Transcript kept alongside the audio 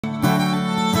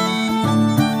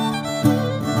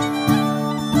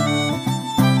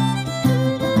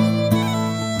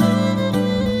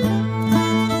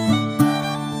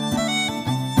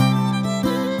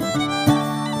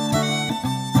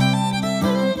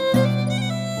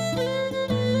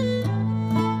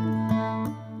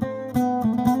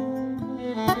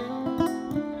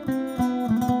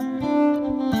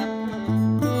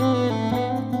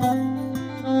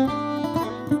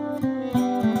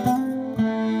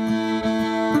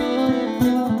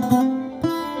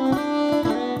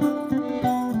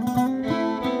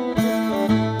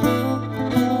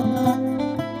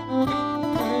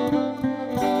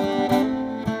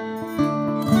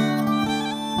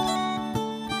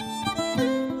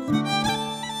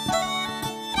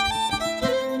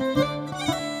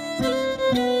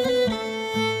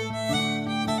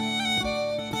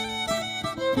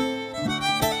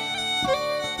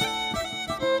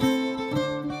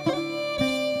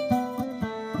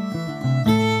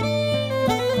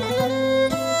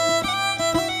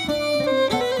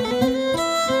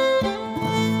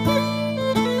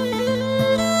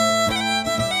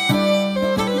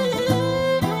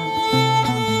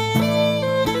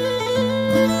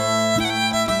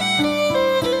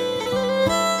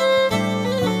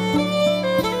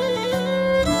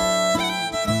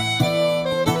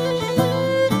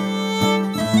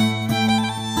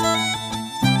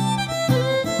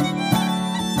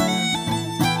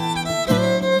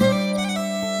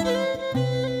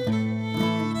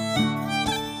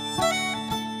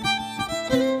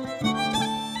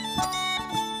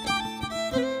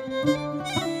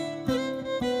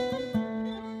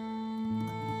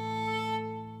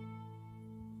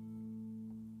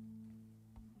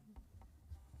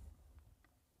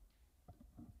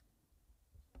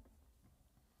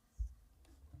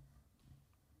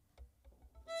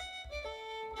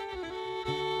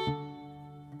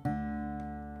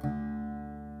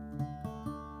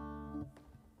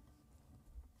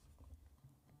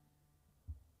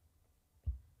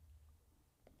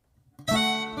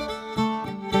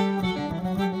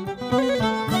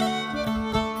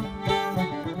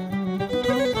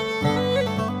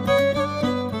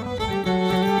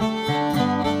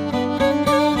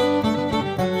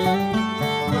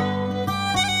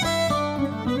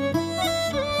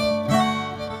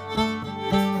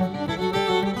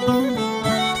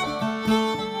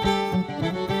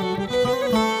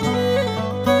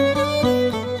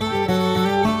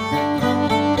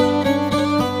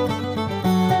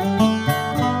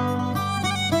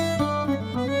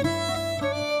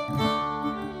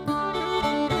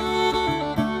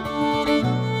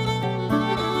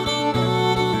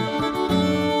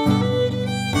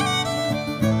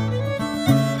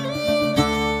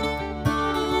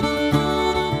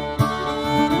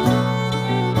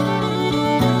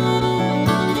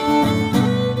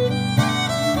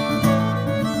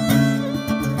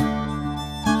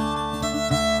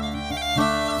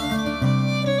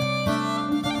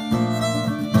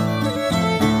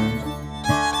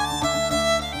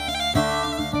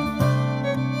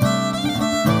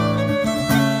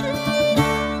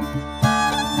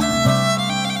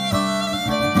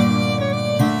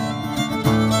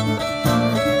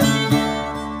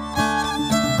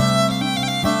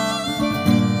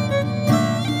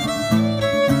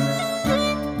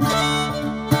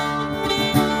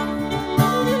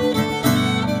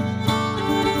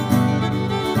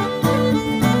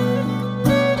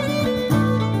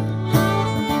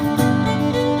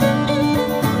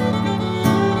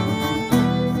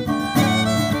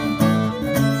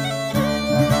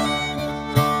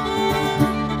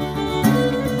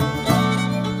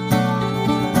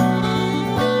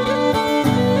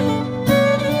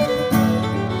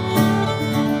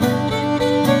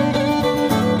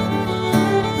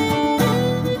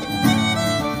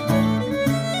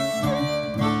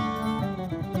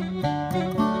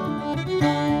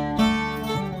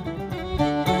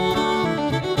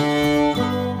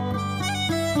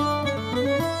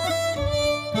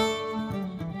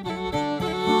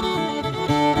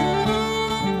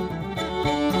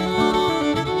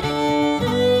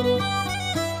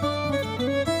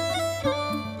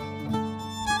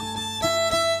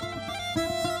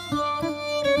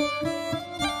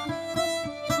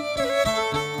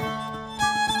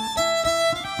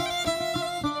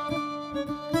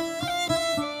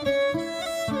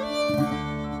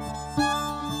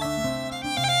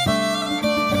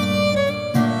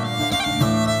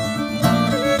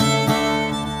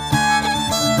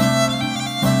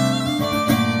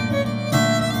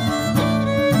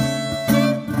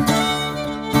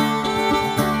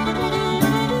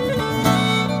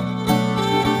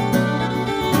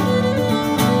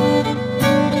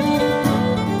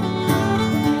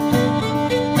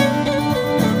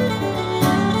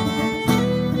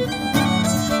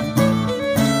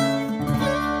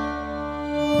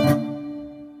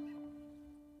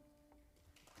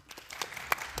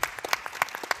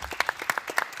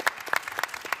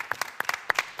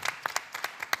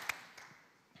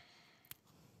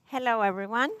Hello,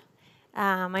 everyone.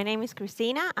 My name is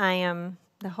Christina. I am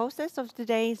the hostess of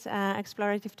today's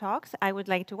Explorative Talks. I would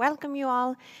like to welcome you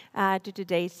all to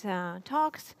today's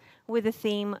talks with the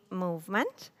theme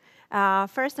movement.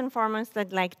 First and foremost,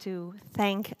 I'd like to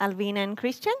thank Alvina and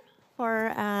Christian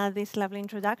for this lovely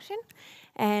introduction.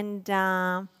 And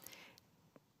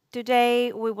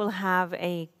today we will have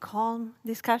a calm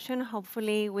discussion,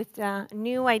 hopefully with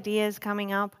new ideas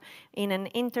coming up in an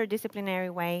interdisciplinary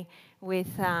way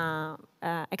with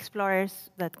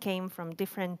explorers that came from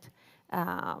different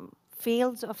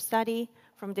fields of study,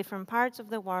 from different parts of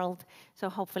the world. So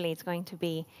hopefully it's going to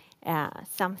be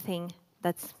something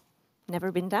that's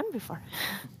never been done before.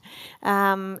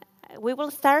 We will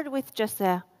start with just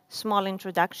a small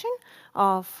introduction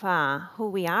of who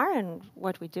we are and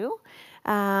what we do.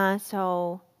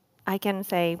 So I can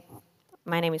say,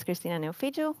 my name is Christina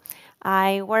Neofytou.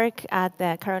 I work at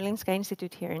the Karolinska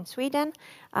Institute here in Sweden.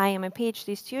 I am a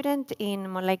PhD student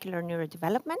in molecular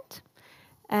neurodevelopment.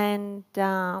 And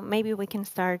maybe we can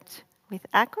start with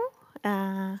Aku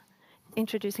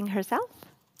introducing herself.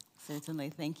 Certainly.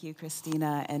 Thank you,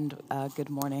 Christina, and good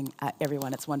morning,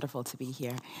 everyone. It's wonderful to be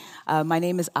here. My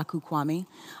name is Aku Kwamie.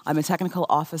 I'm a technical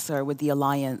officer with the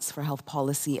Alliance for Health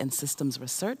Policy and Systems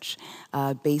Research,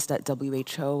 based at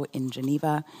WHO in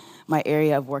Geneva. My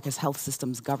area of work is health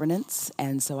systems governance,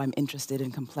 and so I'm interested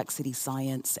in complexity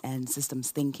science and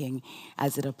systems thinking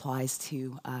as it applies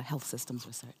to health systems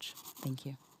research. Thank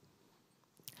you.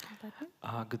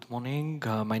 Good morning.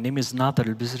 My name is Nader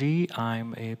El-Bizri.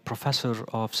 I'm a professor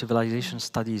of civilization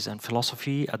studies and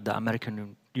philosophy at the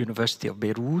American University of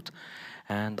Beirut,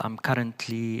 and I'm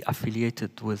currently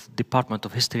affiliated with Department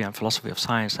of History and Philosophy of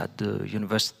Science at the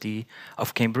University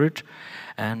of Cambridge.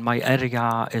 And my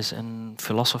area is in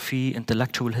philosophy,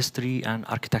 intellectual history, and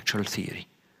architectural theory.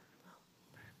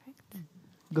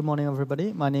 Good morning,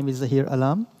 everybody. My name is Zaheer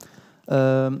Allam.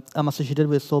 I'm associated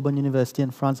with Sorbonne University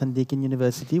in France and Deakin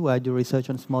University, where I do research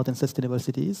on smart and sustainable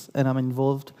cities, and I'm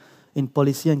involved in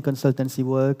policy and consultancy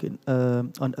work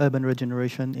on urban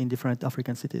regeneration in different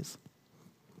African cities.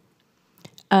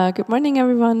 Good morning,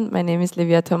 everyone. My name is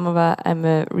Livia Tomova. I'm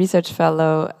a research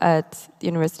fellow at the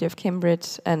University of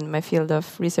Cambridge, and my field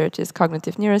of research is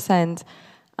cognitive neuroscience.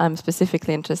 I'm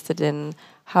specifically interested in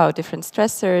how different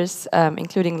stressors,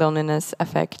 including loneliness,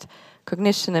 affect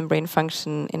cognition and brain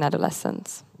function in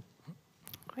adolescence.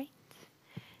 Great.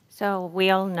 So we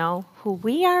all know who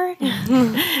we are,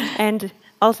 and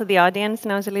also the audience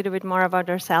knows a little bit more about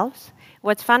ourselves.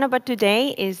 What's fun about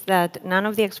today is that none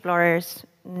of the explorers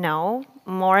know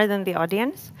more than the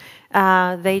audience.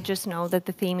 They just know that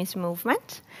the theme is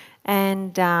movement.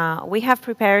 And we have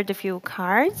prepared a few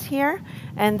cards here,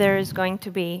 and there is going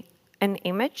to be an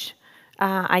image.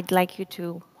 I'd like you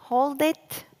to hold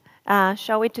it,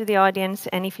 show it to the audience,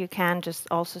 and if you can, just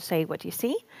also say what you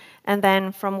see. And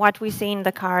then from what we see in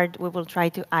the card, we will try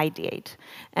to ideate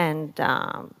and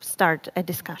start a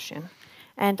discussion.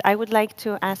 And I would like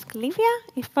to ask Livia,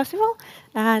 if possible,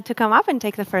 to come up and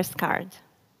take the first card.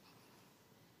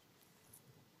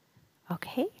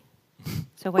 Okay.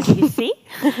 So what do you see?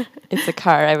 It's a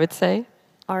car, I would say.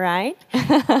 All right.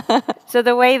 So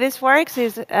the way this works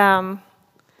is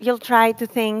you'll try to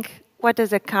think, what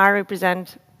does a car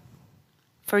represent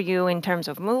for you in terms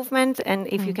of movement, and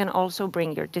if you can also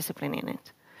bring your discipline in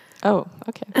it. Oh,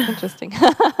 okay, interesting.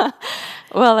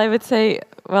 Well, I would say,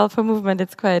 well, for movement,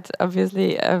 it's quite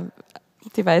obviously a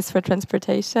device for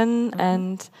transportation,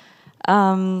 and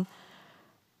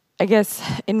I guess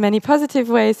in many positive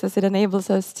ways, as it enables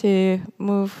us to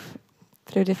move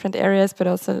through different areas, but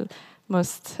also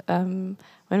most, when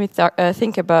we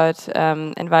think about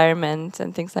environment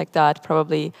and things like that,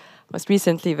 probably most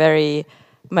recently very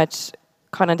much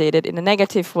connotated in a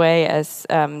negative way, as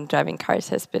driving cars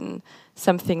has been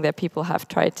something that people have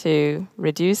tried to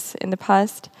reduce in the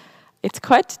past. It's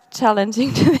quite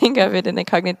challenging to think of it in a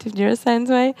cognitive neuroscience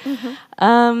way.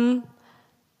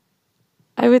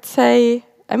 I would say,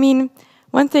 I mean,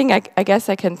 one thing I guess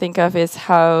I can think of is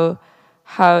how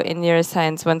in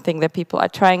neuroscience, one thing that people are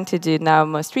trying to do now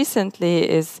most recently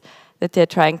is that they're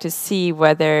trying to see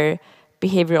whether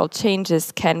behavioral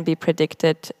changes can be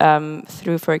predicted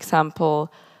through, for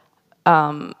example,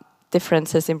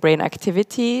 differences in brain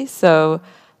activity. So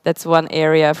that's one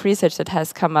area of research that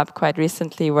has come up quite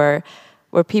recently, where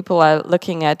people are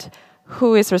looking at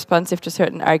who is responsive to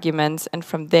certain arguments, and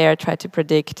from there try to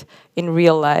predict in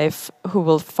real life who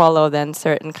will follow then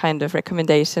certain kind of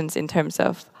recommendations in terms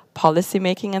of policy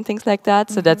making and things like that.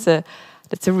 So that's a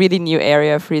really new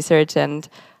area of research, and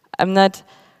I'm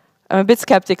a bit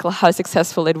skeptical how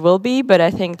successful it will be, but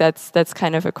I think that's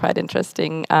kind of a quite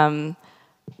interesting,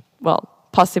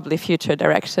 possibly future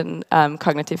direction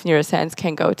cognitive neuroscience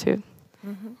can go to.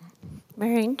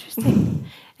 Very interesting.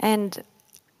 And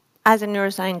as a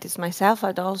neuroscientist myself,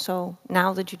 I'd also,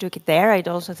 now that you took it there, I'd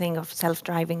also think of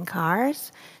self-driving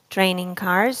cars, training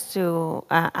cars to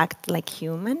act like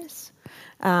humans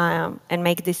and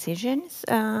make decisions.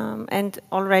 And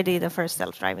already the first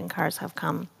self-driving cars have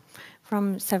come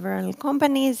from several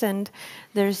companies, and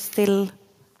there's still,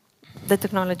 the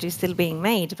technology is still being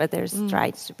made, but there's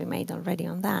strides to be made already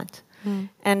on that.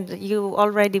 And you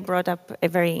already brought up a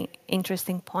very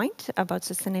interesting point about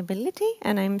sustainability,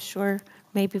 and I'm sure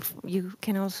maybe you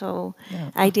can also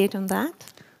ideate on that.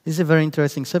 This is a very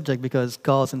interesting subject because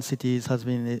cars and cities has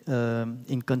been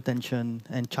in contention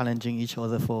and challenging each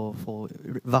other for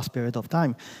a vast period of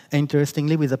time.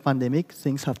 Interestingly, with the pandemic,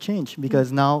 things have changed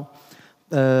because now,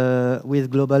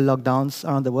 with global lockdowns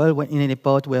around the world, in a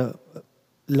part where a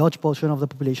large portion of the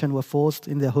population were forced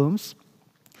in their homes,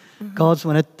 cars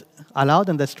were not allowed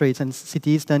on the streets, and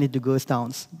cities turned into ghost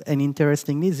towns. And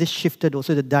interestingly, this shifted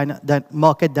also the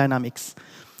market dynamics.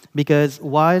 Because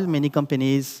while many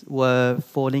companies were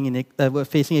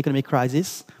facing economic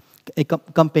crisis,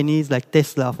 companies like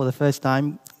Tesla, for the first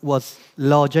time, was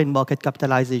larger in market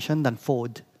capitalization than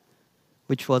Ford,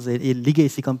 which was a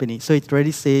legacy company. So it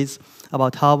really says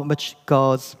about how much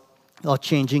cars are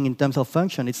changing in terms of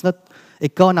function. It's not a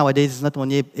car nowadays is not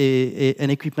only an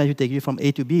equipment to take you from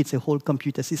A to B; it's a whole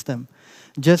computer system.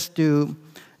 Just to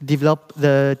develop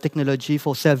the technology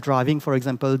for self-driving, for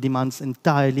example, demands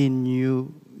entirely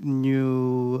new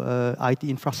IT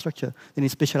infrastructure, then a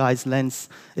specialized lens,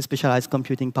 a specialized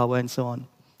computing power, and so on.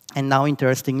 And now,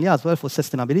 interestingly, as well for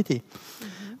sustainability,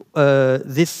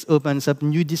 this opens up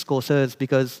new discourses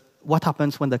because what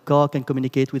happens when the car can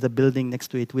communicate with a building next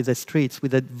to it, with the streets,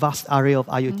 with a vast array of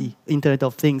IoT, Internet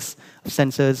of Things,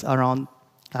 sensors around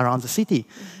the city?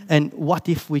 And what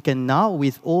if we can now,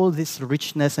 with all this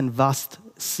richness and vast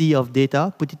sea of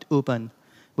data, put it open,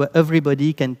 where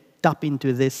everybody can tap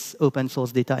into this open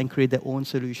source data and create their own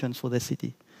solutions for the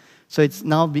city? So it's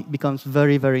now becomes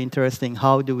very, very interesting.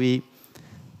 How do we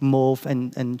morph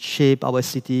and shape our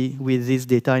city with this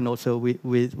data and also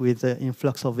with the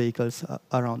influx of vehicles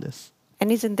around us?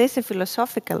 And isn't this a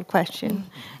philosophical question?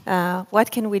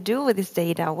 What can we do with this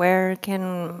data? Where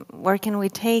can we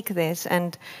take this?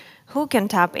 And who can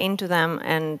tap into them,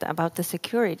 and about the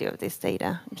security of this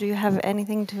data? Do you have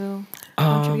anything to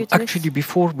contribute to Actually,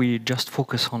 before we just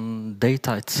focus on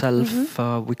data itself,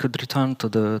 we could return to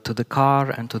the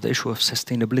car and to the issue of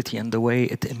sustainability and the way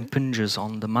it impinges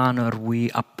on the manner we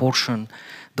apportion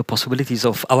the possibilities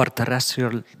of our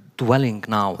terrestrial dwelling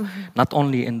now, not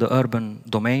only in the urban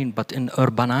domain, but in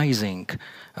urbanizing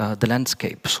the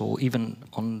landscape, so even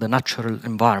on the natural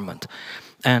environment.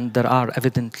 And there are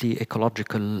evidently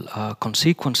ecological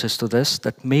consequences to this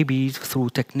that maybe through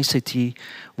technicity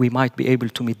we might be able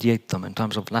to mediate them in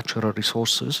terms of natural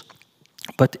resources.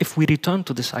 But if we return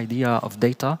to this idea of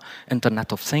data,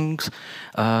 Internet of Things,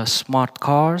 smart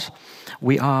cars,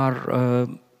 we are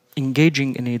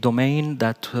engaging in a domain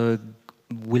that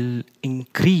will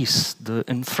increase the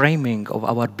inframing of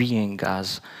our being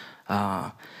as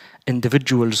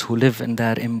individuals who live in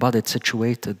their embodied,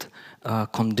 situated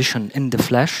condition in the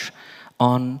flesh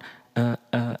on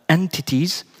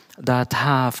entities that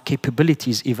have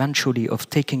capabilities eventually of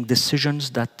taking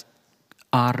decisions that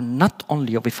are not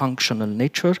only of a functional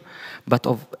nature, but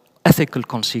of ethical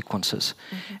consequences.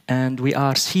 And we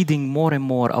are ceding more and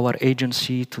more our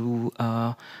agency to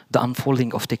the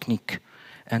unfolding of technique.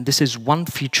 And this is one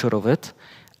feature of it.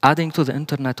 Adding to the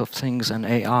Internet of Things and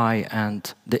AI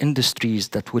and the industries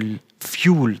that will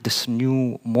fuel this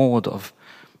new mode of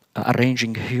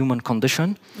arranging human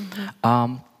condition,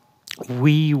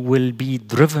 we will be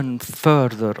driven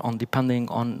further on depending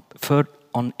on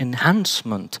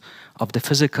enhancement of the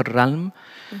physical realm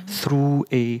through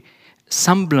a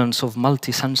semblance of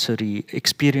multisensory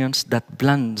experience that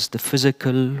blends the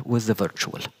physical with the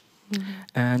virtual.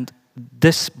 And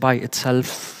this by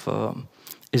itself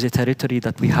is a territory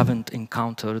that we haven't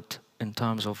encountered in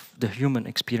terms of the human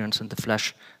experience in the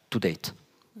flesh to date.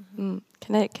 Can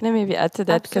I maybe add to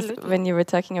that? Because Absolutely. when you were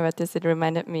talking about this, it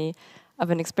reminded me of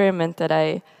an experiment that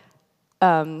I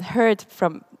heard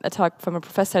from a talk from a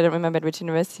professor. I don't remember at which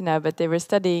university now, but they were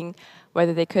studying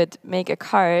whether they could make a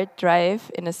car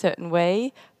drive in a certain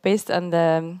way based on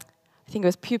the, I think it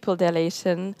was pupil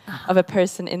dilation of a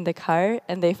person in the car,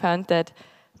 and they found that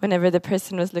whenever the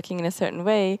person was looking in a certain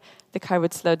way, the car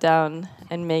would slow down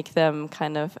and make them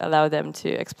kind of allow them to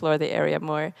explore the area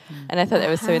more. And I thought that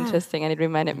was so interesting, and it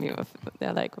reminded me of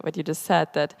like what you just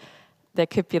said, that there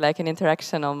could be like an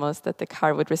interaction almost, that the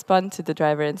car would respond to the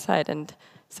driver inside and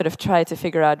sort of try to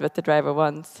figure out what the driver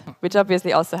wants, which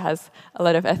obviously also has a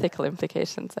lot of ethical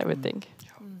implications, I would think.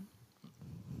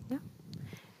 Yeah.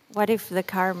 What if the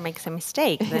car makes a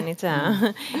mistake? Then it's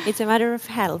a it's a matter of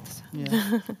health.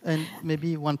 Yeah. And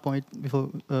maybe one point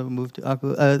before we move to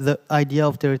Aku, the idea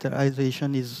of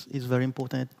territorialization is very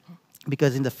important,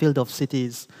 because in the field of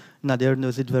cities, Nader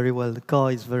knows it very well, the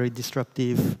car is very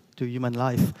disruptive to human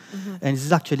life. And this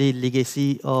is actually a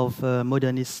legacy of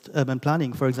modernist urban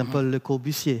planning. For example, Le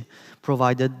Corbusier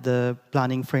provided the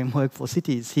planning framework for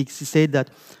cities. He said that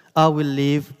I will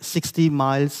live 60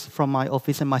 miles from my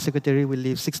office and my secretary will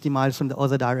live 60 miles from the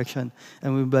other direction,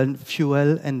 and we burn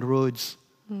fuel and roads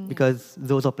because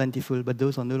those are plentiful, but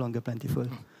those are no longer plentiful.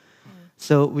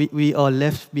 So we are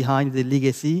left behind the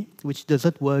legacy, which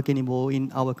doesn't work anymore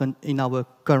in our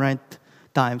current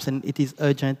times, and it is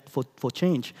urgent for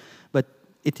change. But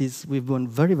we've gone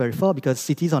very, very far, because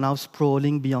cities are now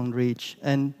sprawling beyond reach,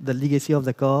 and the legacy of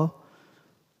the car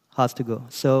has to go.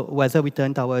 So whether we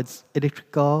turn towards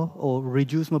electric car or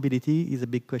reduce mobility is a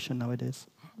big question nowadays.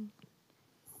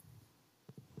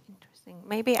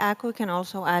 Maybe Aku can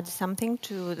also add something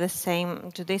to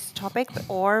this topic,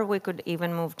 or we could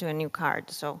even move to a new card.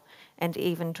 So, and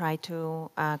even try to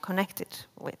connect it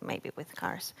with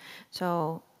cars.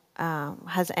 So,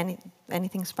 has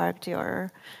anything sparked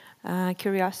your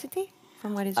curiosity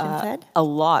from what has been said? A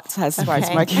lot has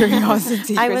sparked my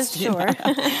curiosity, I was Christina.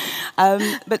 sure.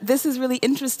 But this is really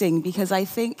interesting, because I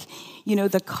think,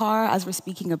 the car, as we're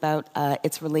speaking about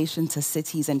its relation to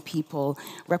cities and people,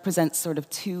 represents sort of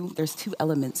there's two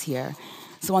elements here.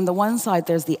 So on the one side,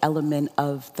 there's the element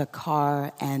of the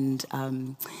car and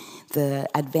the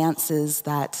advances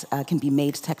that can be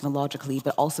made technologically,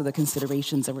 but also the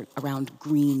considerations around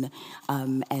green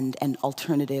and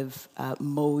alternative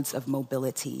modes of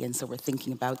mobility. And so we're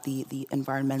thinking about the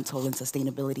environmental and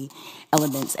sustainability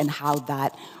elements and how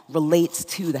that relates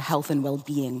to the health and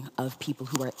well-being of people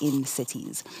who are in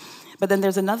cities. But then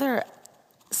there's another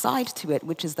side to it,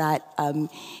 which is that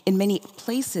in many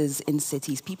places in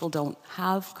cities, people don't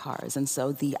have cars. And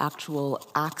so the actual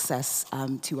access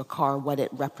to a car, what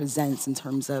it represents in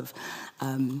terms of,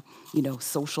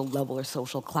 social level or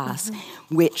social class,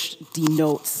 which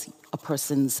denotes a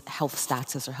person's health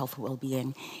status or health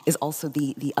well-being, is also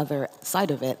the other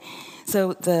side of it.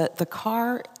 So the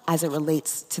car, as it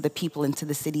relates to the people and to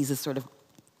the cities, is sort of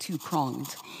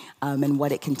two-pronged, and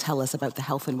what it can tell us about the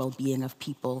health and well-being of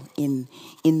people in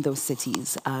those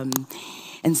cities.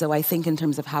 And so I think in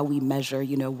terms of how we measure,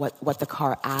 what the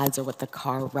car adds or what the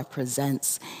car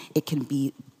represents, it can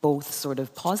be both sort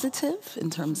of positive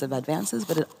in terms of advances,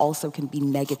 but it also can be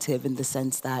negative in the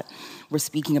sense that we're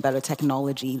speaking about a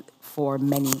technology for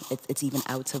many, it's even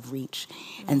out of reach.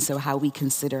 And so how we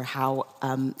consider how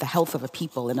the health of a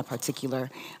people in a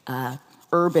particular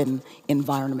urban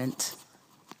environment.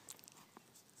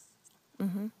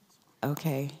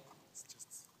 Okay.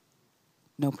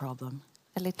 No problem.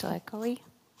 A little echoey.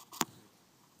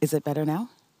 Is it better now?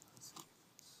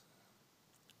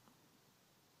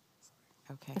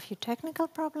 Okay. A few technical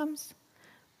problems?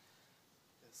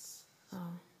 Oh.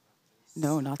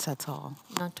 No, not at all.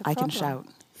 Not a I problem. can shout.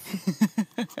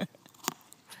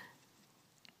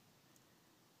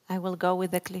 I will go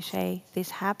with the cliche. This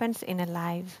happens in a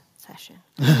live session.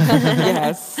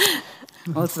 Yes.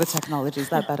 Well, it's the technology. Is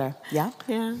that better? Yeah?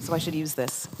 Yeah. So I should use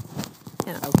this?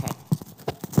 Yeah. Okay.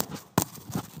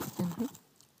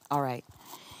 All right.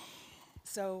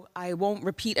 So I won't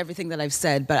repeat everything that I've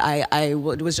said, but I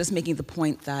was just making the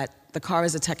point that the car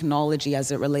as a technology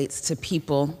as it relates to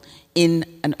people in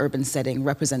an urban setting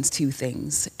represents two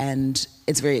things. And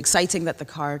it's very exciting that the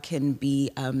car can be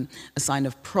a sign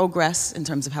of progress in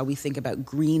terms of how we think about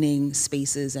greening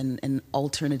spaces and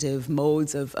alternative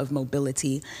modes of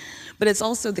mobility. But it's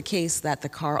also the case that the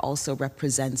car also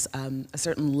represents a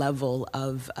certain level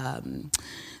of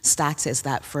status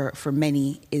that for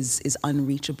many is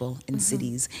unreachable in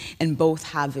cities, and both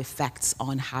have effects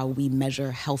on how we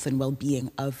measure health and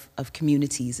well-being of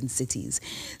communities and cities.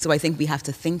 So I think we have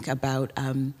to think about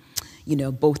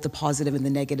both the positive and the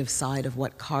negative side of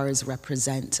what cars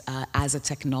represent as a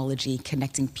technology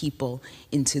connecting people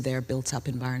into their built-up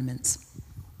environments.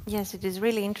 Yes, it is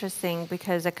really interesting,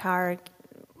 because a car,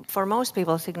 for most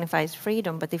people, signifies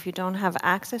freedom. But if you don't have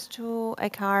access to a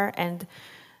car and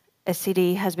a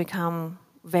city has become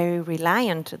very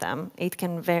reliant to them, it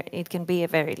can be a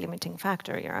very limiting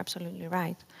factor. You're absolutely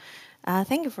right.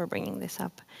 Thank you for bringing this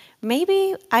up.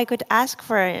 Maybe I could ask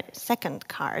for a second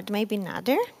card. Maybe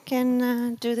Nader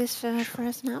can do this for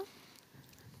us now.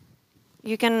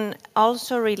 You can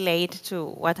also relate to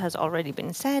what has already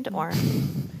been said, or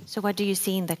so what do you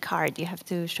see in the card? You have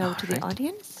to show to the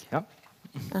audience. Yeah.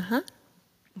 Uh-huh.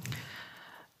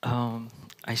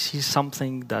 I see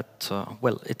something that,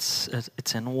 well, it's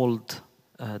an old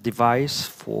device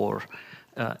for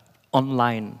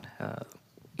online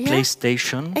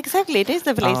PlayStation. Exactly, it is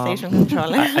the PlayStation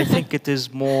controller. I think it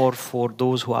is more for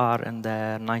those who are in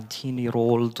their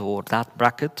 19-year-old or that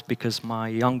bracket, because my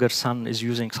younger son is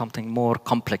using something more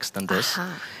complex than this,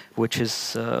 which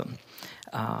is,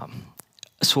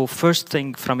 so first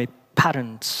thing, from a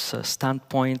parent's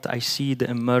standpoint, I see the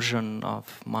immersion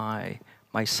of my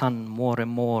son more and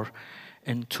more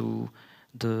into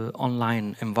the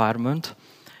online environment.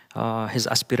 His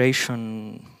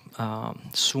aspiration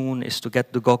soon is to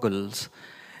get the goggles,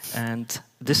 and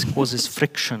this causes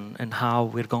friction in how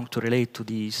we're going to relate to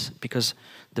these, because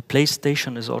the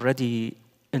PlayStation is already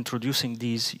introducing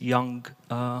these young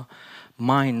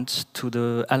minds to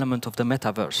the element of the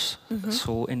metaverse.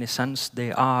 So in a sense,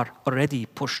 they are already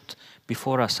pushed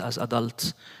before us as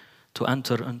adults to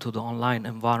enter into the online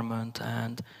environment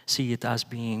and see it as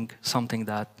being something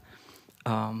that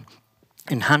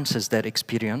enhances their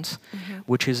experience,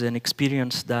 which is an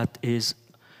experience that is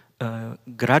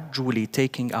gradually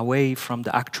taking away from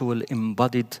the actual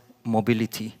embodied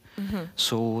mobility.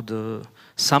 So the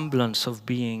semblance of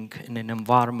being in an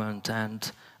environment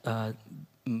and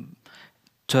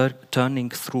turning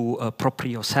through a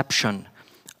proprioception,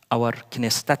 our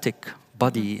kinesthetic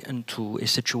body, into a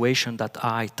situation that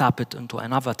I tap it into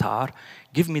an avatar,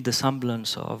 give me the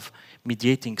semblance of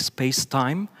mediating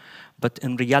space-time, but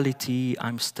in reality,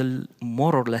 I'm still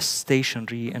more or less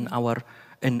stationary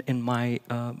in my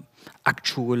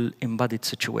actual embodied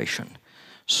situation.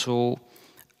 So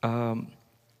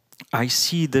I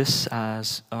see this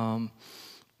as an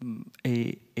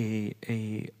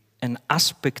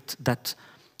aspect that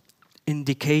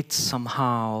indicates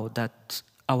somehow that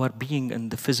our being in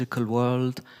the physical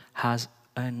world has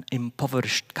an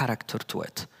impoverished character to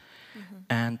it.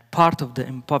 And part of the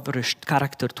impoverished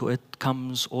character to it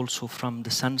comes also from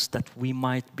the sense that we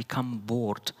might become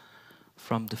bored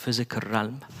from the physical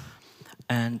realm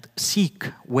and seek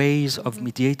ways of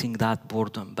mediating that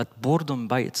boredom. But boredom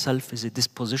by itself is a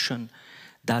disposition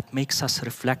that makes us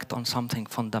reflect on something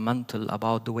fundamental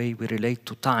about the way we relate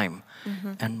to time,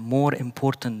 and more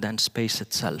important than space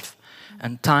itself.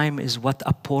 And time is what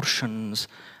apportions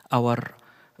our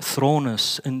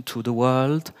thrownness into the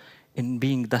world in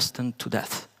being destined to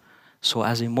death. So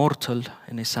as a mortal,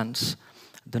 in a sense,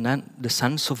 the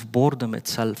sense of boredom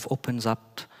itself opens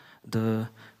up the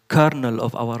kernel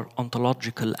of our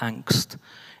ontological angst,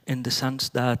 in the sense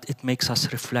that it makes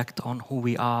us reflect on who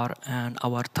we are and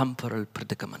our temporal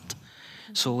predicament.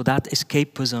 So that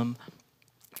escapism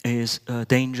is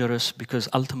dangerous, because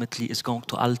ultimately it's going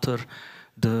to alter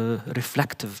the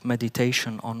reflective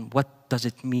meditation on what does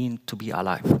it mean to be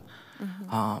alive.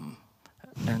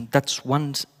 And that's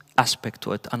one aspect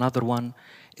to it. Another one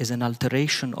is an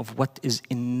alteration of what is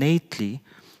innately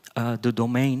the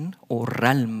domain or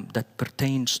realm that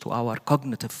pertains to our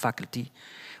cognitive faculty,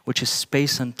 which is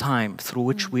space and time, through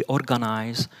which we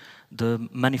organize the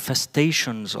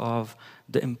manifestations of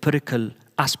the empirical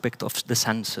aspect of the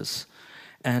senses.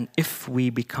 And if we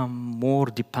become more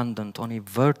dependent on a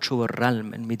virtual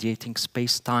realm in mediating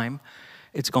space-time,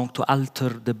 it's going to alter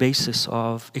the basis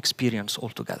of experience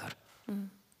altogether,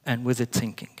 and with it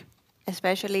thinking.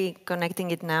 Especially connecting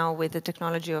it now with the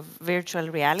technology of virtual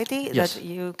reality, Yes. that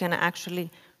you can actually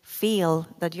feel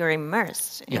that you're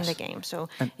immersed in the game. So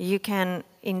you can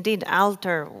indeed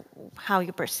alter how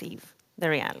you perceive the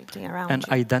reality around and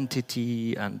you.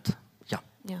 identity, and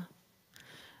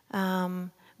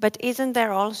But isn't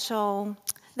there also,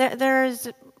 there's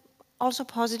also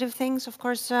positive things, of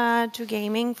course, to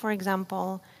gaming. For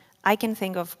example, I can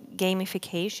think of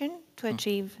gamification to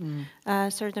achieve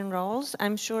certain roles.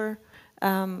 I'm sure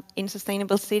in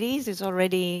sustainable cities is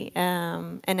already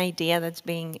an idea that's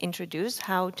being introduced,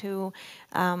 how to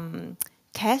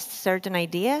test certain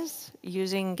ideas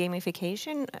using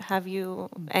gamification. Have you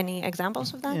any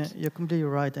examples of that? Yeah, you're completely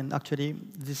right. And actually,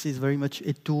 this is very much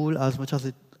a tool as much as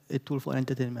a tool for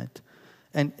entertainment.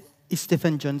 And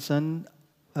Stephen Johnson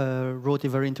wrote a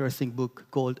very interesting book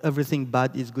called Everything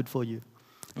Bad is Good for You.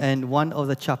 And one of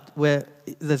the chapters, where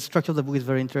the structure of the book is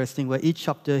very interesting, where each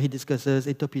chapter he discusses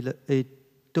a topical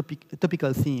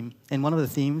theme. And one of the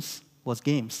themes was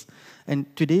games. And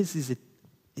today's is a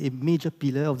major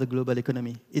pillar of the global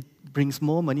economy. It brings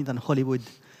more money than Hollywood.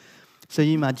 So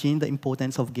you imagine the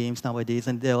importance of games nowadays.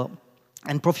 And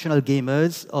professional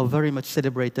gamers are very much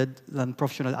celebrated than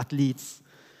professional athletes,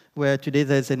 where today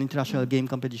there's an international game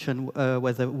competition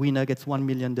where the winner gets $1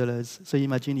 million. So you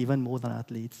imagine even more than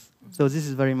athletes. So this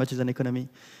is very much an economy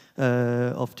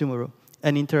of tomorrow.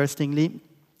 And interestingly,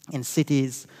 in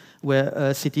cities,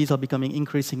 where cities are becoming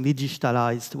increasingly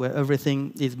digitalized, where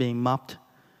everything is being mapped,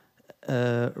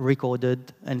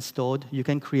 recorded, and stored. You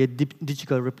can create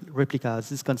digital replicas.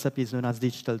 This concept is known as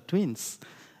digital twins.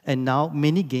 And now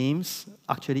many games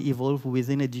actually evolve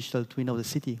within a digital twin of the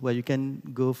city, where you can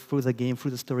go through the game,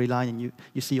 through the storyline, and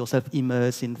you see yourself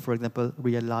immersed in, for example,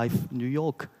 real-life New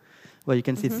York, where you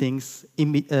can see things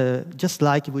just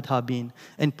like it would have been,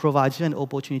 and provides you an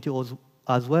opportunity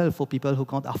as well for people who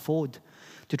can't afford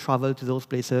to travel to those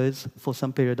places for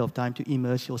some period of time to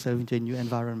immerse yourself into a new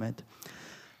environment.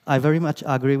 I very much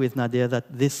agree with Nader that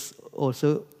this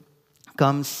also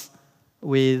comes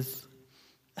with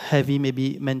heavy,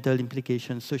 maybe mental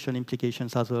implications, social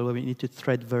implications as well, where we need to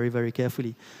tread very, very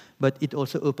carefully. But it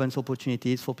also opens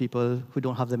opportunities for people who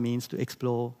don't have the means to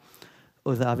explore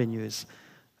other avenues.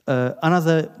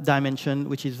 Another dimension,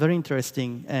 which is very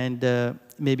interesting, and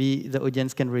maybe the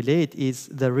audience can relate, is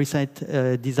the recent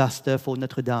disaster for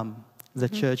Notre Dame, the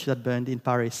church that burned in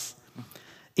Paris.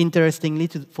 Interestingly,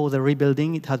 for the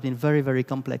rebuilding, it has been very, very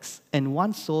complex. And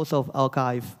one source of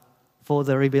archive for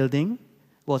the rebuilding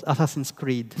was Assassin's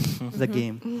Creed, the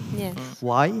game. Yes.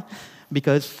 Why?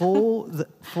 Because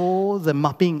for the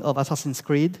mapping of Assassin's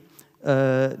Creed,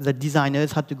 the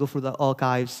designers had to go through the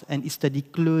archives and study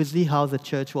closely how the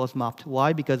church was mapped.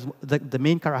 Why? Because the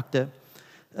main character,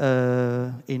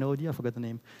 Einaudi, I forgot the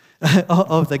name,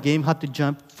 of the game had to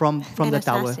jump from the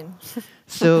tower.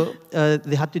 So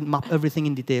they had to map everything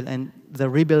in detail, and the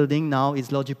rebuilding now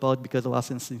is largely part because of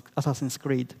Assassin's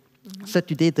Creed. So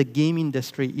today, the game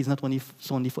industry is not only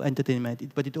for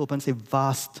entertainment, but it opens a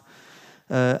vast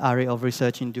array of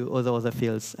research into other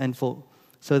fields. And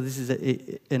so this is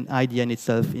an idea in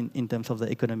itself in terms of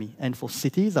the economy. And for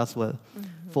cities as well,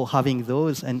 for having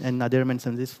those, and Nader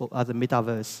mentioned this, as a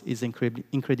metaverse is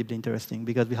incredibly interesting,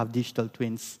 because we have digital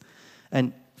twins.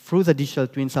 And through the digital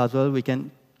twins as well, we can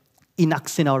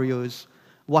enact scenarios.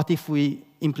 What if we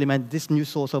implement this new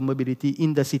source of mobility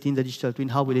in the city, in the digital twin?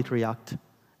 How will it react?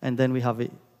 And then we have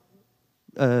an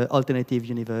alternative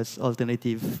universe,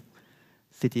 alternative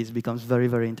cities becomes very,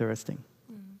 very interesting.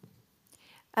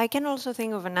 I can also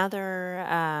think of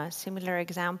another similar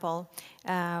example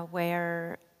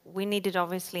where we needed,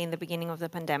 obviously, in the beginning of the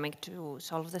pandemic to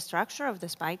solve the structure of the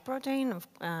spike protein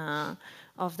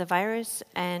of the virus,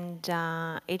 and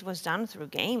it was done through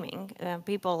gaming.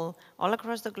 People all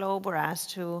across the globe were asked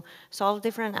to solve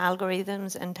different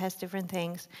algorithms and test different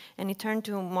things, and it turned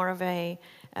to more of a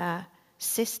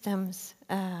systems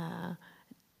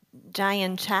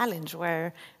giant challenge,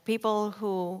 where people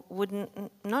who would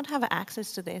not have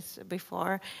access to this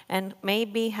before and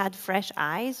maybe had fresh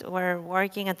eyes were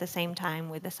working at the same time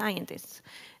with the scientists.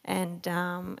 And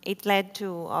it led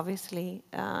to, obviously,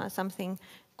 something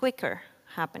quicker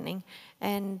happening.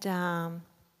 And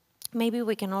maybe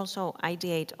we can also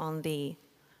ideate on the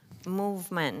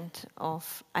movement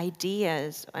of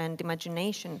ideas and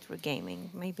imagination through gaming.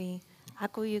 Maybe,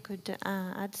 Aku, you could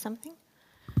add something?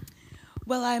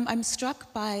 Well, I'm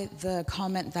struck by the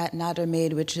comment that Nader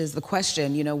made, which is the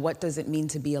question, what does it mean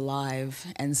to be alive?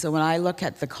 And so when I look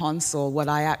at the console, what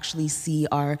I actually see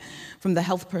are, from the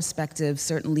health perspective,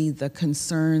 certainly the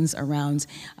concerns around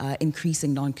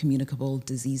increasing non-communicable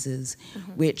diseases,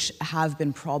 which have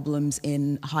been problems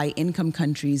in high-income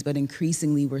countries, but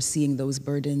increasingly we're seeing those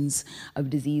burdens of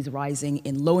disease rising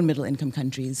in low and middle-income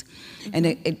countries. And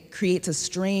it creates a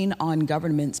strain on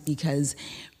governments because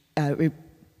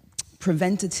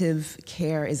preventative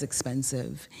care is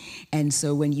expensive. And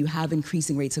so when you have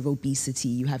increasing rates of obesity,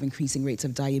 you have increasing rates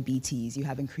of diabetes, you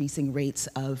have increasing rates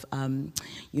of,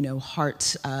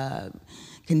 heart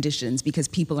conditions, because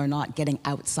people are not getting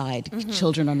outside.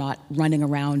 Children are not running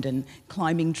around and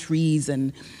climbing trees.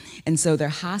 And so there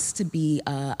has to be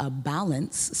a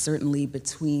balance, certainly,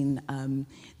 between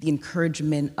the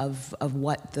encouragement of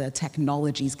what the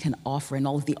technologies can offer and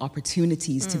all of the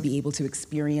opportunities to be able to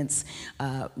experience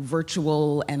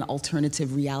virtual and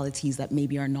alternative realities that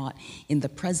maybe are not in the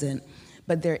present.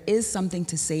 But there is something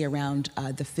to say around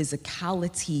the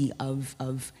physicality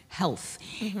of health,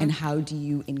 and how do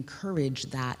you encourage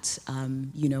that?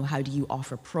 How do you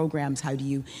offer programs? How do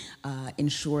you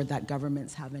ensure that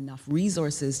governments have enough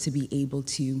resources to be able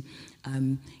to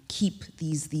keep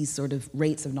these sort of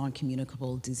rates of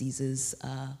non-communicable diseases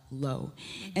low?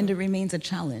 And it remains a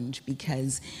challenge,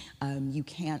 because you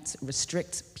can't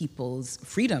restrict people's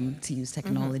freedom to use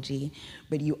technology,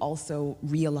 but you also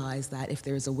realize that if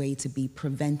there's a way to be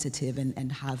preventative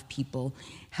and have people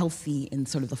healthy in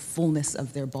sort of the fullness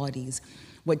of their bodies,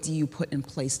 what do you put in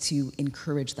place to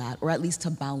encourage that, or at least to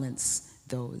balance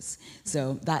those?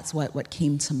 So that's what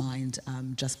came to mind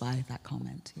just by that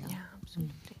comment. Yeah,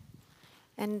 absolutely.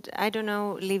 And I don't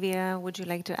know, Livia, would you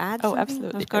like to add Oh, something?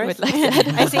 absolutely. Of course. I would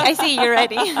like to add. I see you're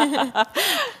ready.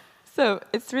 So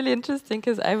it's really interesting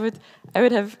because I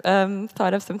would have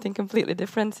thought of something completely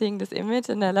different seeing this image,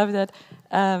 and I love that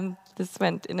this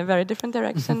went in a very different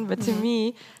direction. But to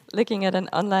me, looking at an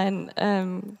online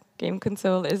game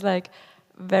console is like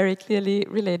very clearly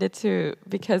related to,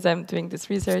 because I'm doing this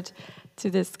research,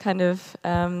 to this kind of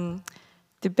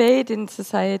debate in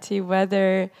society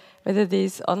whether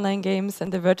these online games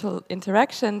and the virtual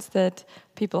interactions that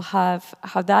people have,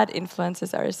 how that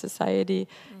influences our society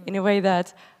in a way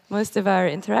that most of our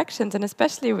interactions, and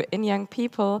especially in young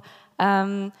people,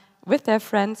 with their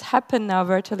friends, happen now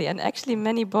virtually. And actually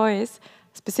many boys,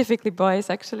 specifically boys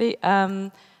actually,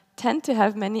 tend to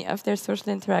have many of their social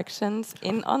interactions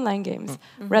in online games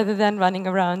rather than running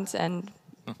around and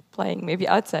playing maybe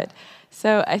outside.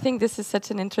 So I think this is such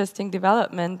an interesting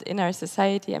development in our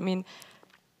society. I mean,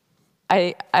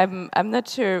 I'm not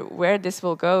sure where this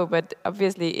will go, but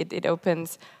obviously it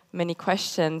opens many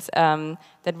questions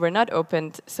that were not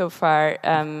opened so far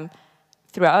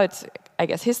throughout, I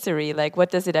guess, history. Like,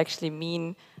 what does it actually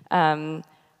mean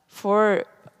for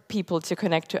people to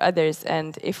connect to others?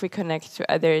 And if we connect to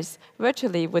others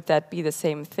virtually, would that be the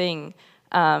same thing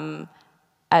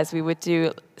as we would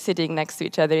do sitting next to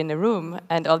each other in a room?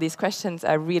 And all these questions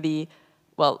are really,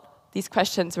 well, these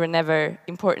questions were never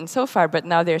important so far, but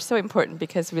now they're so important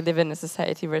because we live in a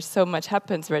society where so much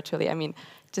happens virtually. I mean,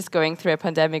 just going through a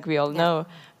pandemic, we all know,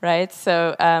 right?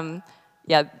 So,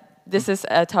 yeah, this is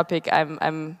a topic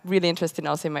I'm really interested in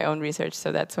also in my own research,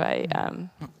 so that's why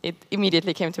it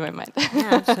immediately came to my mind.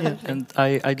 Yeah, absolutely. And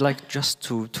I'd like just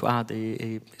to add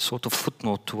a sort of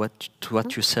footnote to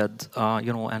what you said,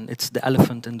 you know, and it's the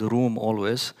elephant in the room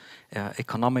always,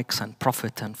 economics and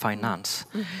profit and finance.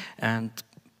 And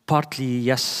partly,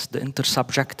 yes, the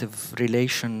intersubjective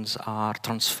relations are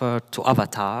transferred to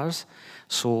avatars.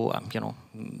 So, you know,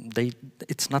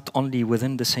 it's not only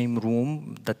within the same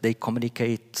room that they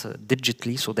communicate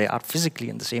digitally, so they are physically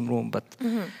in the same room, but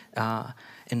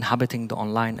inhabiting the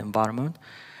online environment.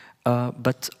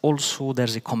 But also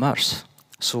there's a commerce.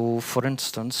 So, for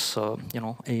instance, you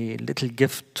know, a little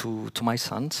gift to my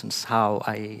son, since how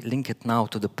I link it now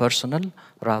to the personal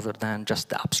rather than just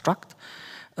the abstract.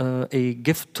 A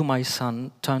gift to my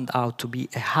son turned out to be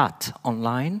a hat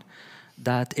online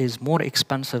that is more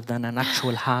expensive than an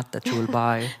actual hat that you will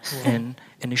buy in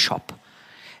a shop.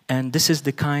 And this is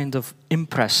the kind of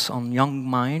impress on young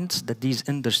minds that these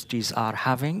industries are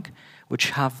having,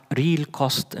 which have real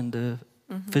cost in the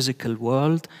physical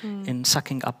world in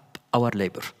sucking up our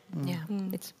labor. Yeah,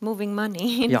 it's moving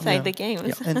money inside the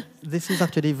games. Yeah. And this is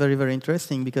actually very, very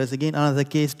interesting because, again, another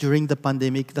case during the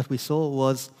pandemic that we saw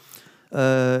was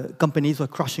companies were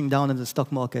crashing down in the stock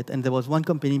market, and there was one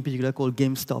company in particular called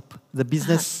GameStop. The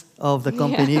business of the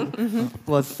company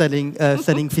was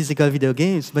selling physical video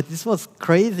games, but this was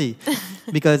crazy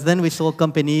because then we saw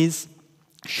companies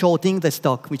shorting the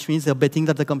stock, which means they're betting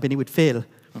that the company would fail.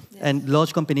 And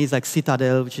large companies like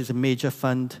Citadel, which is a major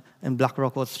fund, and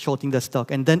BlackRock was shorting the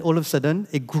stock. And then all of a sudden,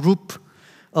 a group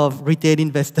of retail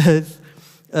investors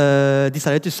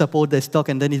decided to support their stock,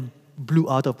 and then it blew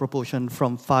out of proportion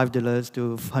from $5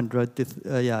 to 100.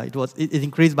 It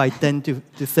increased by 10 to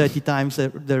 30 times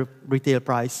the retail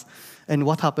price. And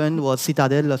what happened was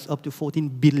Citadel lost up to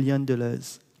 $14 billion,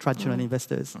 traditional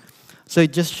investors. So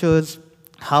it just shows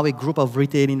how a group of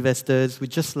retail investors,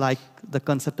 which just like the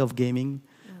concept of gaming,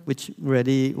 which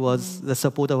really was the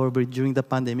support of everybody during the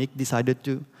pandemic, decided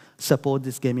to support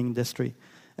this gaming industry.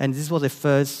 And this was a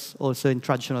first also in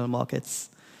traditional markets.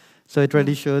 So it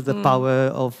really shows the power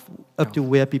of up to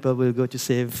where people will go to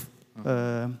save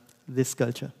this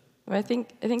culture. Well, I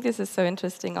think this is so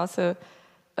interesting. Also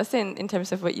in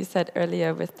terms of what you said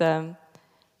earlier with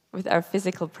our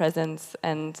physical presence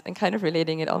and kind of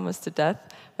relating it almost to death.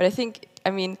 But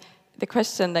I mean, the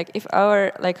question, like, if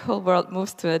our whole world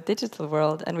moves to a digital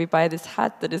world and we buy this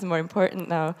hat that is more important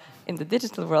now in the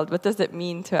digital world, what does that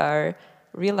mean to our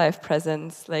real life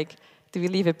presence? Like, do we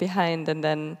leave it behind and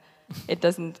then it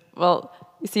doesn't, well,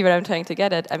 you see what I'm trying to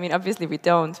get at? I mean, obviously we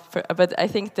don't, but I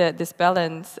think that this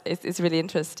balance is really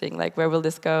interesting. Like, where will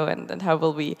this go and how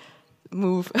will we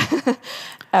move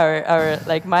our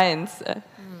minds?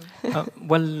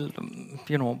 Well,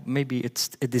 you know, maybe it's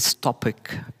a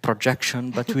dystopic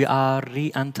projection, but we are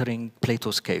re-entering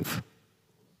Plato's cave.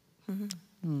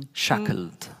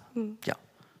 Shackled. Yeah.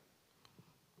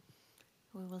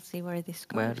 We will see where this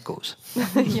goes. Where it goes.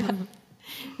 Yeah.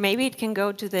 Maybe it can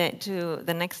go to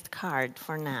the next card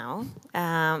for now.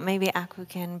 Maybe Aku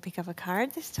can pick up a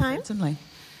card this time. Certainly.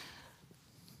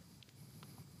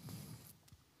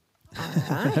 All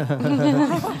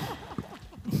right.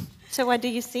 So what do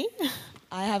you see?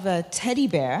 I have a teddy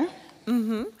bear.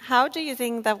 How do you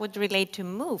think that would relate to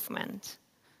movement?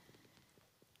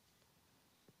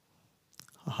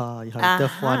 Aha, you have a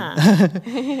tough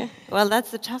one. Well,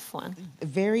 that's the tough one.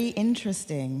 Very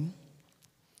interesting.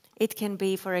 It can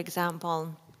be, for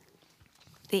example,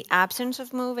 the absence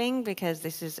of moving, because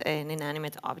this is an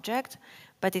inanimate object,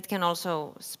 but it can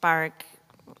also spark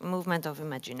movement of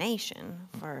imagination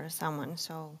for someone.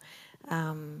 So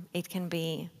it can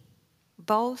be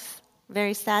both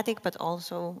very static, but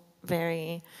also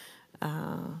very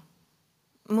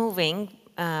moving,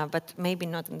 but maybe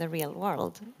not in the real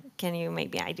world. Can you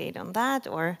maybe ideate on that,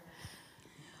 or?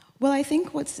 Well, I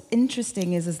think what's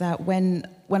interesting is that when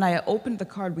I opened the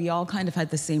card, we all kind of had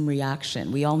the same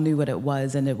reaction. We all knew what it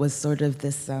was, and it was sort of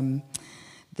this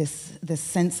this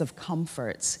sense of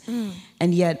comfort.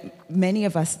 And yet, many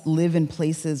of us live in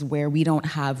places where we don't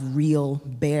have real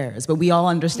bears, but we all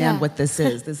understand what this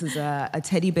is. This is a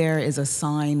teddy bear is a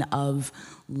sign of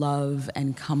love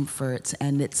and comfort,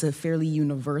 and it's a fairly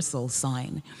universal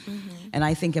sign. And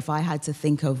I think if I had to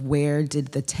think of where did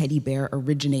the teddy bear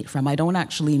originate from, I don't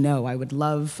actually know. I would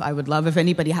love if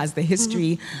anybody has the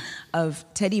history of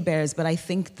teddy bears, but I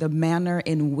think the manner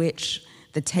in which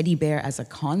the teddy bear as a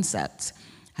concept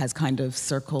has kind of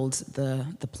circled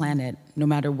the planet, no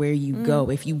matter where you go.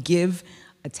 If you give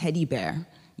a teddy bear,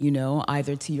 you know,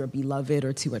 either to your beloved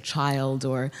or to a child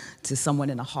or to someone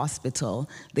in a hospital,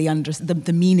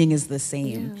 the meaning is the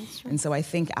same. Yeah, that's right. And so I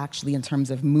think actually in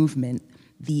terms of movement,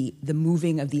 the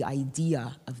moving of the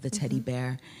idea of the teddy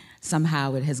bear,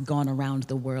 somehow it has gone around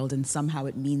the world, and somehow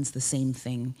it means the same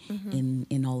thing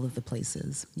in all of the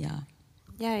places. Yeah.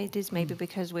 Yeah, it is maybe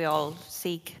because we all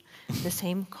seek the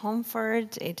same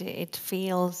comfort. It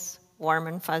feels warm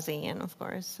and fuzzy, and of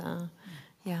course,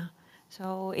 yeah.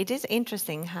 So it is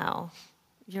interesting how,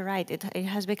 you're right, it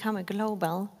has become a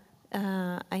global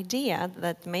idea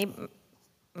that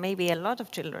maybe a lot of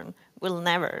children will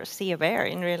never see a bear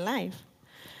in real life.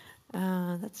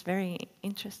 That's very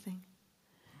interesting.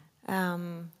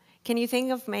 Can you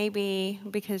think of maybe,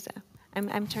 because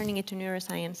I'm turning it to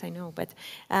neuroscience, I know, but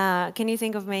can you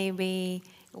think of maybe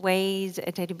ways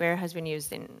a teddy bear has been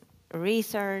used in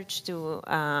research to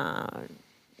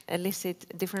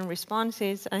elicit different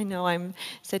responses? I know I'm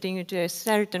setting you to a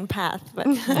certain path, but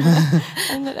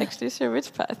I'm not actually sure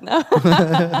which path now.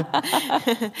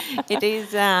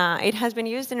 It has been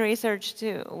used in research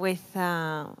too with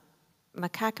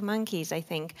macaque monkeys, I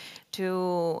think,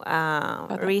 to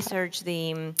research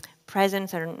the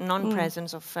presence or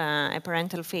non-presence of a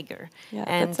parental figure. Yeah,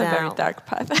 and that's a very dark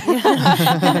path.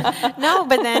 No,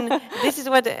 but then this is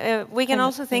what we can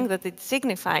also think that it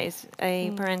signifies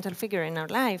a parental figure in our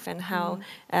life, and how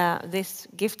this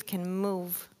gift can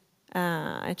move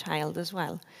a child as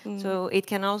well. So it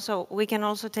can also, we can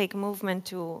also take movement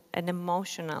to an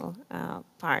emotional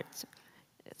part,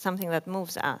 something that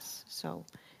moves us. So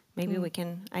maybe we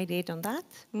can ideate on that.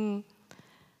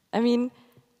 I mean,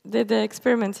 the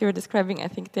experiments you were describing, I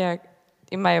think they are,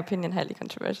 in my opinion, highly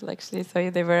controversial, actually.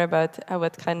 So they were about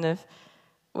what kind of,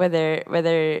 whether,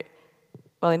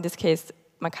 well, in this case,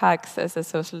 macaques as a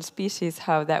social species,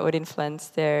 how that would influence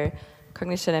their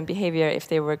cognition and behavior if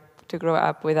they were to grow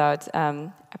up without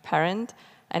a parent,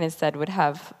 and instead would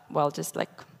have, well, just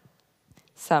like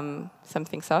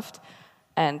something soft.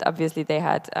 And obviously they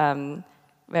had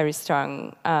very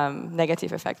strong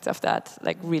negative effects of that,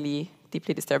 like really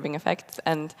deeply disturbing effects.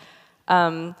 And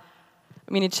I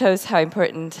mean, it shows how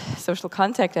important social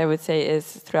contact, I would say, is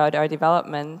throughout our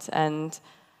development. And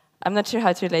I'm not sure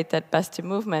how to relate that best to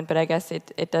movement, but I guess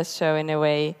it does show in a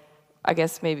way, I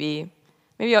guess maybe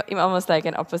almost like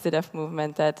an opposite of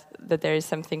movement, that there is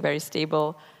something very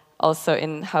stable also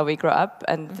in how we grow up.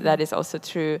 And that is also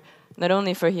true not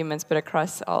only for humans, but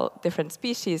across all different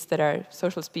species that are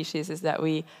social species, is that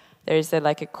there is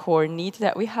like a core need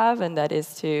that we have, and that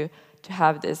is to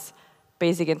have this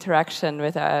basic interaction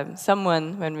with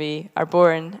someone when we are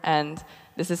born, and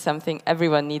this is something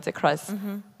everyone needs across,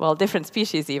 well, different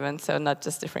species even, so not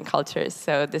just different cultures.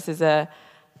 So this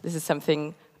is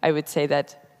something I would say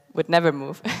that would never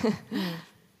move.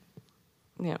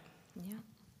 Yeah.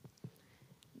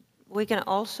 We can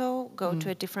also go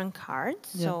to a different card.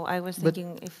 Yeah. So I was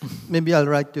thinking Maybe I'll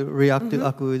react to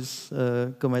Aku's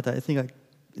comment. I think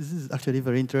this is actually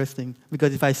very interesting,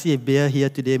 because if I see a bear here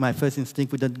today, my first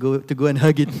instinct would go and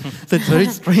hug it. So it's very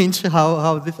strange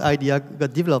how this idea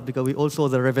got developed, because we all saw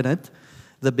The Revenant.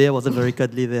 The bear wasn't very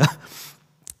cuddly there.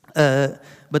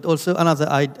 But also another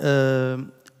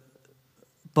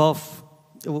path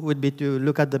would be to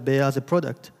look at the bear as a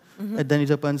product. And then it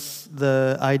opens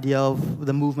the idea of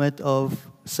the movement of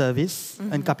service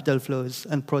and capital flows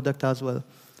and product as well.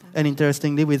 And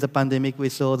interestingly, with the pandemic, we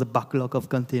saw the backlog of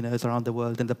containers around the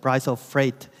world, and the price of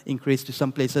freight increased to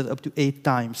some places up to 8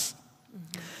 times.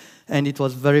 And it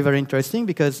was very, very interesting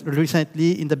because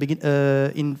recently,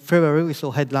 in February, we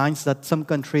saw headlines that some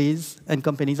countries and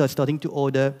companies are starting to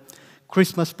order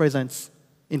Christmas presents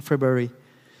in February.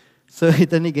 So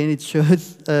then again, it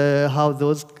shows how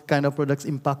those kind of products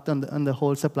impact on the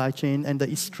whole supply chain and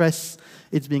the stress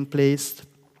it's being placed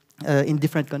in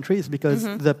different countries because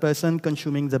the person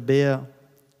consuming the beer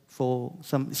for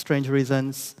some strange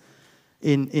reasons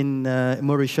in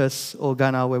Mauritius or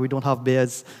Ghana where we don't have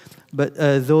bears, but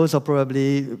those are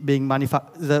probably being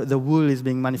the wool is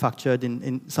being manufactured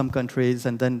in some countries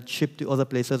and then shipped to other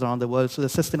places around the world. So the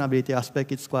sustainability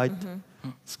aspect is quite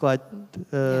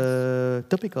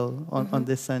topical on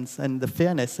this sense, and the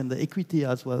fairness and the equity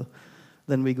as well.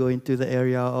 Then we go into the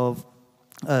area of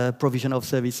provision of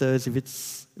services.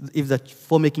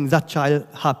 For making that child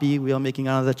happy, we are making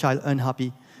another child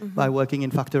unhappy by working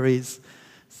in factories.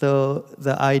 So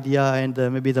the idea and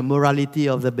maybe the morality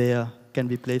of the bear can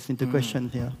be placed into question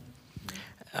here.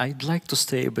 I'd like to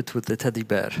stay a bit with the teddy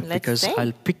bear because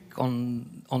I'll pick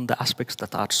on the aspects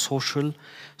that are social.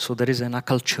 So there is an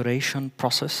acculturation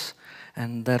process,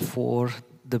 and therefore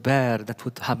the bear that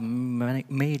would have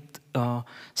made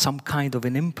some kind of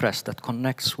an impress that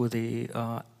connects with the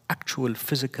actual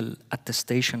physical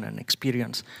attestation and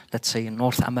experience, let's say in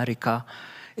North America,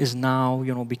 is now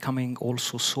becoming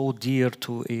also so dear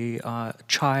to a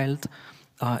child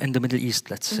in the Middle East,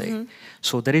 let's say.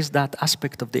 So there is that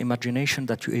aspect of the imagination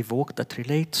that you evoke that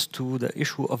relates to the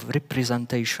issue of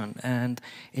representation, and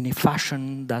in a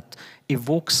fashion that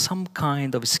evokes some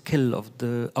kind of skill of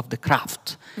the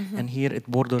craft. And here it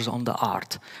borders on the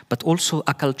art. But also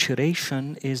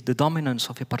acculturation is the dominance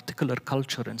of a particular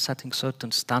culture in setting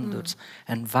certain standards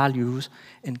and values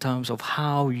in terms of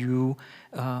how you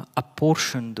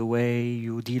apportion the way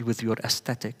you deal with your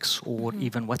aesthetics or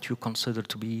even what you consider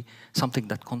to be something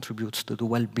that contributes to the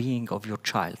well-being of your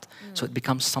child. So it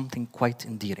becomes something quite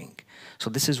endearing. So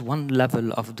this is one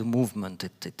level of the movement.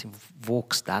 It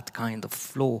invokes that kind of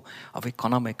flow of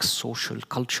economic, social,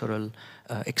 cultural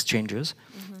exchanges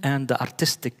and the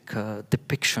artistic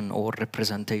depiction or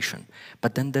representation.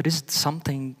 But then there is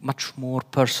something much more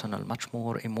personal, much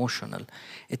more emotional.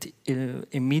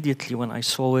 Immediately when I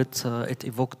saw it, it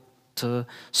evoked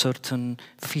certain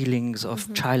feelings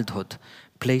of childhood,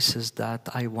 places that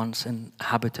I once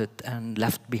inhabited and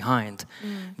left behind,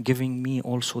 giving me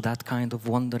also that kind of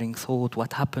wondering thought,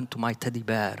 what happened to my teddy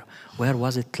bear? Where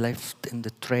was it left in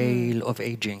the trail of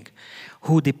aging?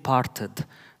 Who departed?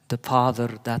 The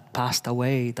father that passed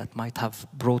away that might have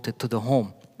brought it to the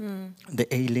home, the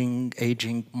ailing,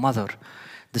 aging mother,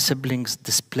 the siblings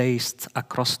displaced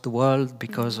across the world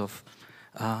because of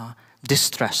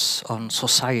distress on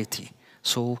society.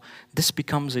 So this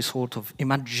becomes a sort of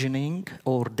imagining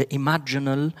or the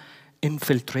imaginal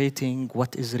infiltrating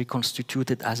what is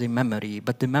reconstituted as a memory.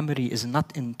 But the memory is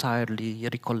not entirely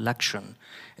recollection.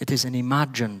 It is an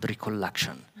imagined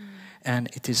recollection. And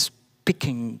it is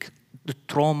picking the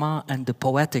trauma and the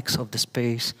poetics of the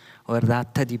space where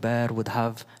that teddy bear would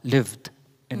have lived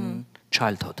in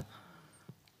childhood.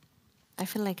 I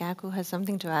feel like Aku has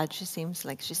something to add. She seems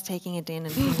like she's taking it in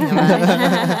and thinking about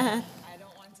it.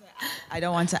 I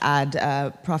don't want to add.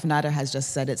 Prof. Nader has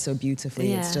just said it so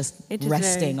beautifully. Yeah, it's just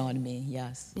resting on me.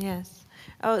 Yes. Yes.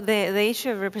 Oh, the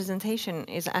issue of representation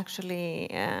is actually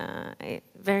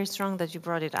very strong that you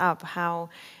brought it up. How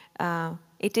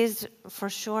it is for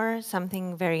sure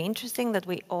something very interesting that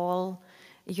we all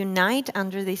unite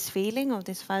under this feeling of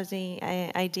this fuzzy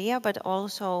idea, but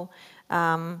also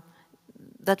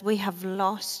that we have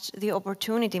lost the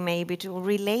opportunity maybe to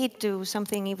relate to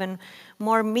something even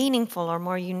more meaningful or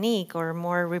more unique or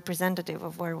more representative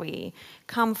of where we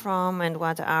come from and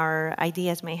what our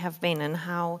ideas may have been, and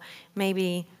how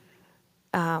maybe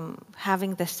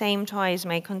having the same toys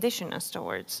may condition us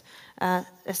towards a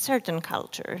certain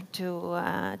culture to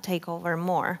take over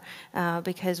more,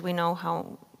 because we know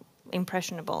how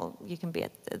impressionable you can be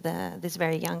at this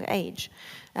very young age.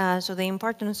 So the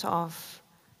importance of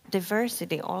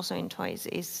diversity also in toys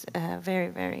is very,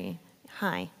 very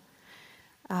high.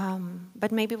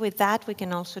 But maybe with that we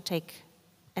can also take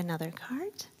another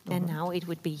card. And now it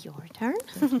would be your turn.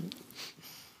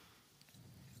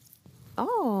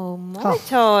 Oh, more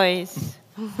toys.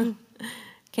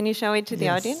 Can you show it to the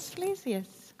audience, please?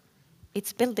 Yes.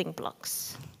 It's building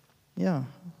blocks. Yeah,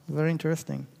 very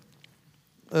interesting.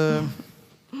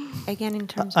 Again, in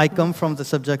terms I of come from the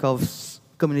subject of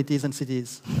communities and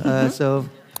cities. So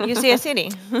You see a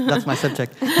city. That's my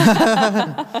subject.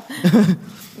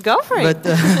 Go for it.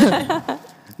 But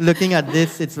looking at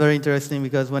this, it's very interesting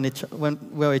because when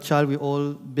we were a child, we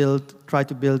all try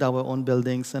to build our own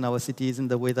buildings and our cities in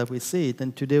the way that we see it.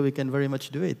 And today we can very much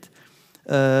do it.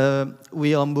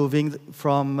 We are moving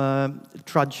from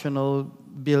traditional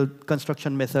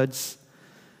construction methods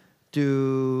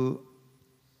to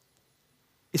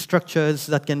structures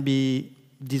that can be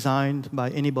designed by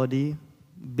anybody,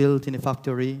 built in a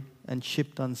factory, and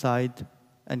shipped on site,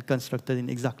 and constructed in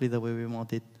exactly the way we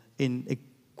want it, in a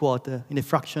quarter, in a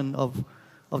fraction of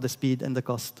the speed and the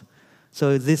cost.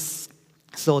 So this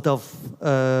sort of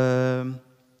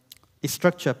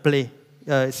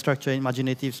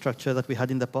imaginative structure that we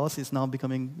had in the past is now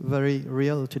becoming very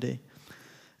real today.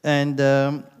 And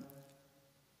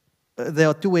there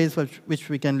are two ways which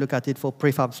we can look at it for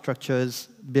prefab structures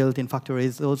built in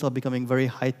factories. Those are becoming very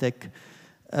high-tech,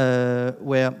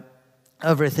 where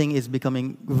everything is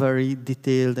becoming very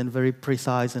detailed and very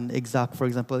precise and exact. For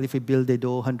example, if we build a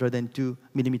door 102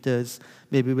 millimeters,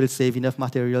 maybe we'll save enough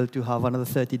material to have another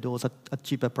 30 doors at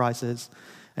cheaper prices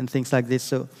and things like this.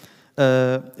 So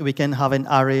we can have an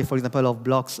array, for example, of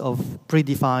blocks of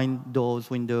predefined doors,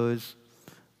 windows,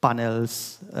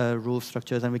 panels, roof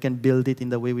structures, and we can build it in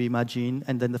the way we imagine,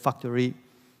 and then the factory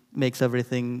makes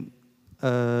everything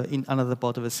in another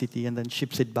part of the city and then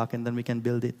ships it back, and then we can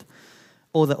build it.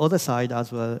 Or the other side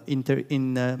as well, in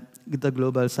the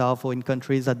global south or in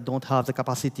countries that don't have the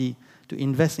capacity to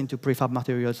invest into prefab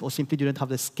materials or simply don't have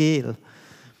the scale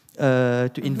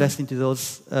to invest into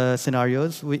those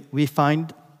scenarios, we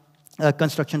find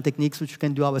construction techniques which we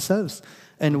can do ourselves.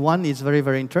 And one is very,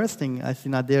 very interesting. I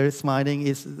think Nader smiling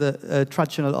is the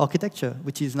traditional architecture,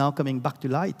 which is now coming back to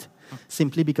light,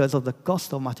 simply because of the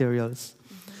cost of materials.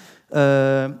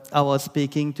 I was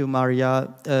speaking to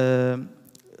Maria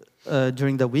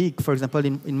during the week. For example,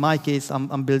 in my case,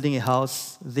 I'm building a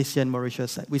house this year in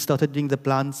Mauritius. We started doing the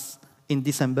plans in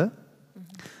December.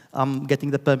 I'm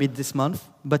getting the permit this month.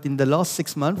 But in the last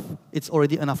 6 months, it's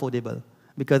already unaffordable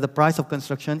because the price of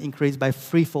construction increased by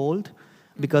threefold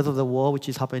because of the war which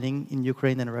is happening in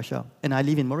Ukraine and Russia. And I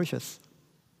live in Mauritius.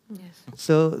 Yes.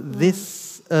 So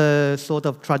this sort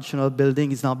of traditional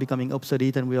building is now becoming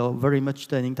obsolete, and we are very much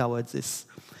turning towards this.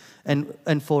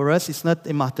 And for us, it's not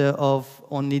a matter of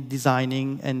only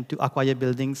designing and to acquire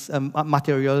buildings,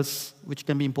 materials which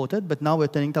can be imported, but now we're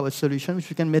turning towards solutions which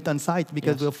we can make on site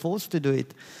because we're forced to do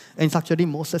it. And it's actually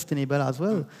more sustainable as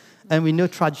well. And we know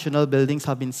traditional buildings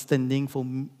have been standing for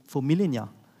millennia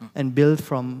and built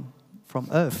from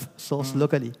earth, sourced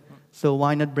locally. So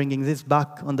why not bringing this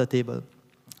back on the table?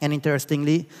 And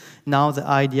interestingly, now the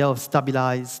idea of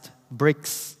stabilized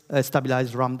bricks,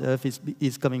 stabilized rammed earth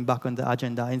is coming back on the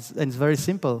agenda. And it's very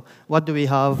simple. What do we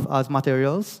have as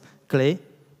materials? Clay,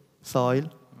 soil,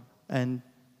 and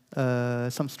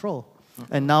some straw.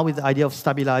 And now with the idea of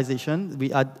stabilization,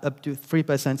 we add up to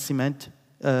 3% cement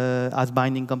as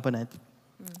binding component.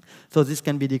 So this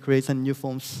can be decreased, and new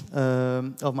forms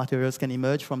of materials can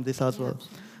emerge from this as well.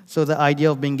 So the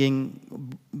idea of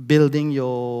building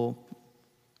your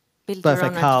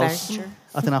perfect house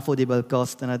at an affordable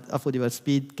cost and at affordable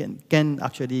speed can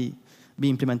actually be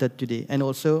implemented today. And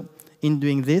also, in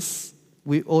doing this,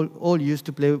 we all used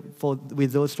to play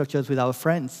with those structures with our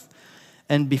friends.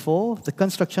 And before, the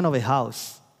construction of a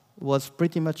house was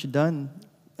pretty much done.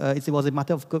 It was a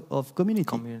matter of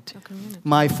community.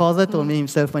 My father told me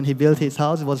himself when he built his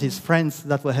house, it was his friends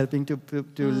that were helping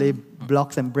to lay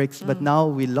blocks and bricks. But now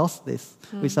we lost this.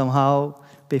 We somehow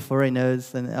pay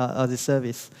foreigners and as a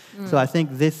service. So I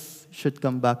think this should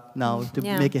come back now to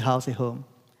make a house a home.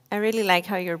 I really like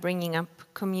how you're bringing up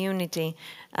community.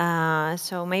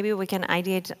 So maybe we can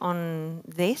ideate on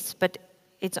this, but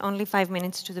it's only 5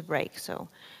 minutes to the break. So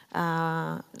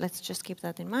let's just keep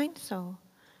that in mind. So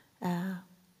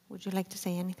would you like to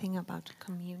say anything about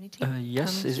community?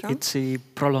 Yes, it's a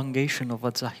prolongation of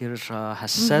what Zaheer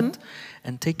has said,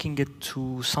 and taking it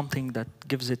to something that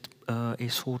gives it a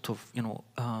sort of,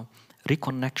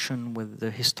 reconnection with the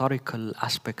historical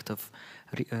aspect of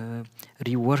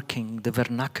reworking the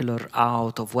vernacular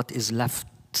out of what is left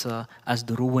as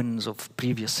the ruins of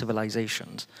previous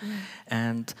civilizations,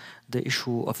 and the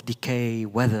issue of decay,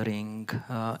 weathering,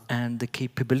 and the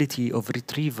capability of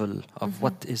retrieval of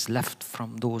what is left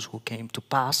from those who came to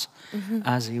pass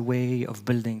as a way of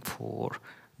building for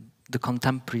the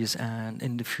contemporaries and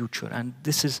in the future. And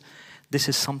this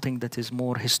is something that is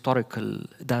more historical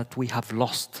that we have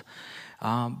lost.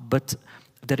 But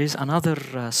there is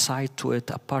another side to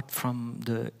it apart from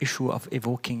the issue of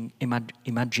evoking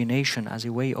imagination as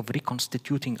a way of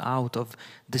reconstituting out of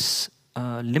this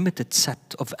limited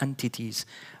set of entities,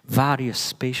 various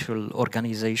spatial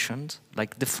organizations,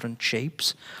 like different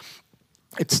shapes.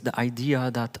 It's the idea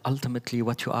that ultimately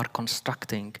what you are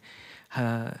constructing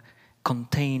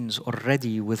contains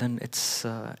already within its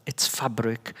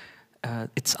fabric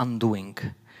its undoing.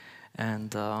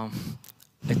 And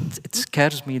it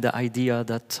scares me, the idea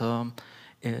that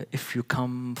if you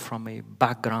come from a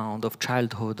background of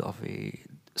childhood of a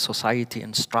society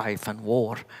in strife and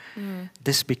war,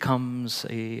 this becomes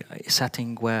a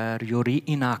setting where you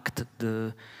reenact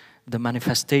the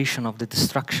manifestation of the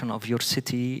destruction of your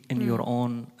city in your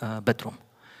own bedroom.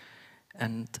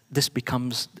 And this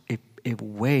becomes a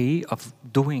way of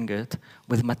doing it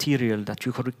with material that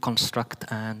you can reconstruct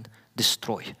and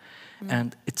destroy.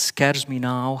 And it scares me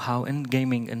now how in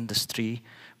gaming industry,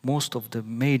 most of the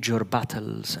major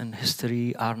battles in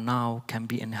history are now can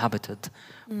be inhabited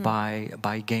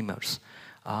by gamers.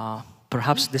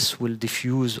 Perhaps this will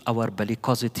diffuse our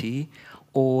bellicosity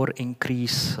or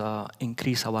increase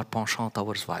our penchant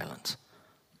towards violence.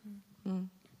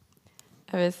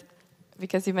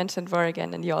 Because you mentioned war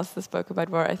again, and you also spoke about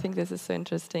war. I think this is so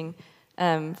interesting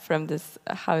from this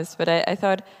house. But I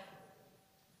thought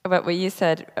about what you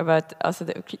said about also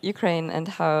the Ukraine and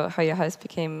how your house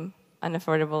became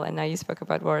unaffordable, and now you spoke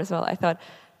about war as well. I thought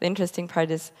the interesting part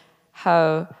is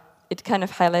how it kind of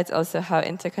highlights also how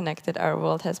interconnected our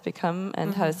world has become,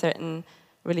 and how certain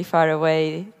really far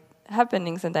away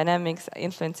happenings and dynamics are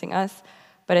influencing us.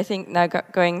 But I think now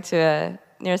going to a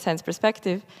neuroscience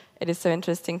perspective, it is so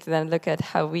interesting to then look at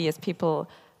how we as people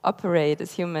operate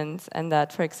as humans, and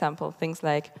that, for example, things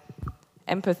like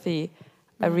empathy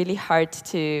are really hard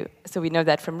to, so we know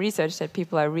that from research that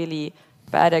people are really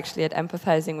bad actually at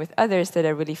empathizing with others that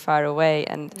are really far away,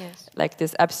 and like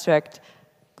this abstract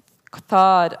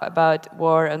thought about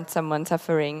war and someone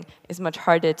suffering is much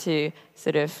harder to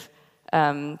sort of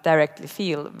directly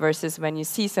feel, versus when you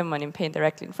see someone in pain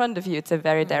directly in front of you, it's a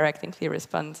very direct and clear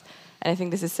response. And I think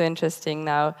this is so interesting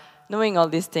now, knowing all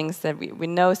these things that we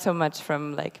know so much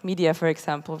from like media, for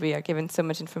example. We are given so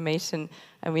much information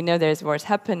and we know there's wars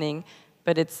happening,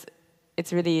 but it's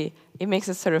really, it makes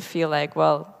us sort of feel like,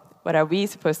 well, what are we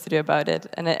supposed to do about it?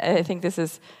 And I think this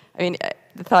is, I mean,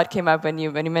 the thought came up when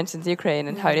you mentioned Ukraine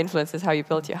and how it influences how you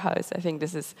built your house. I think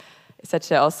this is such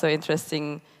a also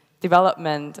interesting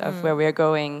development of where we are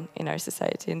going in our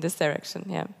society in this direction.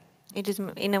 Yeah, it is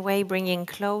in a way bringing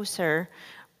closer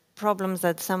problems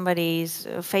that somebody is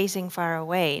facing far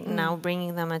away, now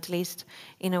bringing them at least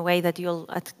in a way that you'll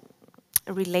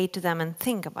relate to them and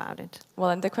think about it.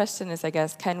 Well, and the question is, I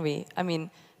guess, can we? I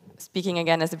mean, speaking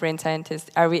again as a brain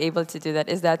scientist, are we able to do that?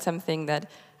 Is that something that,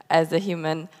 as a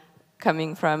human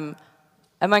coming from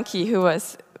a monkey who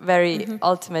was very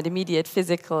ultimate, immediate,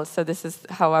 physical, so this is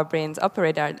how our brains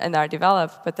operate and are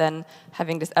developed, but then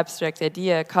having this abstract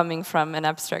idea coming from an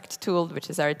abstract tool,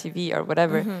 which is our TV or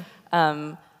whatever,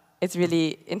 it's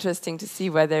really interesting to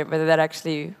see whether that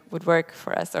actually would work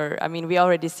for us. Or, I mean, we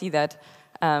already see that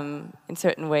in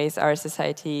certain ways our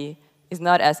society is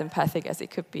not as empathic as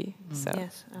it could be. So.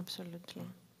 Yes, absolutely.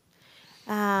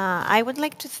 I would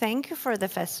like to thank you for the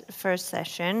first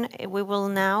session. We will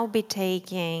now be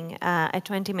taking a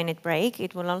 20-minute break.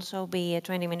 It will also be a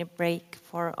 20-minute break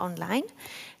for online.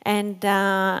 And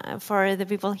for the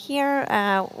people here,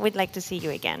 we'd like to see you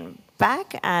again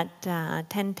back at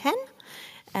 10:10.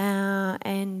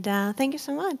 And thank you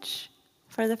so much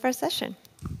for the first session.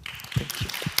 Thank you.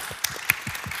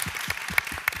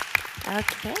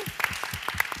 Okay.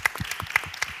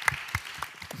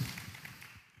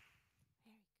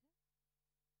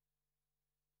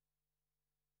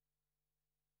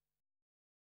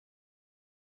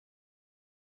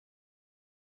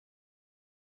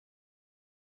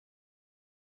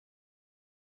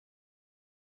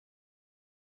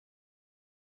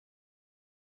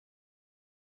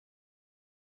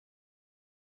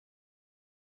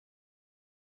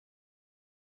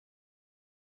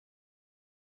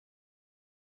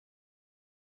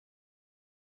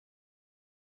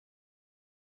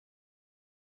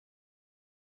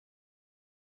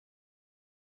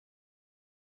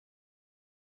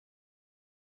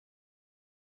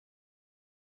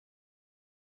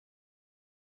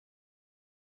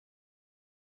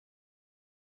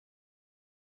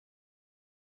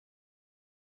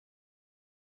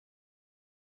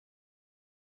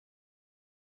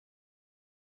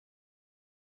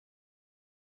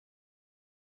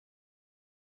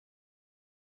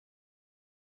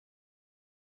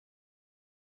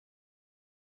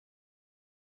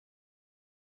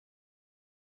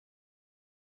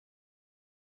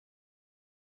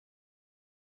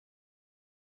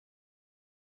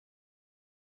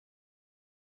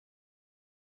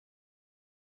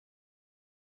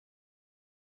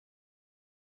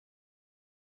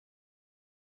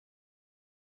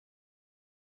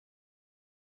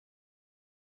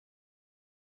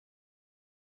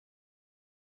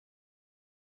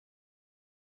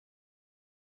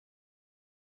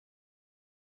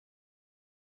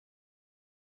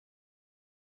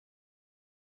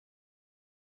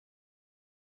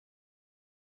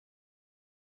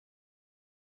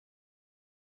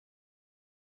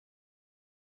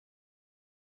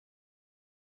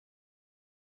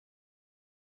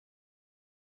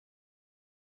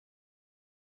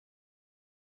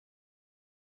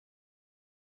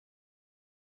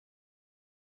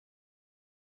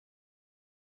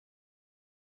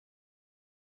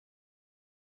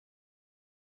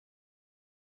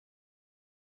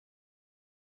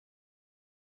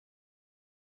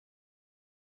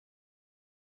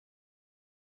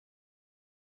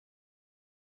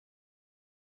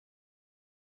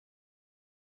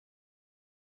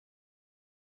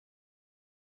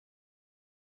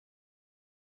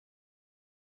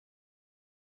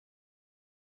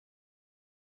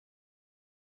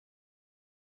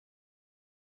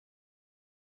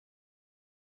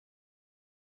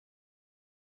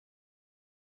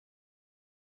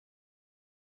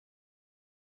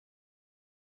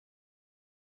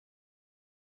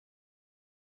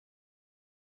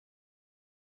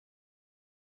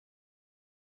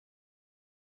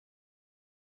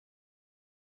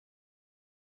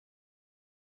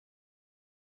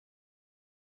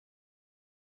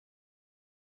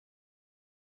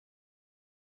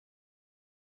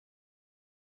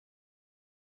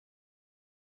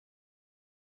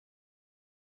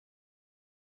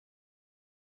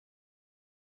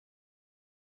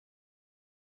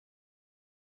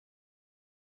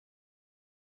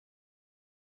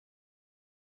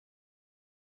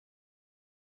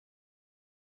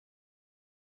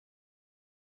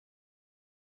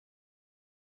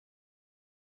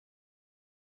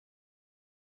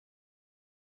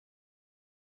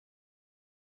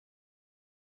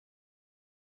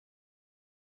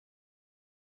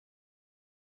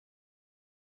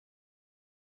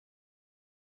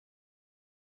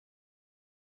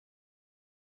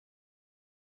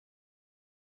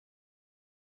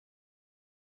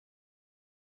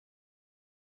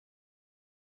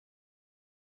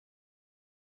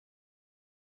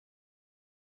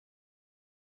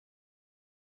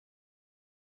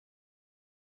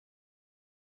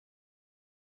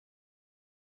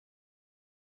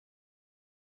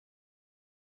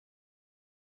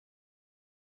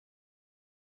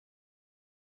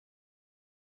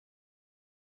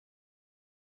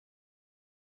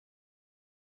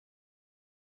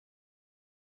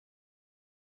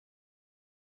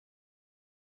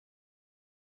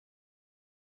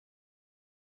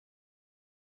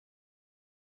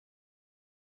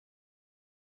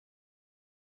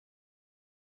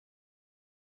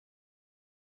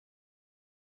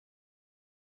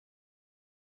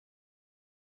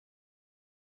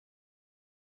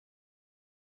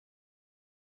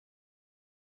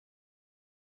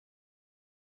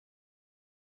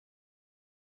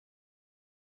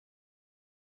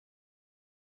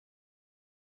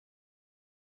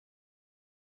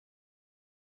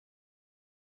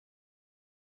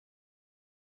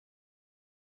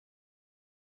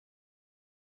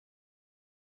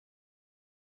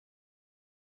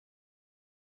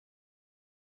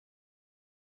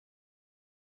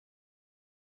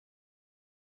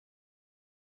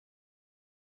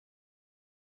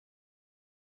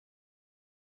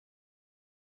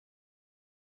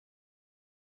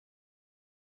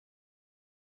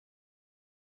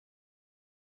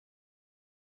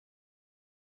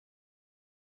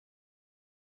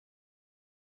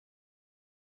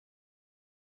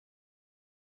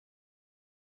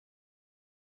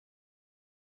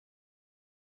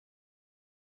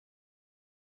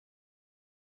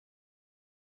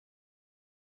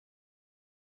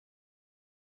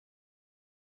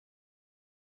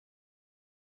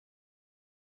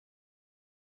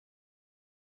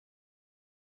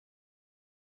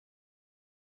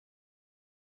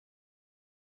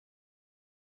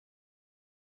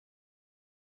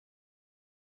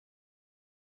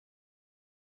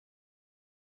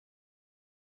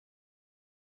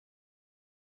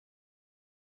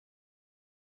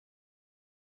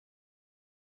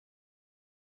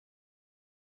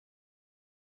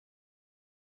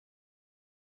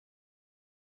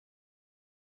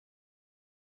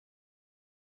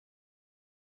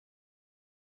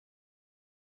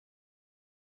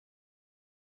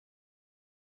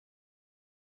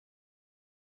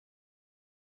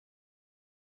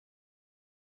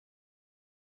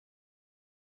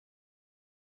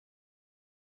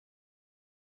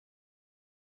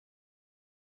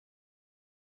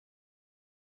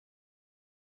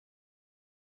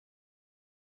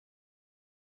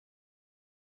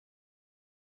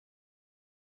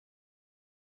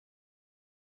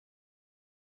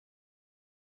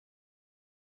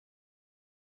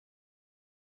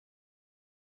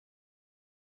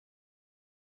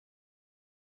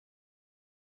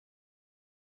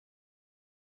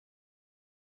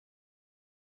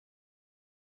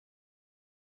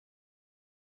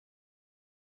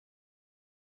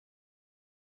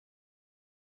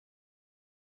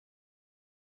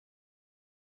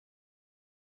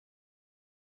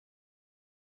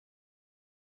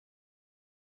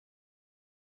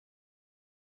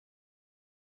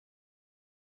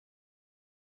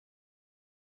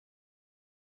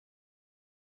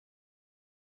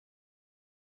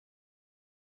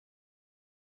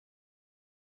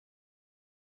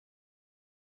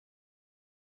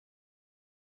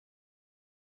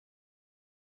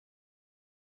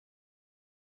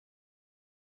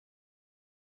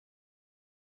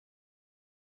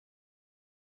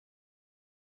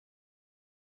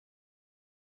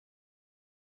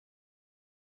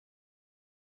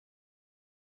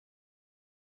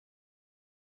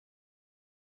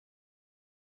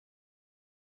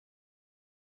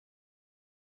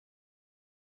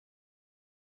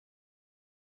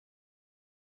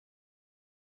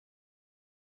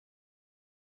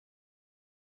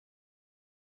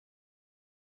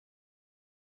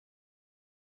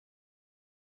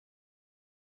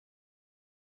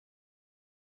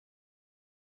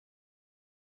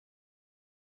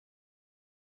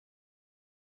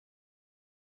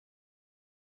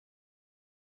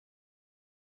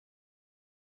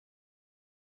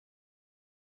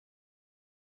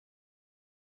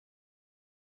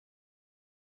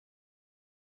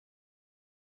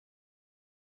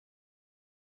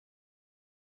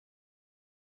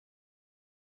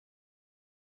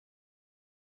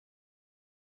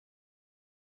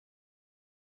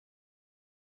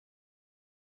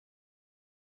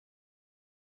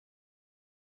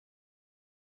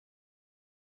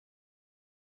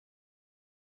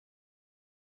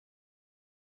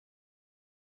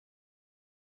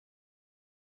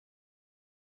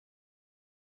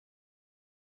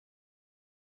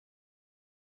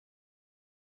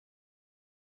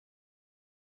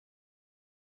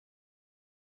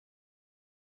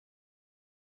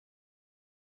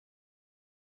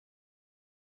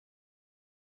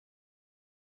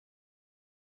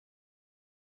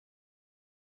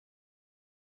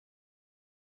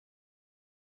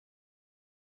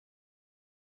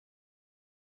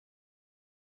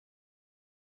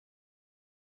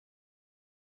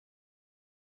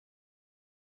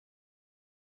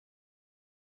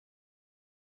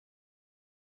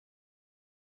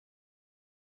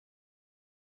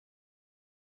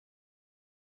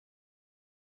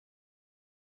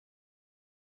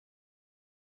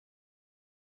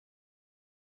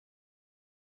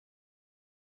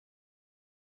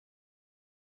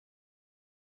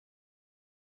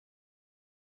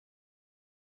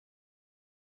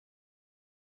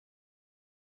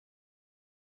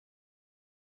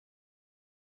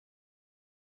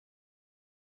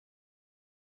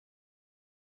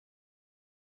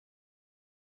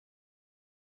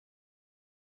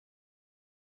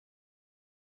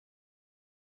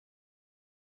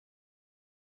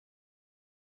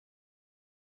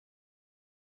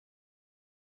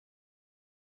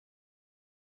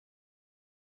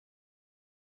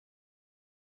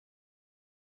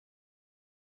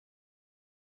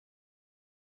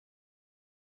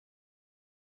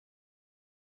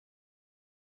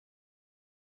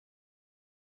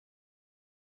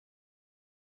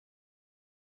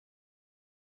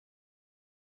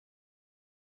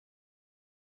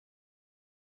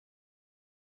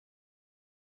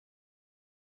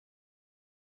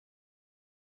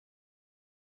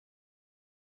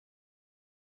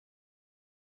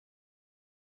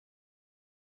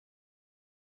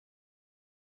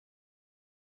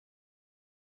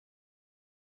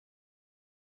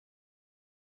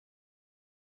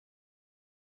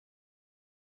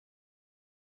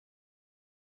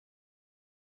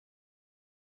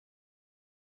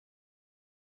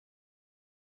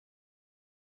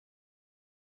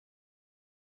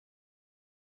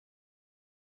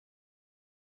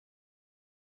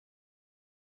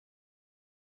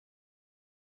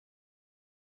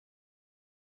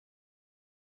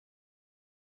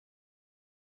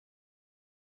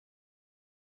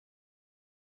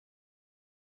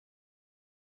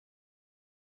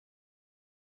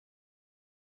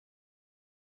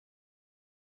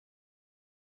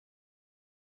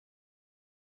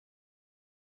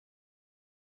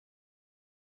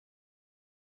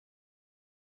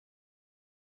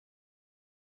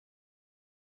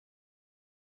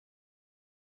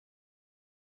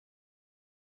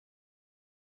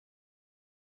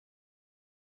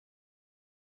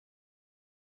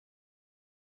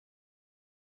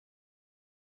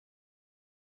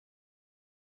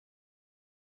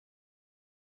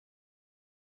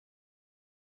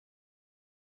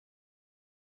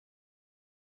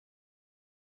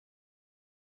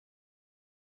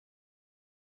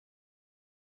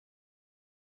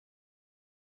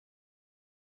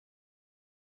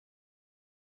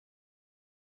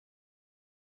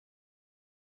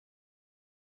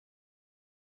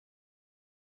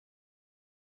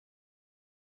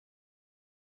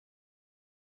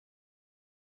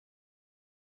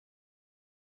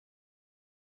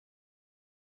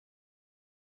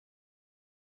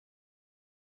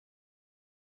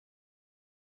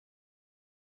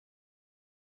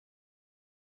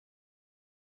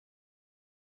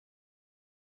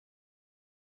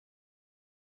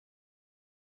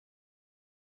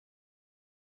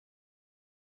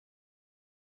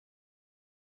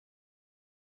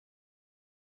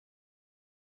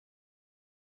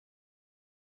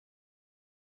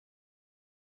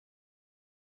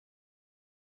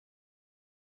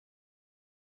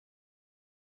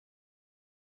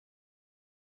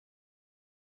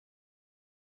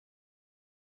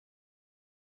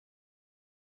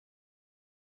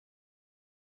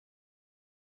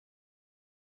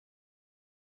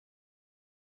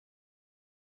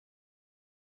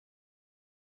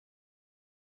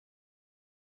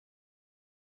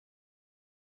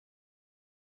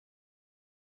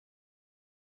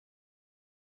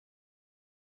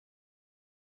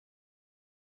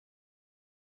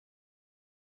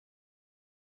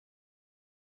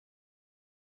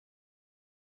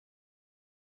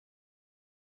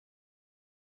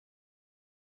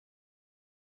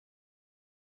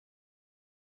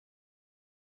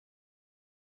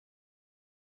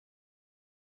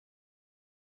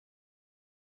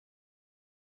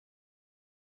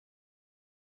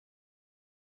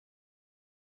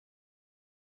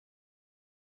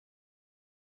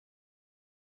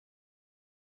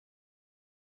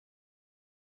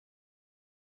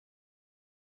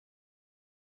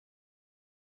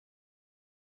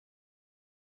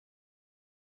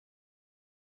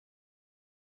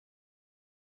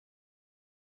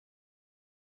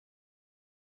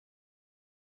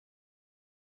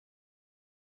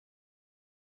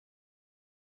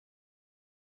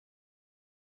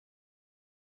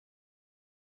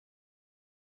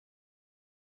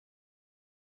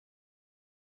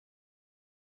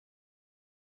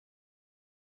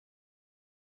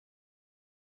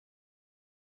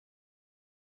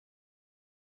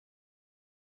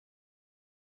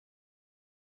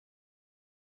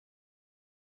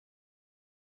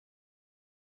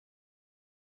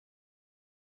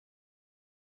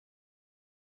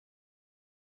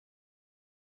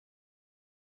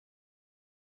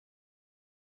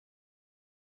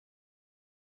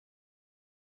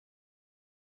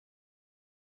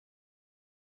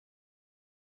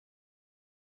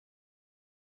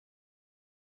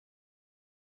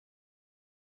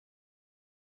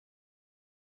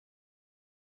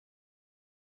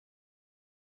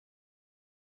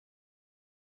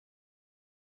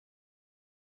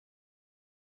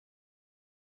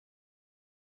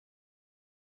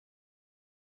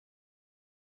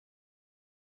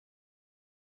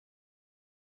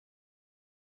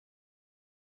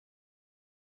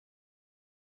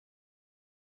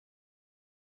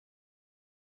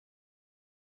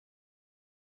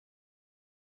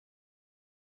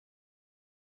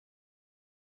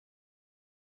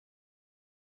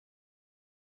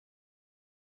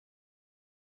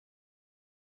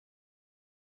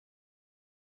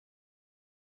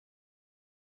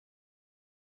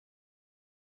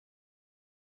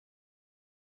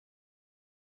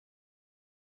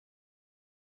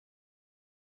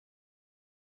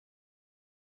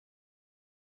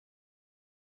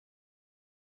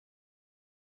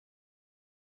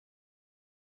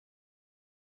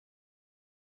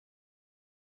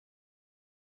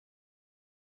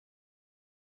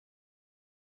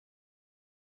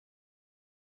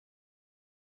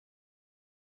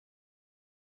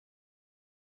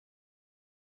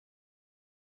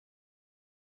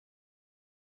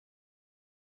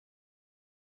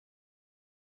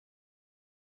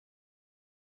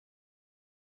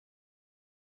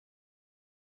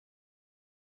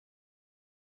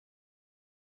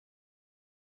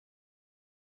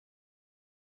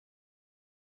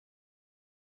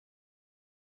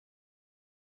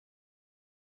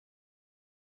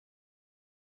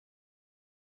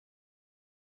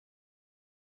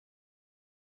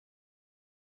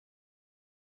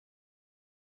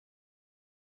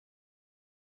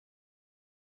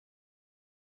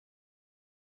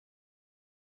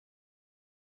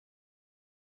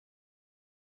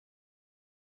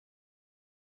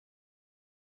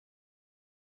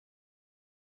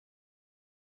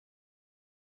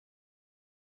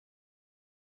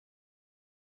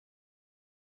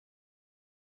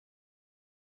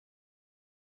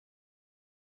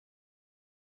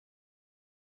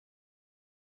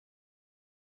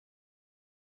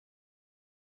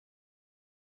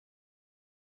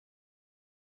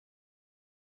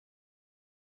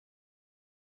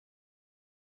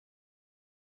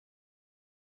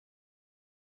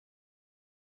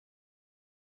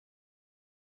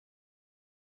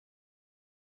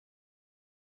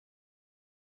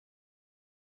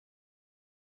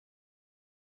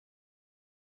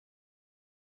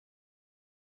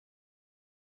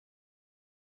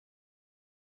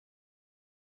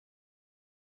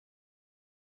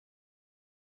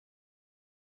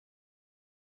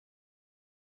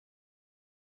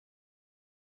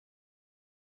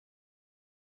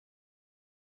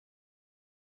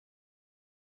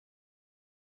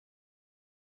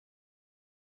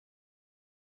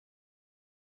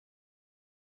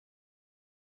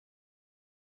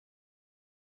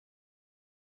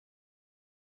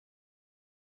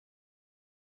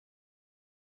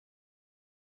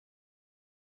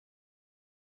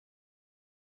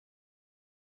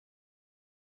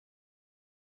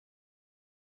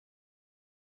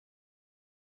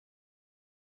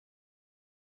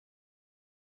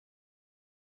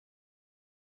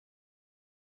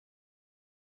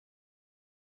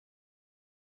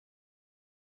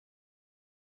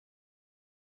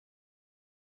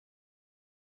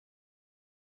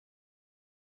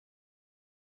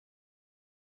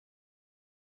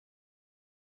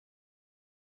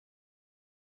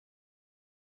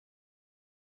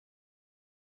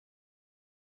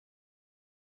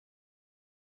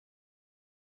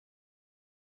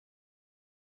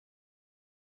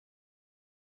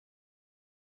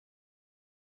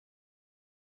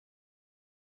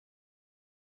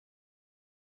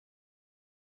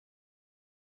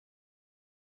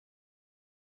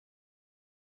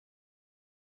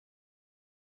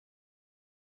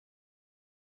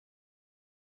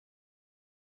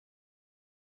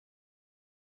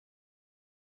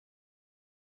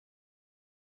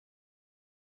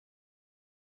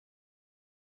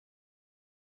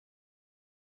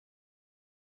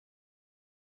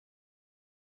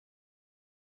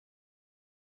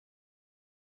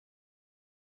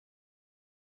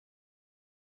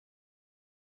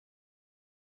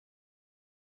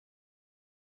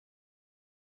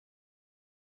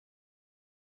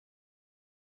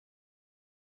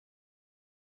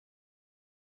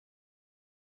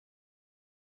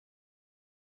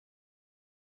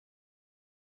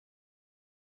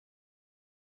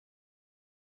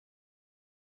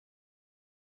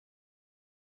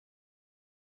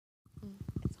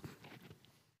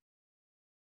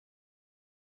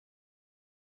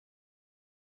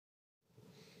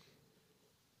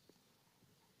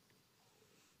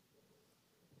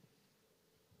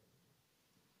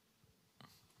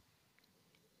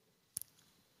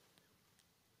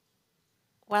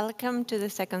 Welcome to the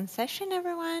second session,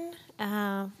 everyone,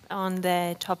 on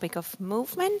the topic of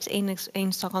movement in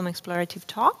Stockholm Explorative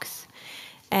Talks.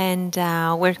 And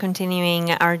we're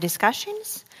continuing our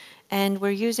discussions. And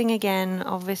we're using, again,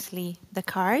 obviously, the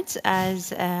cards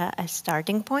as a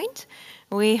starting point.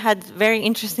 We had very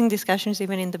interesting discussions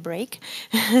even in the break.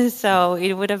 So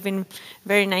it would have been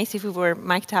very nice if we were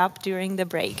mic'd up during the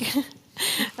break.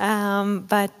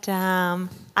 But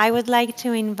I would like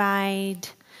to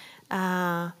invite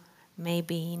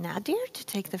maybe Nadir to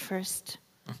take the first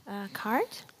card.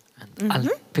 And I'll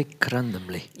pick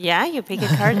randomly. Yeah, you pick a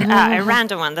card, a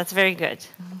random one. That's very good.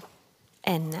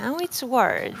 And now it's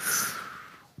words.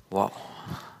 Wow.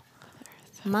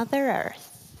 Mother Earth.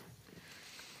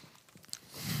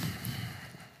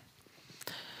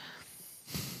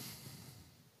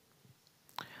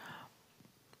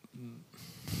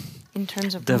 In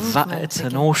terms of movement, it's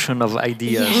an ocean of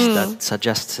ideas that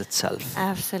suggests itself.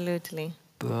 Absolutely.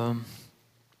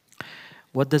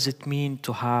 What does it mean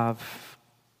to have,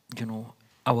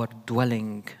 our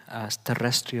dwelling as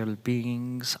terrestrial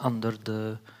beings under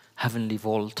the heavenly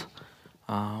vault,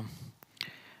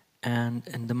 and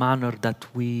in the manner that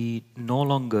we no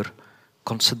longer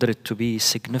consider it to be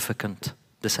significant,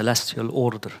 the celestial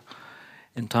order,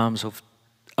 in terms of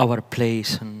our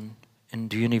place in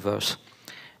the universe,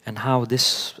 and how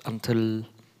this, until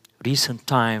recent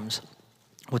times,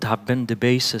 would have been the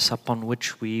basis upon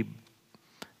which we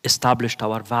established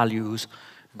our values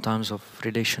in terms of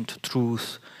relation to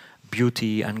truth,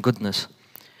 beauty, and goodness.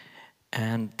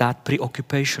 And that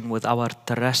preoccupation with our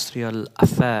terrestrial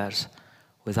affairs,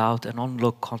 without an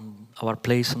onlook on our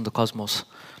place in the cosmos,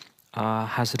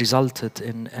 has resulted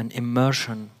in an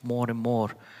immersion more and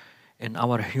more in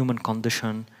our human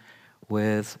condition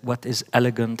with what is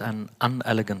elegant and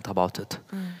unelegant about it,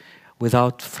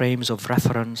 without frames of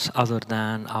reference other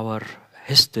than our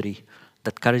history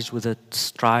that carries with it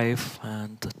strife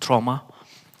and trauma,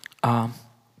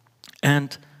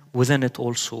 and within it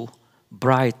also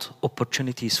bright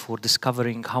opportunities for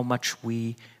discovering how much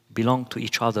we belong to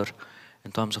each other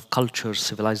in terms of cultures,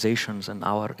 civilizations, and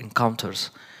our encounters,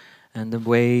 and the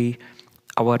way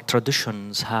our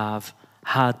traditions have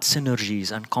had synergies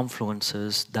and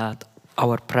confluences that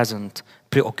our present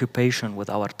preoccupation with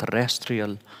our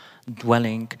terrestrial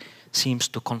dwelling seems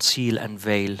to conceal and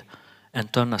veil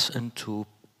and turn us into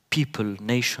people,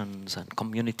 nations, and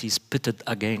communities pitted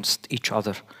against each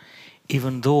other.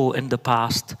 Even though in the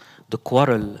past, the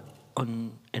quarrel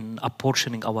in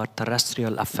apportioning our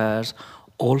terrestrial affairs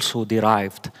also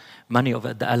derived many of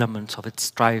the elements of its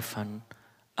strife and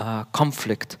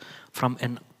conflict from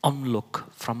an onlook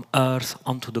from Earth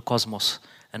onto the cosmos,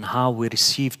 and how we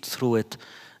received through it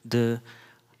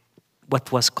what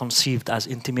was conceived as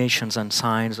intimations and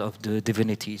signs of the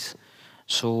divinities.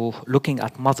 So looking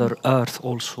at Mother Earth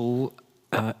also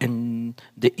in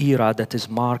the era that is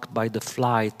marked by the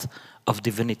flight of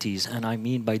divinities, and I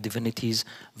mean by divinities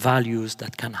values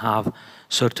that can have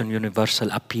certain universal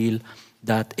appeal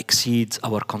that exceeds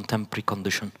our contemporary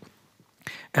condition.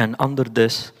 And under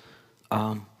this,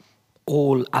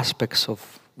 all aspects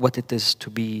of what it is to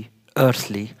be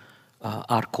earthly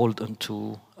are called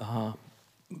into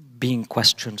being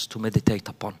questions to meditate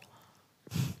upon.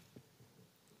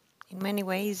 In many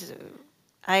ways,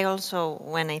 I also,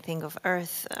 when I think of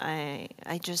Earth,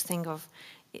 I just think of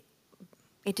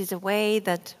it is a way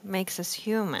that makes us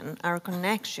human, our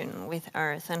connection with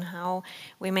Earth, and how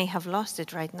we may have lost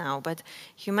it right now. But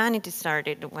humanity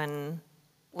started when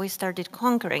we started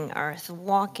conquering Earth,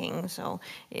 walking. So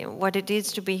what it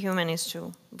is to be human is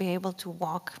to be able to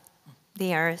walk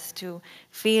the Earth, to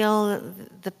feel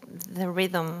the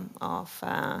rhythm of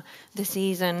the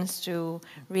seasons, to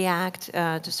react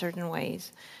to certain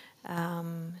ways.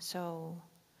 So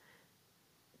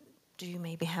do you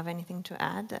maybe have anything to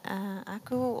add,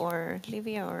 Aku or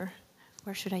Livia, or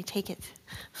where should I take it?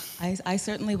 I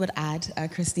certainly would add,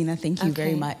 Christina, thank you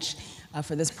very much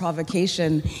for this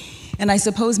provocation. And I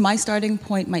suppose my starting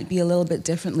point might be a little bit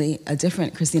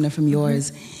different, Christina, from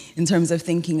yours, in terms of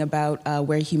thinking about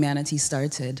where humanity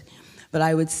started. But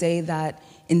I would say that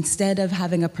instead of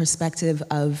having a perspective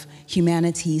of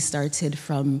humanity started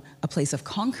from a place of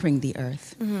conquering the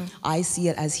earth, I see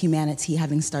it as humanity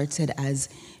having started as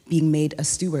being made a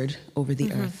steward over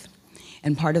the earth.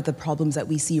 And part of the problems that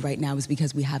we see right now is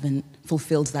because we haven't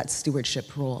fulfilled that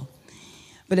stewardship role.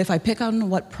 But if I pick on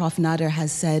what Prof. Nader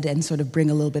has said and sort of bring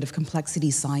a little bit of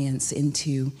complexity science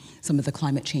into some of the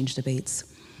climate change debates,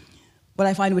 what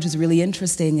I find which is really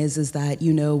interesting is that,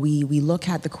 you know, we look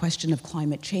at the question of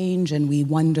climate change and we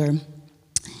wonder,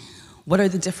 what are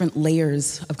the different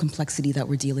layers of complexity that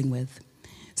we're dealing with?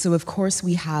 So of course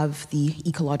we have the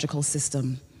ecological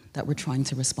system that we're trying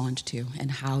to respond to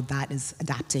and how that is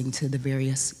adapting to the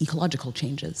various ecological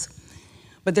changes.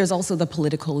 But there's also the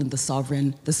political and the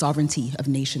sovereignty of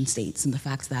nation states and the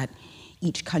fact that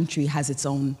each country has its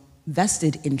own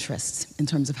vested interests in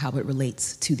terms of how it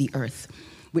relates to the earth,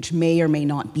 which may or may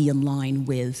not be in line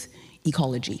with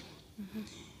ecology. Mm-hmm.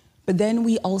 But then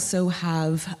we also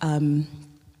have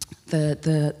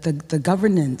the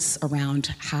governance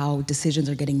around how decisions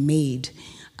are getting made.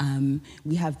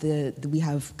 We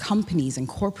have companies and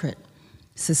corporate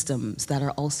systems that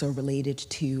are also related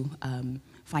to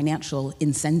financial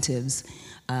incentives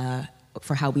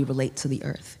for how we relate to the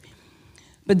earth.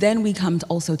 But then we come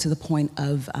also to the point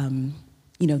of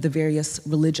the various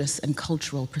religious and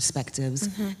cultural perspectives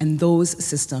and those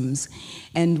systems.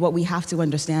 And what we have to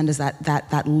understand is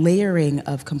that layering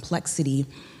of complexity,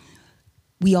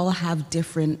 we all have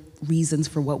different reasons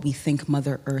for what we think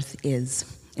Mother Earth is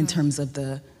in terms of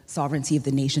the sovereignty of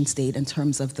the nation state, in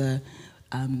terms of the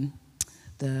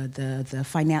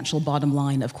financial bottom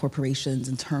line of corporations,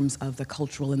 in terms of the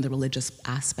cultural and the religious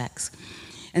aspects.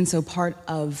 And so part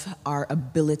of our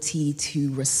ability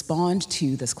to respond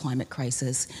to this climate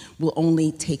crisis will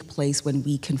only take place when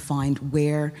we can find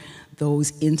where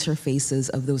those interfaces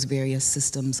of those various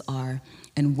systems are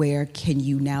and where can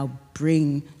you now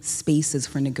bring spaces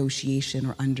for negotiation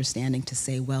or understanding to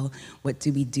say, well, what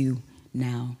do we do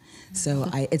now? So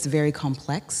it's very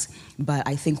complex, but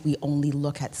I think we only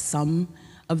look at some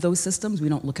of those systems. We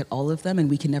don't look at all of them, and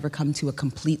we can never come to a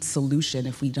complete solution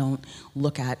if we don't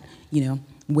look at,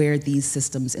 where these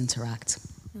systems interact.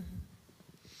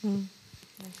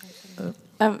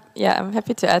 Yeah, I'm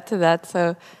happy to add to that.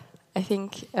 So I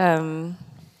think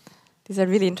these are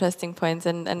really interesting points,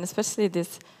 and especially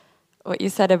this, what you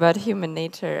said about human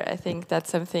nature, I think that's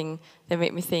something that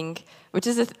made me think, which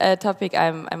is a topic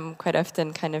I'm quite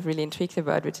often kind of really intrigued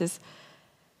about, which is,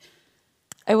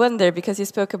 I wonder, because you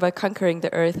spoke about conquering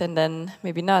the earth and then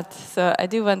maybe not. So I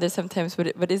do wonder sometimes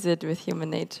what is it with human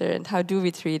nature and how do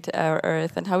we treat our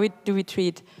earth and how do we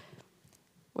treat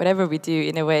whatever we do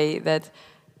in a way that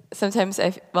sometimes,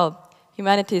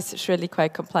 humanity is surely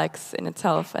quite complex in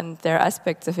itself, and there are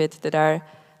aspects of it that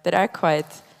are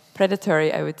quite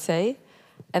predatory, I would say.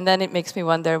 And then it makes me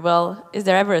wonder, well, is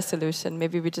there ever a solution?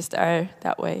 Maybe we just are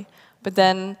that way. But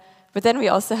then we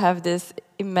also have this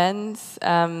immense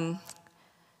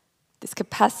this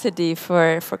capacity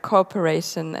for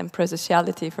cooperation and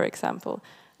prosociality, for example.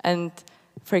 And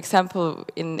for example,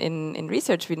 in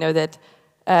research, we know that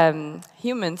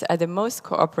humans are the most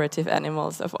cooperative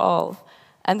animals of all.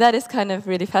 And that is kind of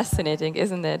really fascinating,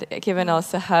 isn't it? Given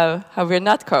also how we're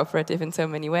not cooperative in so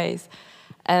many ways.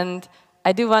 And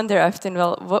I do wonder often,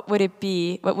 well, what would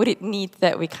it need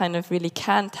that we kind of really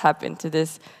can tap into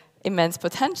this immense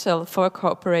potential for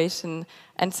cooperation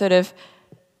and sort of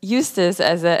use this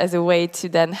as a way to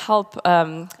then help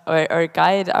or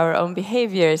guide our own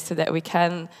behaviors so that we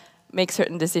can make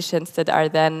certain decisions that are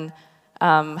then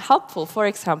helpful, for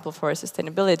example, for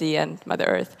sustainability and Mother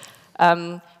Earth.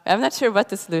 I'm not sure what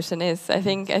the solution is. I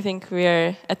think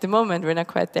at the moment, we're not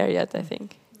quite there yet, I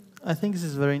think. I think this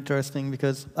is very interesting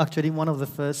because actually one of the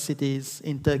first cities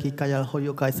in Turkey,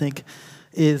 Kayalhoyuk, I think,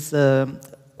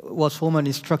 was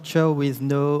formerly structured with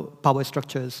no power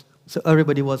structures. So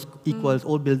everybody was equal,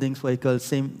 all buildings were equal,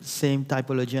 same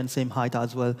typology and same height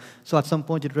as well. So at some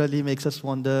point it really makes us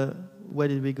wonder, where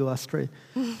did we go astray?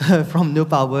 From no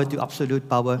power to absolute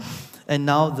power. And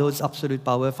now those absolute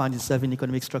power find itself in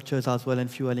economic structures as well and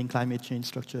fueling climate change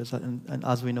structures and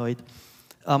as we know it.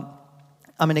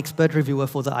 I'm an expert reviewer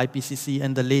for the IPCC,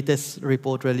 and the latest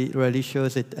report really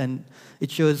shows it. And it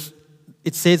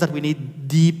says that we need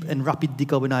deep and rapid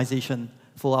decarbonization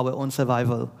for our own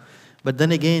survival. But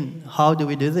then again, how do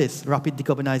we do this? Rapid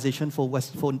decarbonization for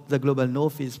the global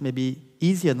north is maybe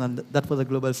easier than that for the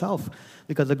global south,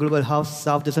 because the global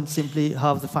south doesn't simply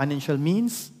have the financial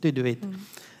means to do it.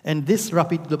 And this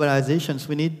rapid globalizations,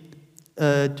 we need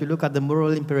to look at the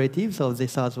moral imperatives of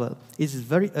this as well. It is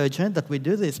very urgent that we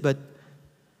do this, but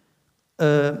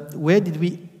where did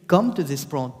we come to this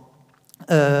point?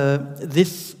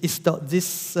 This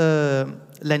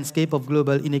landscape of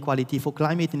global inequality for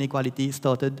climate inequality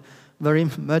started very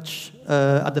much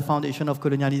at the foundation of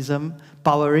colonialism,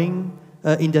 powering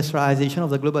industrialization of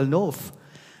the global north.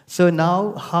 So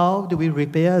now, how do we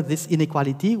repair this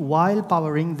inequality while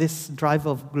powering this drive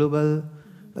of global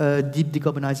deep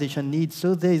decarbonization needs?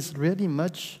 So there is really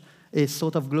much a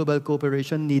sort of global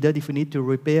cooperation needed if we need to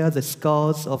repair the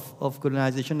scars of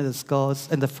colonization and the scars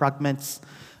and the fragments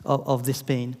of this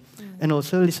pain. And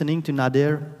also listening to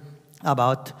Nader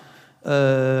about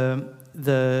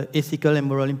the ethical and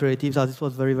moral imperatives, as this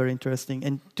was very, very interesting.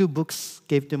 And two books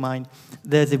came to mind.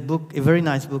 There's a book, a very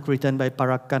nice book written by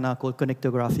Parag Khanna called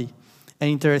Connectography. And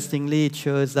interestingly, it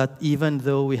shows that even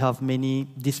though we have many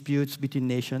disputes between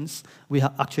nations, we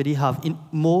actually have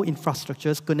more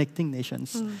infrastructures connecting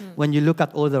nations. Mm-hmm. When you look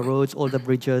at all the roads, all the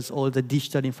bridges, all the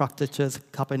digital infrastructures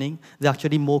happening, they're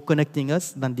actually more connecting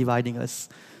us than dividing us.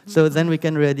 Mm-hmm. So then we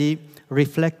can really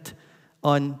reflect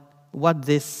on what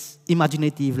this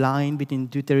imaginative line between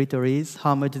two territories,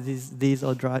 how much these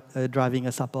are driving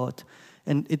us apart.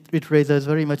 And it raises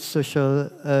very much social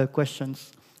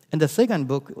questions. And the second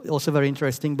book, also very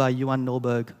interesting, by Johan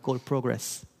Norberg, called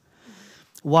Progress.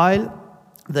 While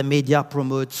the media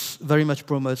very much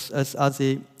promotes us as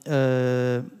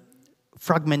a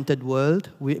fragmented world,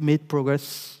 we made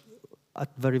progress at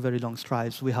very, very long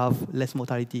strides. We have less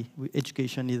mortality.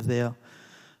 Education is there.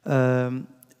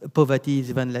 Poverty is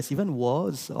even less. Even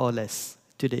wars are less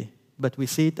today. But we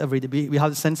see it every day. We have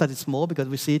the sense that it's more because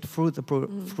we see it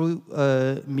through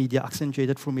media,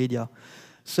 accentuated through media.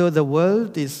 So the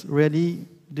world is really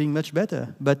doing much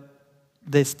better, but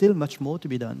there's still much more to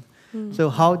be done. Mm.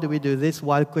 So how do we do this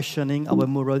while questioning our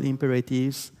moral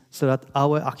imperatives so that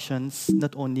our actions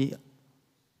not only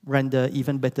render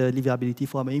even better livability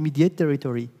for our immediate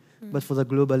territory, but for the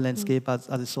global landscape as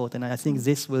a sort? And I think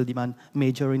this will demand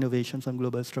major innovations on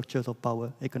global structures of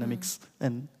power, economics,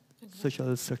 and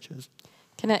social structures.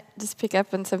 Can I just pick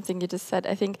up on something you just said?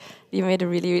 I think you made a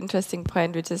really interesting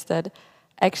point, which is that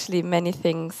actually many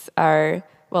things are,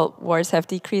 well, wars have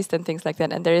decreased and things like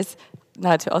that. And there is,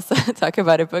 now to also talk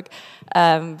about a book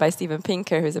by Steven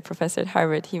Pinker, who's a professor at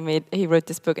Harvard. He wrote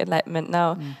this book, Enlightenment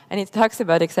Now, and he talks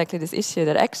about exactly this issue,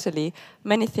 that actually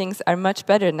many things are much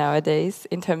better nowadays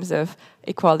in terms of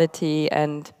equality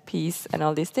and peace and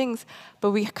all these things.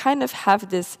 But we kind of have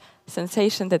this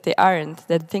sensation that they aren't,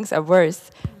 that things are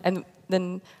worse. And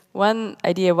then one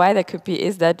idea why that could be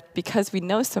is that because we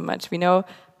know so much, we know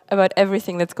about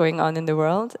everything that's going on in the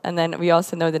world, and then we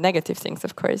also know the negative things,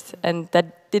 of course, and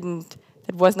that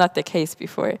was not the case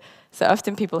before. So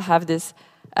often people have this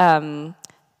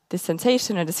this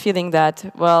sensation or this feeling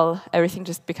that, well, everything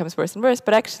just becomes worse and worse,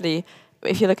 but actually,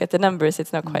 if you look at the numbers,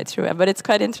 it's not quite true. But it's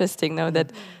quite interesting, though,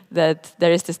 that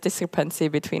there is this discrepancy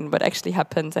between what actually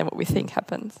happens and what we think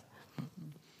happens.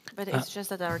 But it's just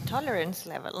that our tolerance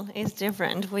level is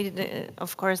different. We,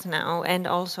 of course, now, and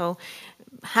also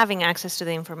having access to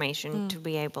the information to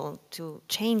be able to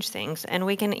change things. And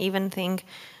we can even think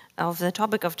of the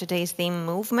topic of today's theme,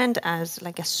 movement, as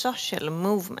like a social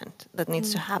movement that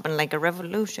needs to happen, like a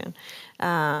revolution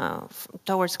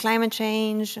towards climate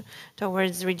change,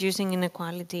 towards reducing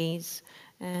inequalities.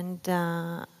 And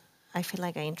I feel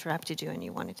like I interrupted you and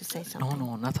you wanted to say something.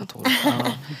 No, not at all.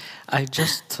 I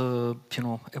just,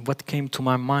 what came to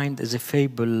my mind is a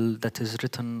fable that is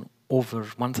written over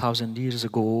 1,000 years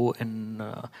ago in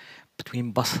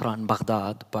between Basra and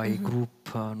Baghdad by a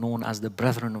group known as the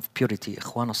Brethren of Purity,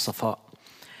 Ikhwan al-Safa.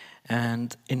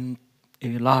 And in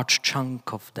a large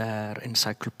chunk of their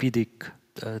encyclopedic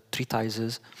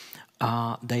treatises,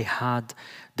 they had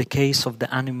the case of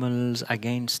the animals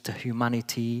against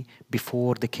humanity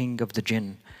before the king of the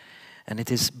jinn. And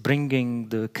it is bringing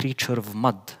the creature of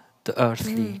mud, the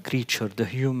earthly creature, the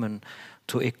human,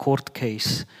 to a court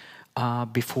case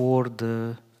before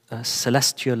the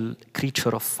celestial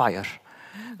creature of fire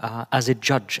as a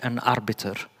judge and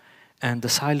arbiter. And the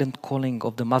silent calling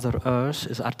of the Mother Earth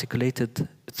is articulated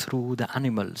through the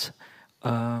animals,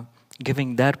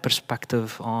 giving their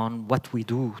perspective on what we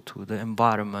do to the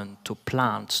environment, to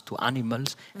plants, to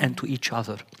animals, and to each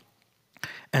other.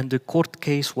 And the court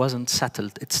case wasn't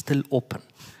settled. It's still open,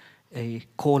 a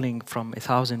calling from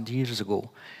 1,000 years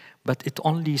ago. But it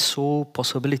only saw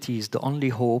possibilities. The only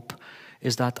hope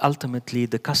is that ultimately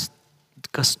the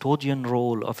custodian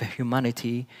role of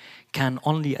humanity can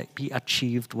only be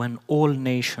achieved when all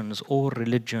nations, all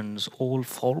religions, all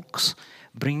folks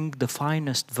bring the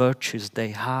finest virtues they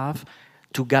have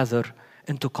together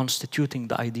into constituting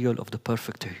the ideal of the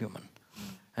perfect human.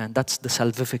 And that's the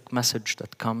salvific message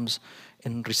that comes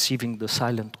in receiving the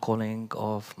silent calling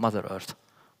of Mother Earth.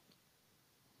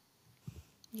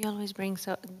 You always bring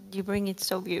it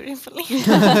so beautifully.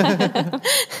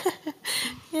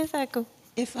 Yes, Aku.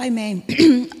 If I may,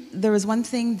 there was one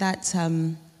thing that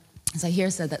Zaheer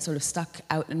said that sort of stuck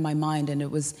out in my mind, and it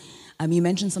was, you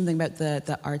mentioned something about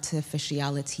the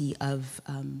artificiality of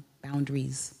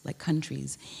boundaries, like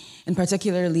countries. And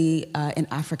particularly in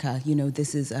Africa,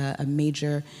 this is a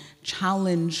major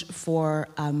challenge for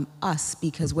us,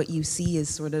 because what you see is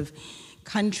sort of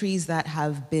countries that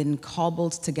have been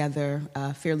cobbled together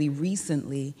fairly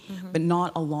recently, but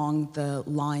not along the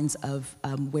lines of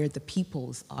where the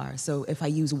peoples are. So if I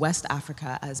use West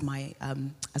Africa as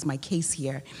my case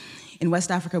here, in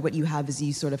West Africa, what you have is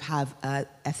you sort of have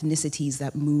ethnicities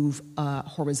that move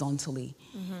horizontally.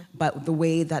 But the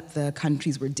way that the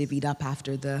countries were divvied up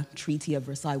after the Treaty of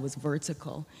Versailles was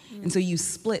vertical. And so you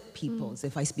split peoples.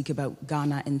 If I speak about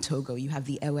Ghana and Togo, you have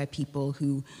the Ewe people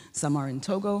who, some are in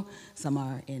Togo, some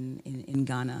are in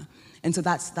Ghana. And so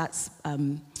that's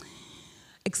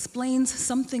explains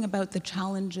something about the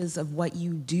challenges of what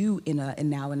you do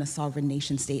now in a sovereign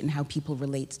nation state and how people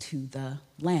relate to the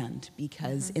land.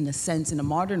 Because in a sense, in a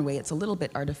modern way, it's a little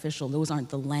bit artificial. Those aren't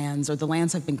the lands, or the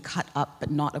lands have been cut up, but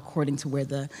not according to where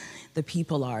the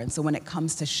people are. And so when it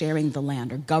comes to sharing the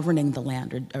land or governing the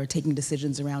land or taking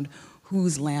decisions around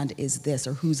whose land is this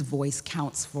or whose voice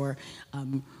counts for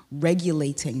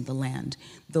regulating the land,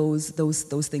 those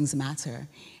things matter.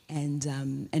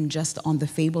 And just on the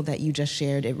fable that you just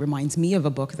shared, it reminds me of a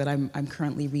book that I'm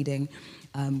currently reading,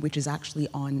 which is actually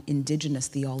on indigenous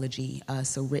theology,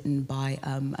 so written by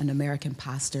an American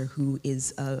pastor who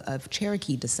is of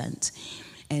Cherokee descent.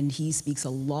 And he speaks a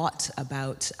lot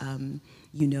about,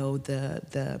 you know,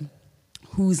 the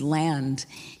whose land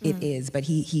it is, but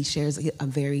he shares a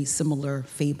very similar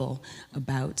fable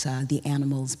about the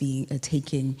animals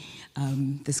taking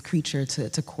this creature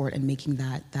to court and making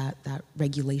that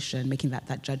regulation, making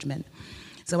that judgment.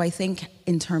 So I think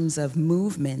in terms of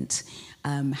movement,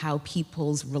 how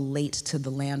peoples relate to the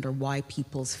land or why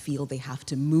peoples feel they have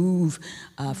to move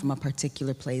from a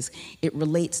particular place, it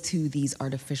relates to these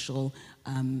artificial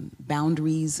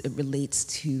boundaries. It relates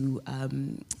to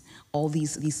all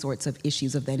these sorts of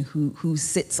issues of then who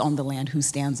sits on the land, who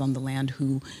stands on the land,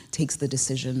 who takes the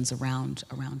decisions around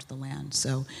the land.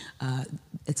 So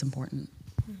it's important.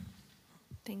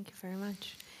 Thank you very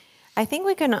much. I think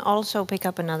we can also pick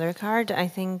up another card. I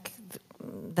think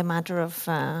the matter of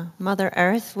Mother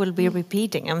Earth will be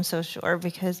repeating, I'm so sure,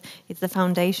 because it's the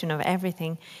foundation of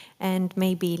everything. And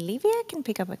maybe Livia can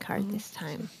pick up a card this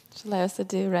time. Shall I also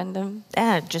do random?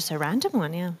 Just a random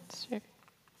one, yeah. Sure.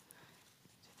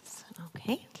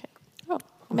 Okay. Oh,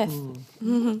 myth.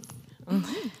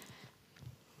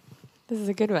 This is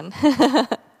a good one.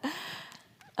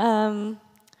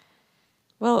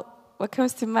 Well, what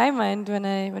comes to my mind when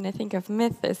I think of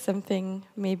myth is something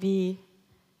maybe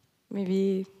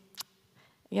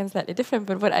again slightly different.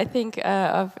 But what I think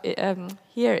of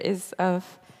here is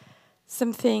of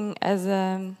something as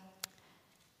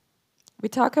we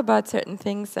talk about certain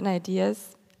things and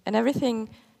ideas, and everything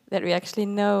that we actually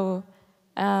know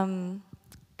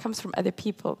comes from other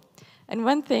people. And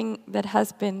one thing that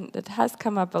has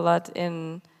come up a lot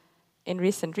in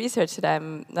recent research that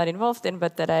I'm not involved in,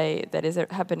 but that is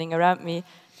happening around me,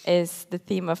 is the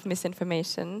theme of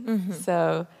misinformation.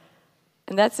 So,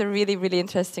 and that's a really, really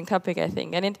interesting topic, I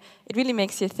think. And it really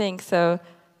makes you think, so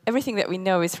everything that we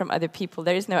know is from other people.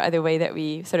 There is no other way that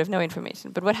we sort of know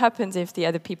information. But what happens if the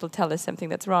other people tell us something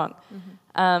that's wrong?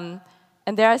 And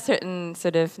there are certain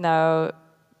sort of now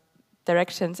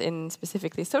directions in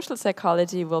specifically social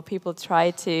psychology where people try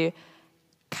to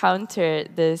counter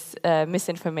this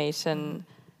misinformation,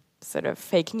 sort of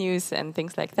fake news and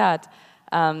things like that.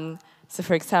 So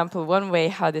for example, one way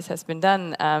how this has been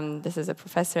done, this is a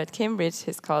professor at Cambridge,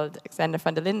 he's called Alexander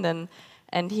van der Linden,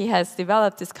 and he has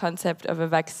developed this concept of a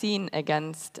vaccine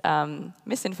against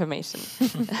misinformation.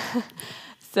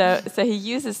 So he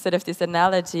uses sort of this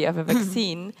analogy of a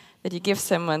vaccine that you give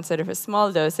someone sort of a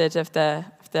small dosage of the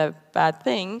bad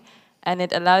thing, and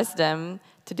it allows them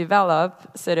to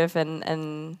develop sort of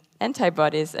an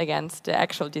antibodies against the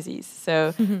actual disease.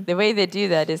 So the way they do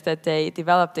that is that they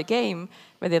develop a game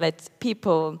where they let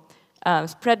people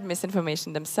spread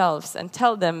misinformation themselves and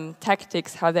tell them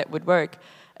tactics how that would work.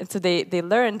 And so they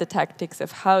learn the tactics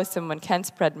of how someone can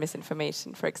spread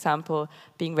misinformation. For example,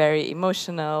 being very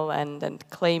emotional and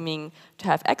claiming to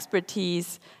have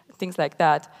expertise, things like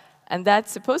that. And that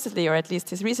supposedly, or at least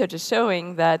his research is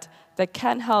showing that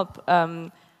can help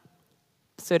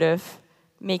sort of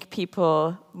make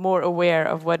people more aware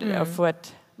of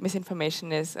what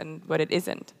misinformation is and what it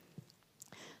isn't.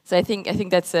 So I think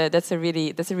that's a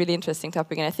really interesting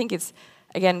topic, and I think it's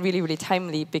again really, really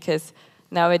timely because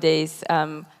nowadays,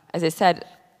 as I said,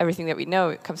 everything that we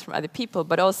know comes from other people,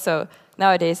 but also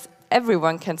nowadays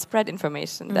everyone can spread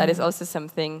information. That is also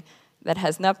something that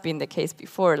has not been the case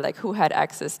before. Like, who had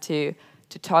access to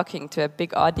talking to a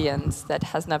big audience? That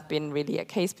has not been really a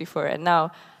case before. And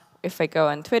now, if I go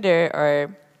on Twitter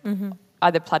or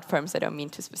other platforms, I don't mean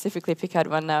to specifically pick out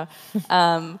one now,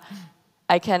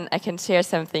 I can share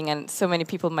something, and so many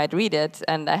people might read it,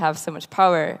 and I have so much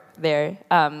power there.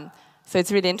 So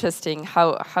it's really interesting.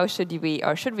 How should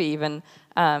we even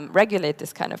regulate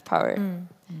this kind of power?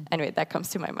 Anyway, that comes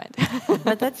to my mind.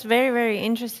 But that's very, very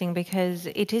interesting, because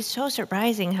it is so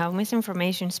surprising how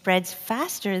misinformation spreads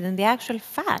faster than the actual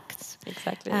facts.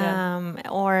 Exactly. Yeah.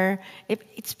 Or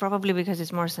it's probably because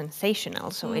it's more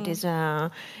sensational, so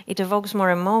it evokes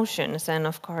more emotions, and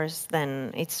of course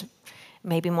then it's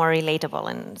maybe more relatable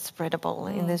and spreadable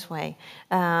in this way.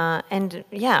 And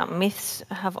yeah, myths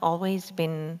have always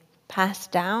been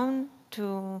passed down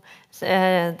to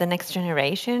the next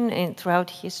generation throughout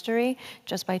history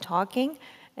just by talking.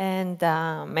 And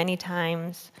many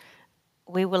times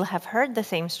we will have heard the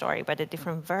same story, but a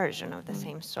different version of the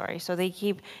same story. So they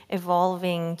keep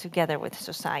evolving together with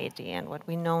society and what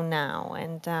we know now,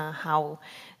 and how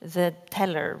the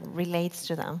teller relates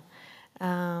to them.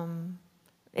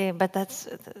 But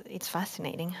it's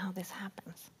fascinating how this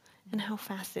happens and how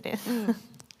fast it is.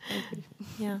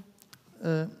 Yeah.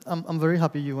 I'm very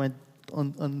happy you went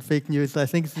on fake news. I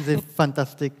think this is a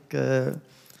fantastic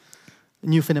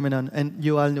new phenomenon, and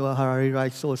you all know Harari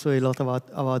writes also a lot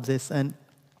about this. And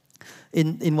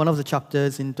in one of the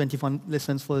chapters in 21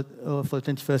 Lessons for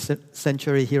 21st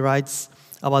Century, he writes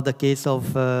about the case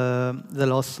of the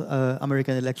lost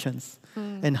American elections,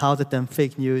 and how the term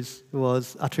fake news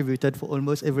was attributed for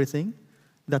almost everything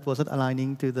that wasn't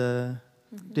aligning to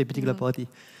a particular party.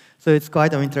 So it's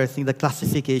quite interesting, the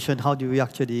classification, how do we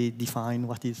actually define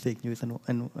what is fake news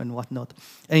and what not.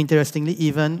 And interestingly,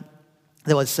 even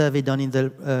there was a survey done in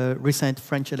the recent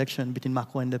French election between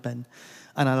Macron and Le Pen,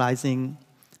 analyzing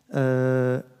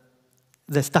the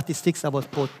statistics that was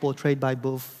portrayed by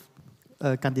both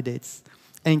candidates.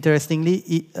 And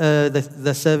interestingly,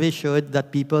 the survey showed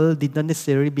that people did not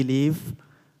necessarily believe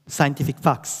scientific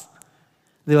facts.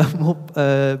 They were more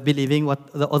believing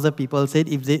what the other people said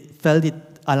if they felt it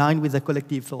aligned with the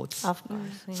collective thoughts. Of course.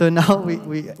 Yeah. So now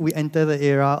we enter the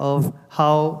era of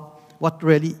what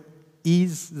really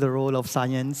is the role of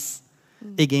science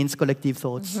against collective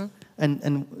thoughts,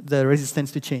 and the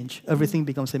resistance to change. Everything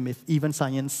becomes a myth. Even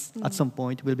science at some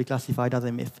point will be classified as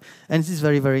a myth. And this is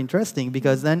very, very interesting,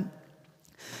 because then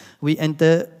we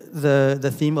enter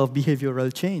the theme of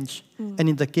behavioral change. And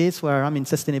in the case where I'm in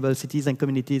sustainable cities and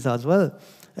communities as well,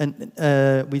 and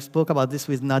we spoke about this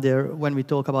with Nader when we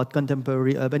talk about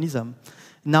contemporary urbanism.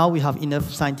 Now we have enough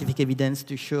scientific evidence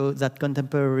to show that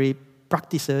contemporary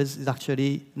practices is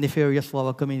actually nefarious for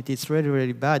our community. It's really,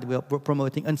 really bad. We're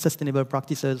promoting unsustainable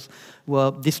practices.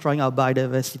 We're destroying our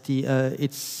biodiversity.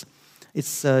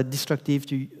 It's destructive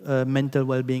to mental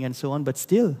well-being and so on. But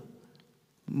still,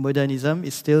 modernism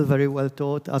is still very well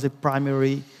taught as a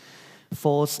primary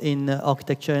force in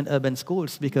architecture and urban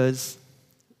schools, because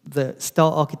the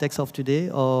star architects of today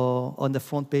are on the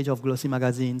front page of glossy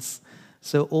magazines.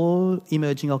 So all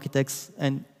emerging architects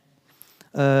and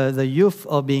the youth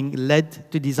are being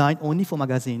led to design only for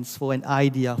magazines, for an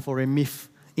idea, for a myth,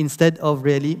 instead of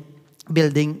really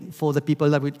building for the people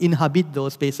that will inhabit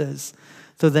those spaces.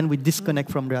 So then we disconnect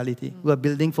from reality. We're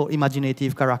building for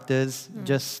imaginative characters,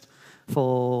 just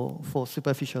for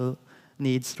superficial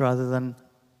needs rather than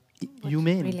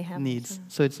humane really happens, needs. yeah.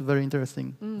 So it's very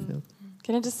interesting. So.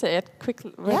 Can I just say a quick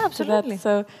word Yeah, to absolutely. that?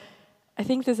 So I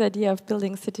think this idea of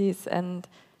building cities and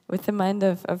with the mind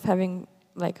of having,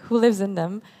 like, who lives in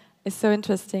them is so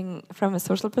interesting from a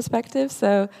social perspective.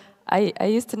 So I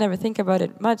used to never think about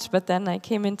it much, but then I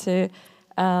came into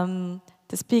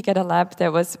to speak at a lab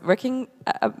that was working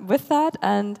with that,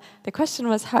 and the question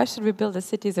was, how should we build a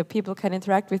city so people can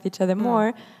interact with each other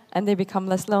more and they become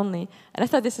less lonely? And I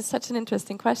thought this is such an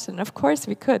interesting question. Of course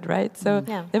we could, right? So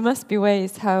there must be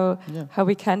ways how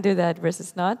we can do that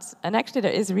versus not. And actually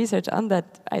there is research on that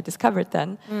I discovered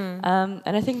then.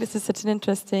 And I think this is such an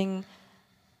interesting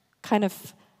kind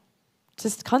of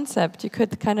just concept. You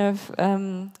could kind of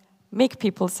make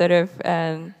people sort of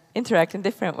interact in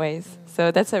different ways.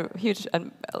 So that's a huge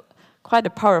and quite a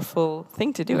powerful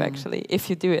thing to do, actually, if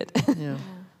you do it.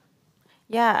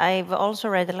 Yeah, I've also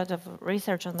read a lot of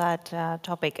research on that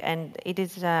topic, and it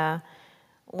is an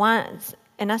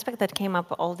aspect that came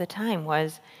up all the time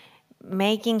was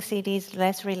making cities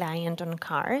less reliant on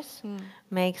cars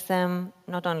makes them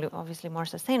not only obviously more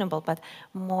sustainable, but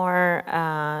more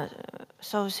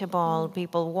sociable.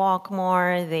 People walk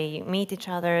more, they meet each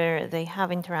other, they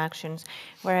have interactions.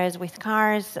 Whereas with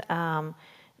cars,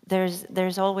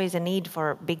 there's always a need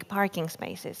for big parking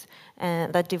spaces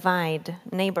that divide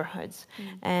neighborhoods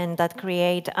and that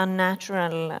create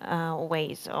unnatural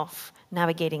ways of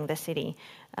navigating the city.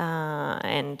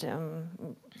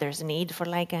 There's a need for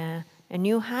like a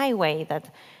new highway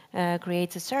that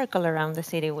creates a circle around the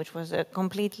city, which was a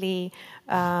completely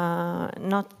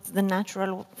not the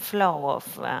natural flow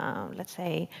of, let's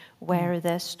say, where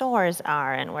the stores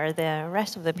are and where the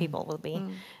rest of the people will be.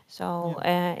 So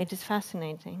it is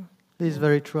fascinating. It is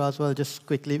very true as well. Just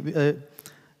quickly,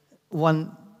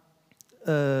 one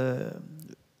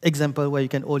example where you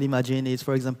can all imagine is,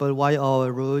 for example, why are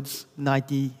our roads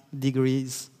 90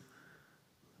 degrees?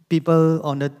 People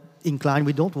on the incline,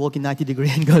 we don't walk in 90-degree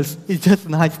angles. It's just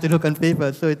nice to look on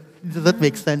paper. So it doesn't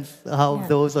make sense how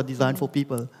those are designed for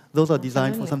people. Those are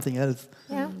designed for something else.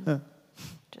 Yeah,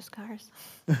 just cars.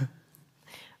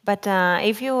 But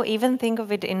if you even think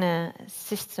of it in a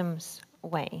systems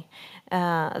way,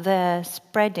 the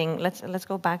spreading, let's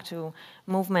go back to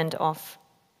movement of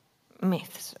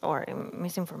myths or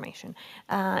misinformation.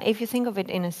 If you think of it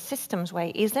in a systems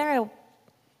way, is there a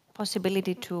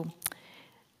possibility to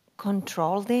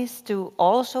control this, to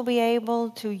also be able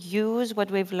to use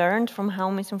what we've learned from how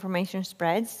misinformation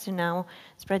spreads to now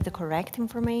spread the correct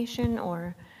information,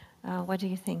 or what do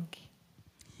you think?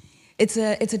 It's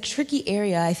a tricky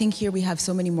area. I think here we have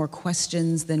so many more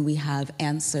questions than we have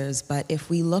answers, but if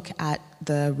we look at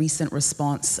the recent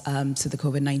response to the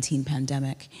COVID-19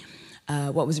 pandemic,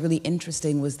 what was really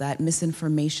interesting was that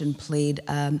misinformation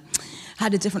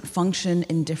had a different function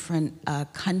in different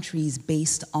countries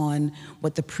based on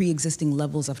what the pre-existing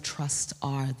levels of trust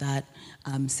are that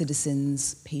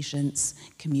citizens, patients,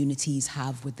 communities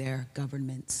have with their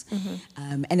governments.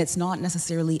 And it's not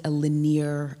necessarily a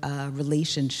linear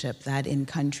relationship that in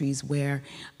countries where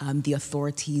the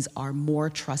authorities are more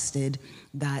trusted,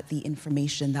 that the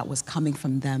information that was coming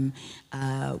from them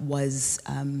was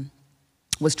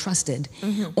trusted,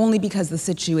 only because the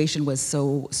situation was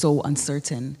so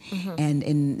uncertain. And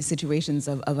in situations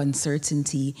of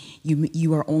uncertainty,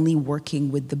 you are only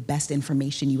working with the best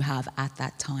information you have at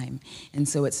that time. And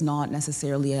so it's not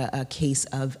necessarily a case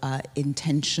of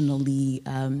intentionally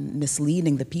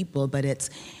misleading the people, but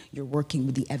you're working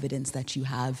with the evidence that you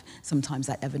have. Sometimes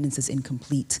that evidence is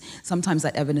incomplete. Sometimes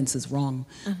that evidence is wrong,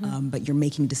 but you're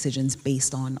making decisions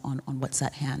based on what's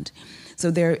at hand.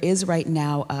 So there is right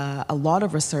now a lot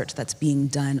of research that's being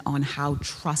done on how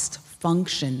trust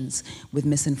functions with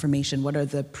misinformation. What are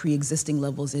the pre-existing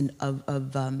levels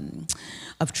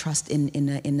of trust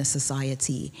in a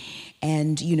society?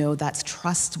 And that's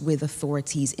trust with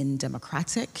authorities in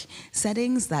democratic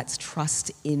settings. That's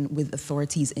trust with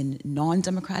authorities in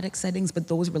non-democratic settings. But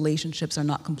those relationships are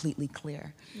not completely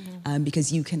clear,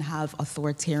 because you can have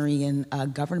authoritarian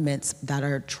governments that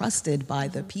are trusted by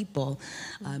the people.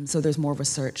 So there's more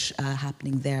research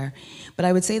happening there. But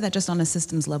I would say that just on a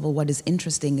systems level, what is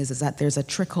interesting is that there's a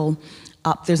trickle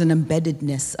up, there's an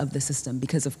embeddedness of the system,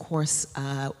 because of course,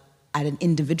 at an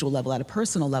individual level, at a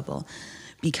personal level,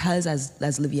 because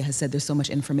as Livia has said, there's so much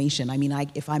information. I mean,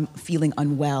 if I'm feeling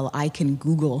unwell, I can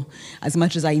Google as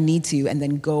much as I need to and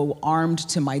then go armed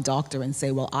to my doctor and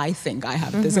say, well, I think I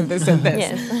have this and this and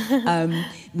this. Yes.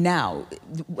 Now,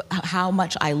 how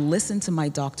much I listen to my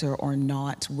doctor or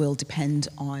not will depend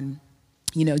on,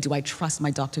 do I trust my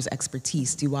doctor's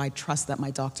expertise? Do I trust that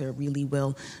my doctor really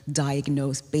will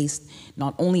diagnose based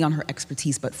not only on her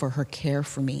expertise, but for her care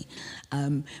for me?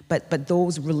 But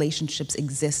those relationships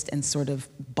exist and sort of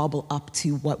bubble up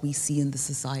to what we see in the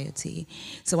society.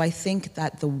 So I think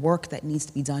that the work that needs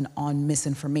to be done on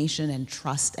misinformation and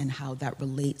trust and how that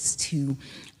relates to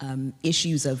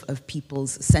issues of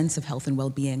people's sense of health and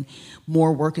well-being,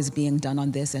 more work is being done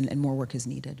on this and more work is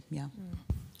needed, yeah.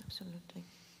 Absolutely.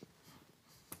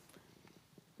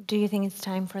 Do you think it's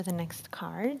time for the next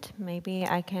card? Maybe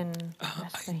I can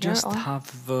I just have,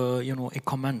 a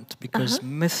comment, because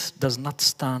myth does not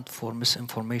stand for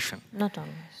misinformation. Not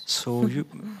always. So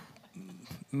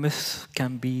myth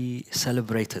can be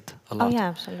celebrated a lot. Oh yeah,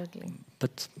 absolutely.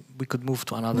 But we could move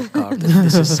to another card if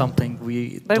this is something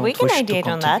we but don't we can wish to ideate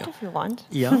on continue. that if you want.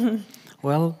 Yeah.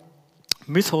 Well,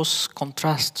 mythos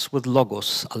contrasts with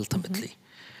logos ultimately,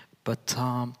 but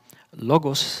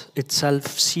logos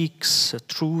itself seeks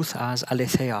truth as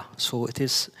aletheia, so it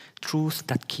is truth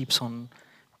that keeps on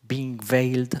being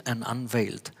veiled and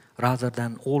unveiled, rather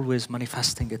than always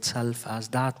manifesting itself as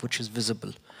that which is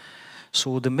visible.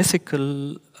 So the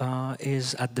mythical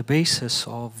is at the basis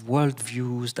of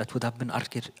worldviews that would have been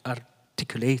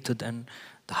articulated in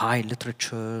the high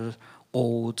literature,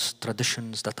 odes,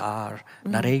 traditions that are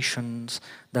narrations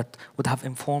that would have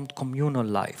informed communal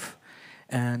life.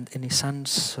 And in a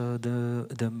sense,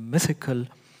 the mythical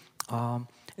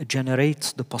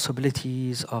generates the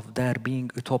possibilities of there being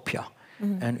utopia.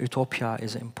 And utopia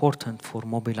is important for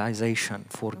mobilization,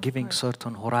 for giving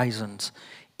certain horizons,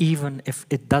 even if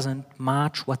it doesn't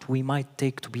match what we might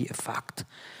take to be a fact.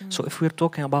 So if we're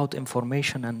talking about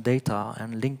information and data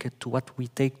and link it to what we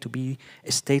take to be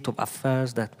a state of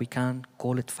affairs, that we can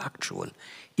call it factual.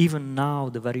 Even now,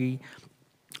 the very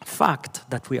fact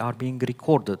that we are being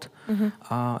recorded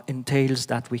entails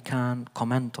that we can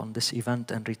comment on this event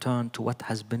and return to what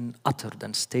has been uttered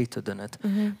and stated in it.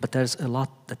 But there's a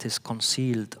lot that is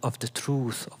concealed of the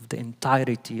truth of the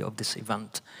entirety of this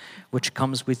event, which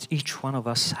comes with each one of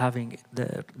us having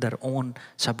their own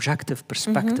subjective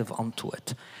perspective onto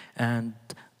it. And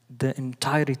the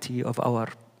entirety of our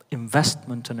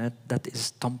investment in it that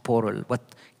is temporal, what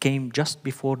came just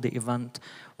before the event,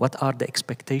 what are the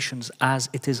expectations as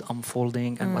it is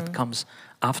unfolding, and what comes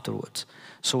afterwards.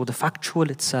 So the factual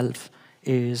itself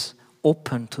is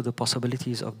open to the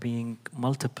possibilities of being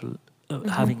multiple,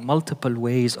 having multiple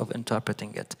ways of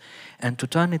interpreting it. And to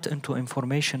turn it into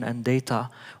information and data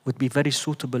would be very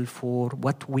suitable for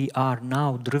what we are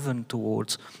now driven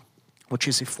towards, which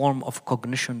is a form of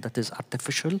cognition that is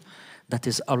artificial, that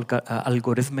is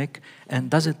algorithmic, and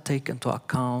doesn't take into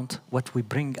account what we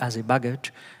bring as a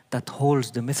baggage that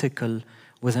holds the mythical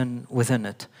within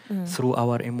it, through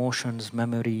our emotions,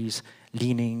 memories,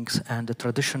 leanings, and the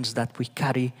traditions that we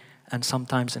carry, and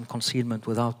sometimes in concealment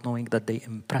without knowing that they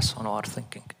impress on our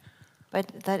thinking. But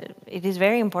that it is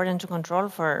very important to control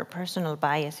for personal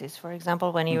biases. For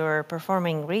example, when you're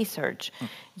performing research,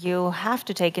 you have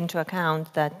to take into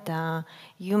account that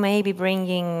you may be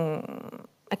bringing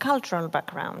a cultural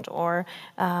background, or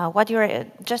what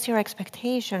just your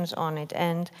expectations on it,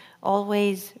 and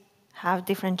always have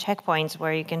different checkpoints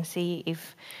where you can see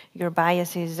if your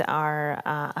biases are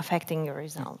affecting your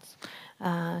results.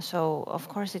 So, of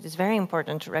course, it is very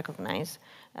important to recognize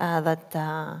that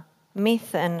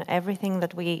myth and everything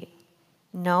that we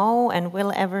know and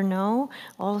will ever know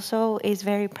also is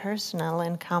very personal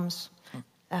and comes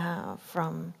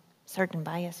from certain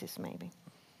biases, maybe.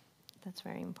 That's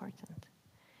very important.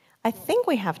 I think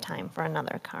we have time for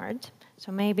another card,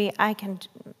 so maybe I can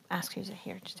ask you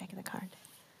here to take the card.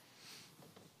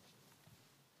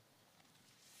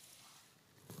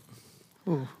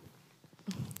 Ooh.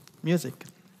 Music.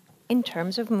 In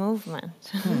terms of movement.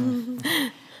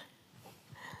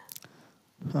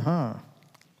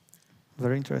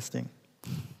 Very interesting.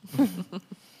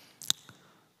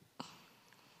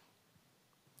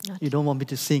 You don't want me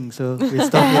to sing, so we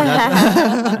stop with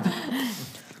that.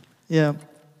 Yeah.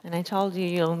 And I told you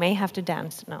you may have to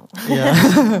dance now. Yeah.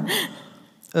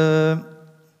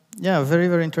 Yeah, very,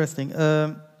 very interesting.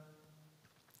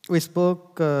 We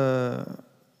spoke,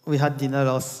 we had dinner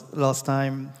last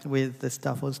time with the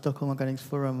staff of Stockholm Academics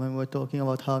Forum, and we were talking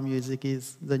about how music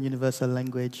is the universal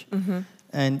language.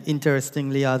 And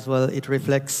interestingly as well, it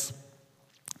reflects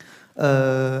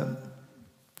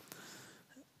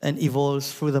and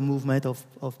evolves through the movement of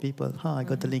people. I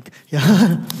got the link.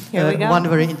 Yeah. Here we go. One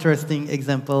very interesting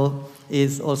example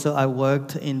is also I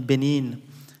worked in Benin,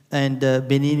 and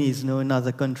Benin is known as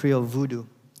a country of voodoo.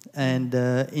 And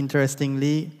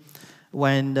interestingly,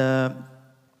 when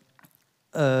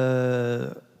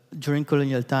during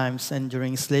colonial times and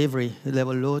during slavery, there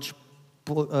were large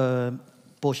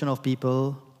portion of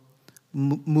people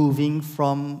moving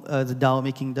from the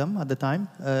Dahomey Kingdom at the time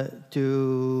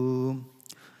to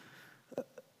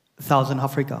Southern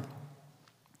America,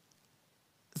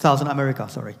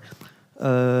 sorry,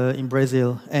 in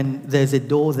Brazil. And there's a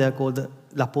door there called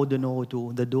La Porte de No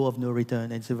Retour, the door of no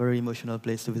return. It's a very emotional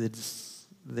place to visit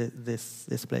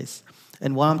this place.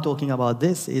 And why I'm talking about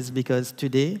this is because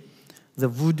today, the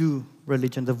voodoo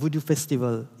religion, the voodoo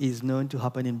festival is known to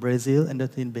happen in Brazil and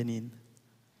not in Benin.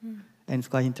 And it's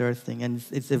quite interesting. And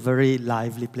it's a very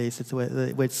lively place. It's where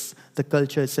the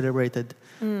culture is celebrated,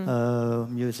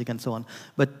 music and so on.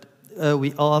 But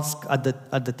we asked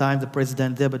at the time the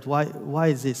president there, but why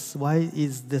is this? Why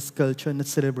is this culture not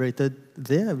celebrated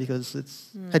there? Because it's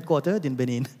headquartered in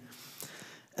Benin.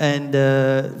 And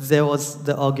there was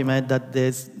the argument that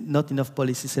there's not enough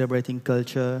policy celebrating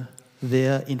culture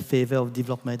there in favor of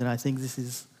development. And I think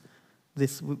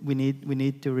we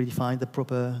need to redefine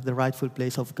the rightful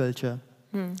place of culture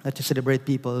to celebrate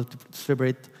people, to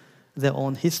celebrate their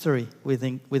own history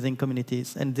within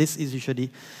communities. And this is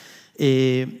usually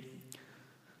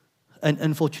an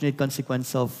unfortunate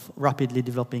consequence of rapidly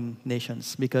developing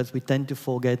nations, because we tend to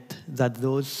forget that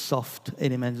those soft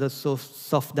elements, those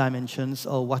soft dimensions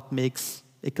are what makes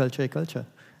a culture.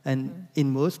 And in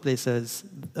most places,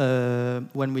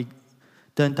 when we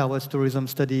turn towards tourism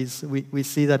studies, we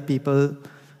see that people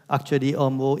actually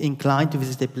are more inclined to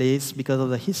visit a place because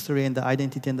of the history and the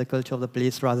identity and the culture of the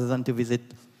place rather than to visit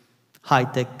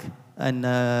high-tech and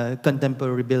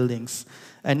contemporary buildings.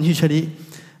 And usually,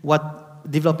 what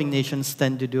developing nations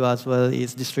tend to do as well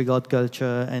is disregard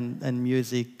culture and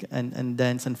music and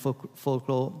dance and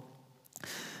folklore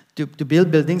to build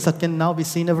buildings that can now be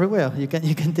seen everywhere. You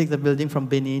can take the building from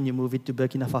Benin, you move it to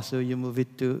Burkina Faso, you move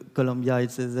it to Colombia.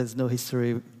 There's no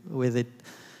history with it.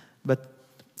 But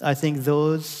I think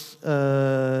those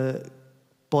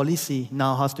policy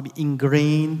now has to be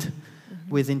ingrained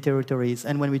within territories.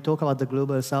 And when we talk about the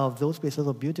global south, those places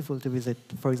are beautiful to visit.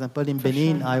 For example, in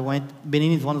Benin,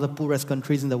 Benin is one of the poorest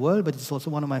countries in the world, but it's also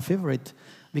one of my favorite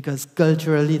because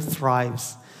culturally it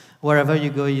thrives. Wherever you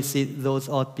go, you see those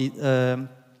art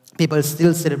people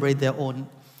still celebrate their own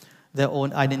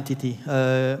identity.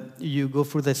 You go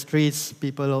through the streets,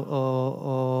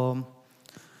 people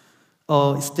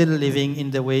are still living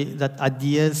in the way that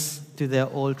adheres to their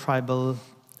old tribal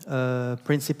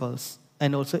principles.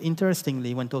 And also,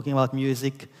 interestingly, when talking about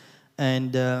music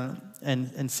and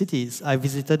cities, I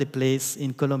visited a place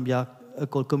in Colombia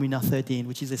called Comuna 13,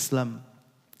 which is a slum.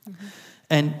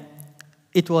 And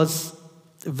it was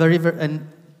very, and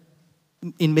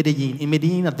in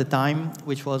Medellin at the time,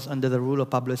 which was under the rule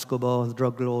of Pablo Escobar, the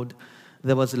drug lord,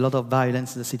 there was a lot of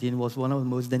violence in the city and was one of the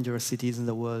most dangerous cities in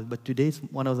the world. But today it's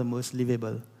one of the most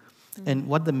livable. And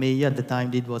what the mayor at the time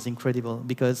did was incredible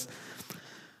because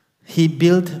he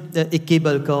built a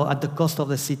cable car at the cost of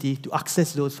the city to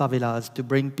access those favelas, to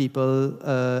bring people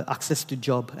access to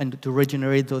job and to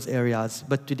regenerate those areas.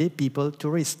 But today,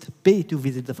 tourists, pay to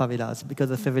visit the favelas because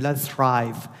the favelas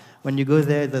thrive. When you go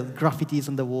there, the graffitis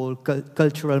on the wall,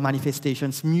 cultural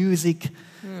manifestations, music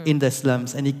in the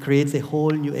slums, and it creates a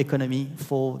whole new economy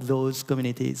for those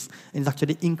communities. And it's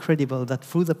actually incredible that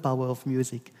through the power of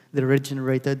music, they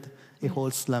regenerated a whole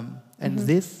slum. And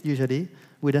this, usually,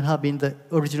 wouldn't have been the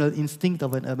original instinct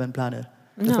of an urban planner.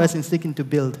 The first instinct is to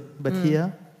build, but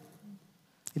here,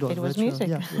 it was music.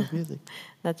 Yeah, it was music.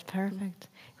 That's perfect.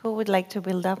 Who would like to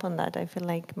build up on that? I feel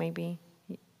like maybe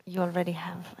you already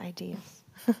have ideas.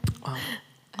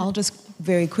 I'll just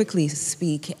very quickly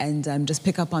speak and just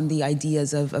pick up on the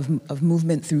ideas of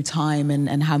movement through time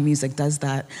and how music does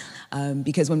that.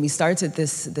 Because when we started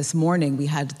this morning, we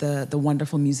had the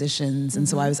wonderful musicians, and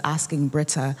so I was asking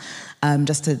Britta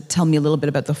just to tell me a little bit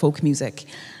about the folk music.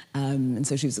 And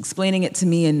so she was explaining it to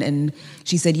me, and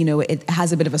she said, you know, it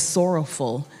has a bit of a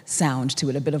sorrowful sound to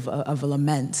it, a bit of a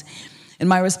lament. And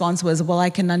my response was, well,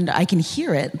 I can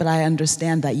hear it, but I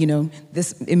understand that, you know,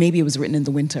 maybe it was written in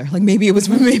the winter. Like maybe this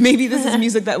is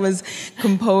music that was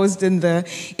composed in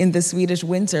the Swedish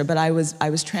winter. But I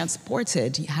was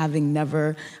transported, having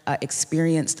never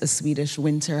experienced a Swedish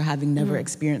winter, having never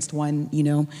experienced one, you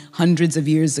know, hundreds of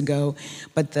years ago.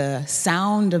 But the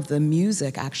sound of the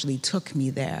music actually took me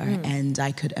there, and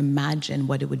I could imagine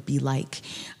what it would be like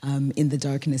in the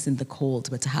darkness, in the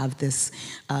cold, but to have this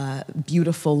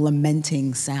beautiful lamenting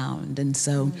sound. And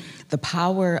so the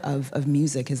power of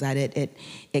music is that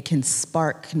it can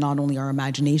spark not only our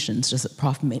imaginations, just as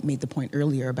Prof made the point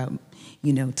earlier about,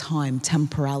 you know, time,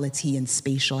 temporality, and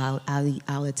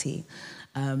spatiality.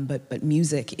 But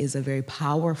music is a very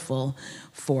powerful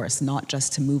force, not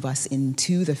just to move us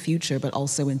into the future, but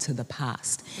also into the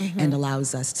past, and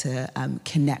allows us to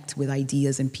connect with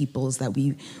ideas and peoples that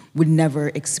we would never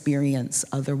experience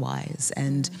otherwise.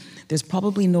 And there's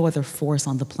probably no other force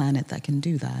on the planet that can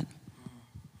do that.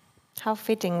 How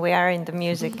fitting we are in the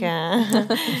music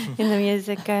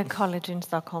college in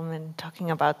Stockholm, and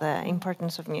talking about the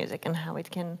importance of music and how it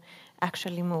can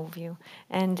actually move you.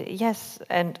 And yes,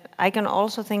 and I can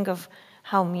also think of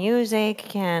how music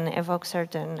can evoke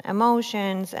certain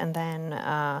emotions and then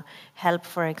help,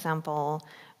 for example,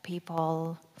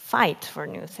 people fight for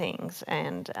new things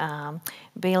and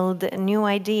build new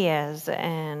ideas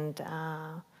and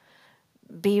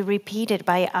be repeated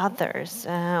by others.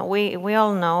 We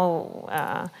all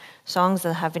know songs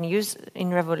that have been used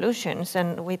in revolutions,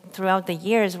 and throughout the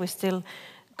years we still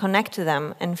connect to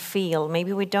them and feel.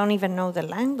 Maybe we don't even know the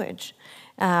language,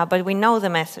 but we know the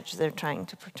message they're trying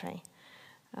to portray.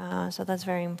 So that's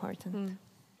very important.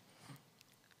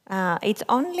 It's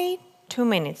only 2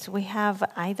 minutes. We have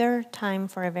either time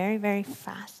for a very, very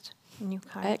fast new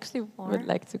card. I actually would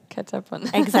like to catch up on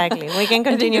that. Exactly. We can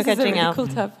continue catching up. I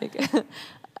think this is a really cool topic.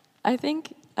 I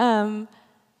think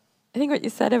what you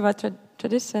said about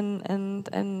tradition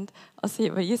and also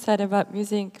what you said about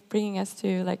music bringing us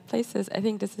to like places, I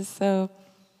think this is so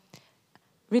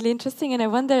really interesting. And I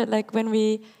wonder, like, when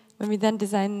we then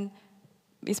design,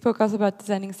 we spoke also about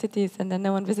designing cities and then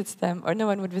no one visits them, or no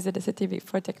one would visit a city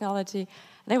before technology.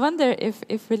 And I wonder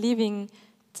if we're leaving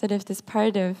sort of this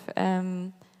part of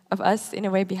us in a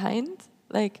way behind.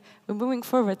 Like, we're moving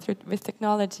forward with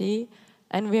technology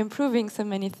and we're improving so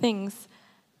many things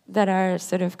that are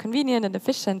sort of convenient and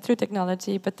efficient through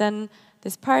technology, but then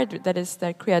this part that is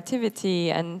the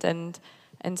creativity and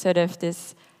sort of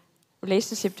this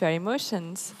relationship to our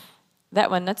emotions, that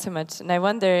one not so much. And I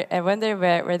wonder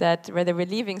whether we're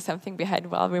leaving something behind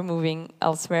while we're moving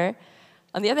elsewhere.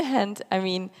 On the other hand, I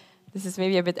mean, this is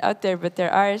maybe a bit out there, but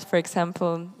there are, for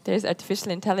example, there's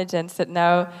artificial intelligence that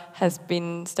now has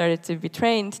been started to be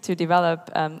trained to develop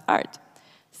art.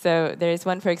 So there is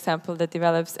one, for example, that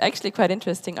develops actually quite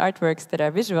interesting artworks that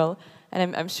are visual,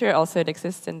 and I'm sure also it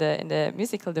exists in the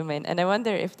musical domain. And I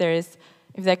wonder if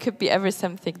there could be ever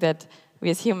something that we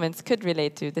as humans could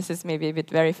relate to. This is maybe a bit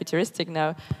very futuristic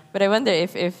now, but I wonder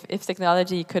if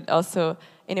technology could also,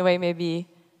 in a way, maybe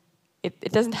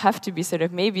it doesn't have to be sort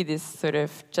of maybe this sort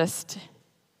of just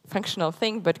functional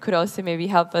thing, but could also maybe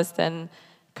help us then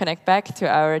connect back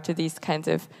to these kinds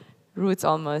of roots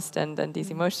almost and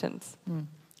these emotions. Mm.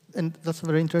 And that's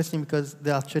very interesting because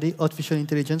there are actually artificial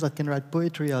intelligence that can write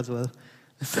poetry as well.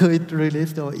 So it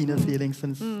relates to our inner feelings,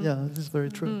 and yeah, this is very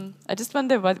true. I just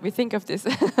wonder what we think of this,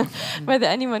 whether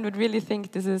anyone would really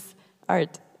think this is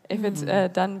art if it's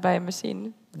done by a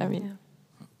machine. I mean.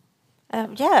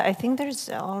 Yeah, I think there's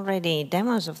already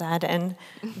demos of that, and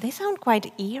they sound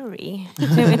quite eerie.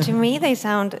 To me, they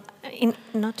sound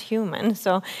not human.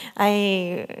 So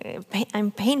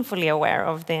I'm painfully aware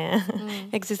of the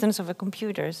existence of a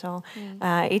computer. So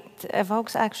it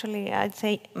evokes actually, I'd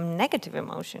say, negative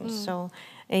emotions. So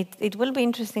it will be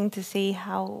interesting to see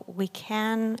how we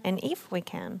can, and if we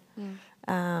can,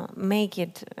 make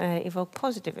it evoke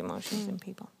positive emotions in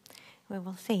people. We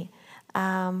will see.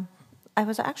 I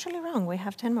was actually wrong. We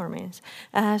have 10 more minutes.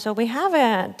 So we have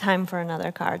time for another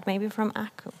card, maybe from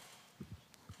Aku.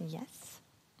 Yes.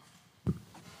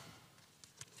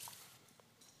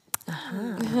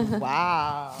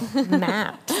 Wow.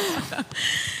 Maps.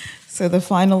 So the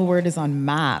final word is on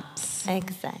maps.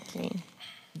 Exactly.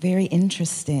 Very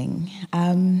interesting.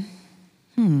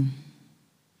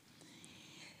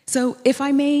 So if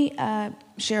I may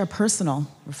share a personal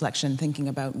reflection thinking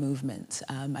about movement.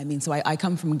 So I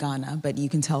come from Ghana, but you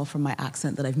can tell from my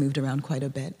accent that I've moved around quite a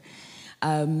bit.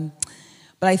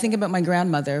 But I think about my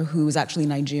grandmother, who was actually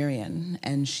Nigerian,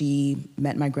 and she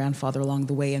met my grandfather along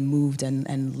the way and moved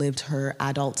and lived her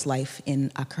adult life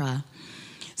in Accra.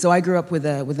 So I grew up with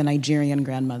a Nigerian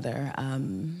grandmother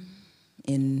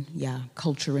in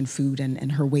culture and food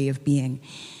and her way of being.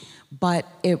 But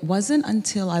it wasn't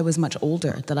until I was much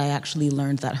older that I actually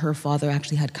learned that her father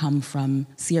actually had come from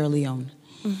Sierra Leone,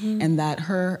 and that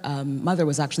her mother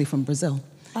was actually from Brazil.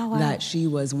 Oh, wow. That she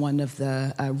was one of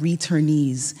the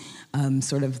returnees,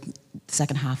 sort of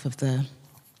second half of the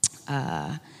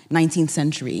 19th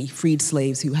century, freed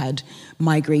slaves who had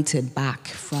migrated back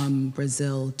from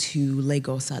Brazil to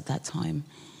Lagos at that time,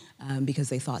 because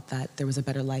they thought that there was a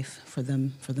better life for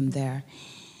them there.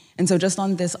 And so just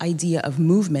on this idea of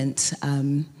movement,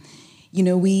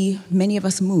 many of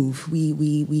us move.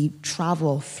 We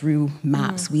travel through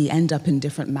maps. We end up in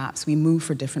different maps. We move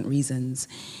for different reasons.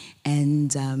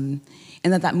 And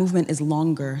that movement is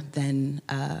longer than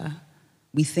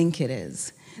we think it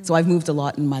is. So I've moved a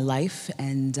lot in my life,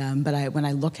 but when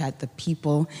I look at the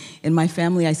people in my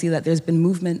family, I see that there's been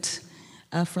movement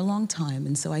for a long time.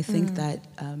 And so I think that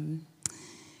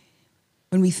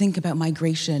when we think about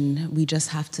migration, we just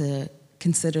have to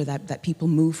consider that people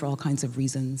move for all kinds of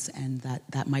reasons, and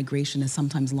that migration is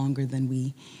sometimes longer than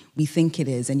we think it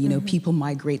is. And, people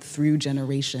migrate through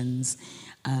generations.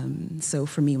 So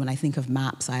for me, when I think of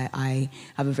maps, I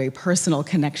have a very personal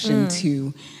connection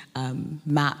to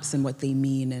maps and what they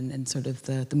mean and sort of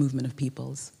the movement of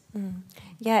peoples.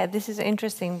 Yeah, this is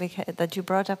interesting that you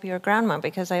brought up your grandma,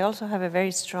 because I also have a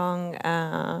very strong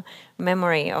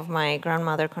memory of my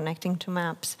grandmother connecting to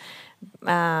maps.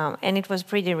 And it was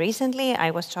pretty recently.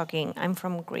 I'm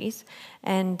from Greece,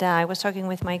 and I was talking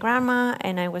with my grandma,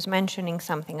 and I was mentioning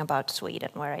something about Sweden,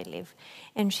 where I live.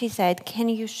 And she said, "Can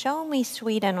you show me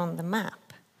Sweden on the map?"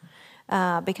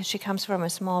 Because she comes from a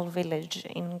small village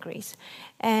in Greece.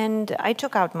 And I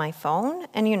took out my phone,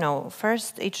 and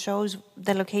first it shows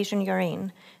the location you're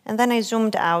in. And then I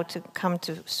zoomed out to come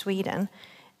to Sweden.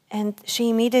 And she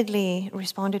immediately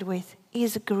responded with,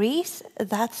 "Is Greece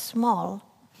that small?"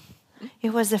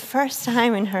 It was the first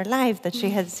time in her life that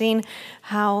she had seen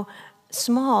how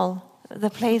small the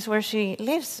place where she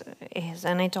lives is.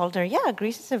 And I told her, yeah,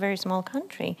 Greece is a very small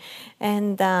country.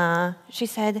 And she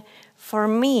said, for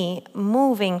me,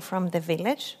 moving from the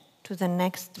village to the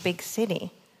next big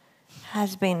city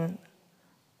has been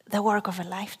the work of a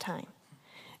lifetime.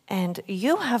 And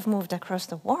you have moved across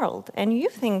the world, and you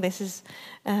think this is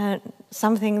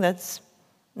something that's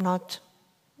not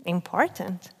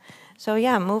important. So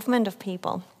yeah, movement of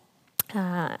people.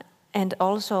 and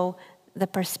also the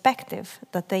perspective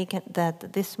that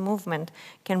that this movement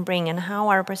can bring, and how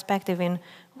our perspective in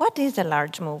what is a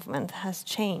large movement has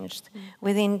changed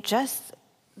within just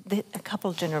a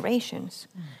couple generations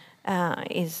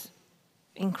is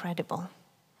incredible.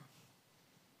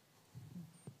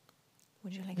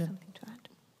 Would you like something to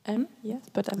add? Yes,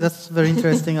 but that's very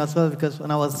interesting as well, because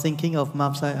when I was thinking of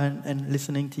maps and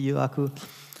listening to you, Aku,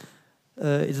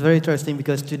 it's very interesting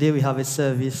because today we have a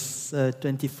service,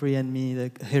 23andMe,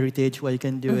 the heritage, where you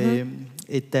can do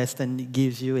a test and it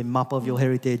gives you a map of your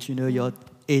heritage. You know, you're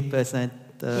 8%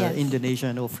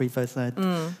 Indonesian or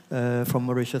 3% from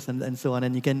Mauritius and so on,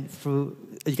 and you can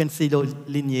see the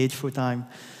lineage through time.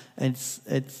 And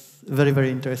it's very, very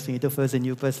interesting. It offers a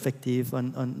new perspective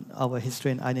on our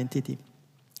history and identity.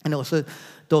 And also,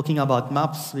 talking about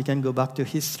maps, we can go back to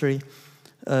history,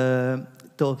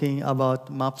 talking about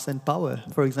maps and power.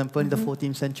 For example, in the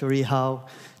 14th century, how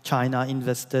China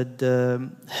invested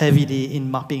heavily in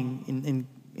mapping,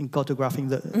 in cartographing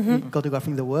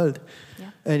the world. Yeah.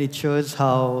 And it shows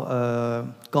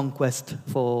how conquest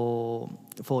for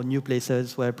new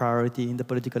places were a priority in the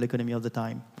political economy of the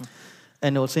time.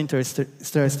 And also,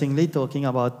 interestingly, talking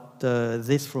about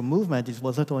this from movement, it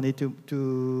was not only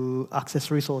to access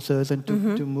resources and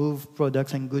to move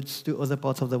products and goods to other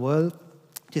parts of the world,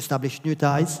 to establish new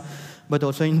ties, but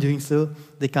also in doing so,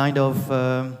 they kind of,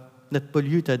 not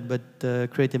polluted, but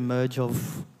create a merge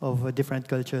of different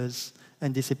cultures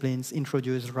and disciplines,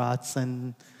 introduce rats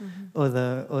and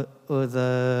other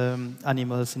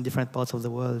animals in different parts of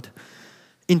the world.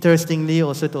 Interestingly,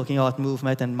 also talking about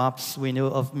movement and maps, we know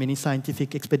of many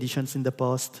scientific expeditions in the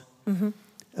past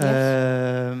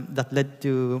that led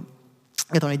to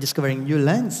not only discovering new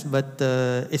lands, but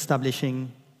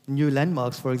establishing new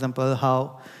landmarks. For example,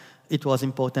 how it was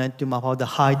important to map out the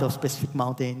height of specific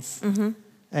mountains,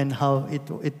 and how it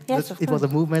was a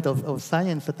movement of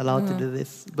science that allowed to do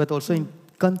this. But also in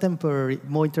contemporary,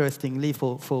 more interestingly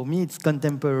for me, it's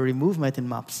contemporary movement in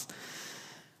maps.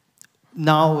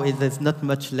 Now, there's not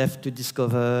much left to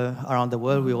discover around the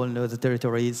world. We all know the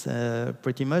territories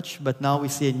pretty much, but now we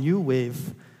see a new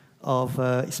wave of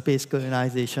space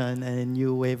colonization and a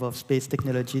new wave of space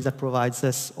technology that provides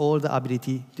us all the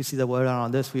ability to see the world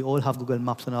around us. We all have Google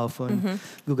Maps on our phone,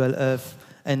 Google Earth.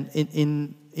 And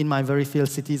in my very few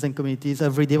cities and communities,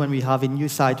 every day when we have a new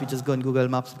site, we just go on Google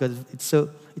Maps because it's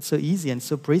so easy and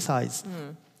so precise.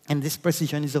 And this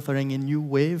precision is offering a new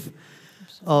wave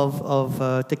of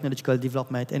technological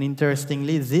development. And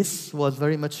interestingly, this was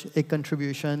very much a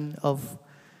contribution of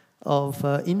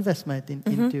investment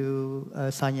into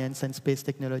science and space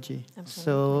technology. Absolutely.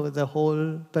 So the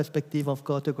whole perspective of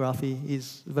cartography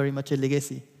is very much a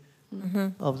legacy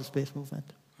of the space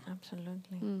movement.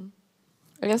 Absolutely.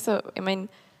 I guess so. I mean,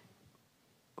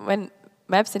 when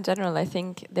maps in general, I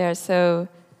think they're so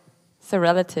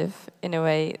relative in a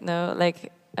way. No,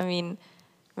 like, I mean,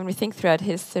 when we think throughout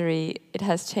history, it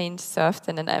has changed so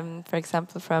often. And I'm, for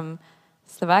example, from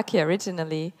Slovakia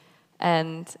originally,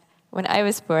 and when I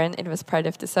was born, it was part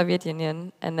of the Soviet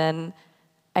Union, and then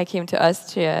I came to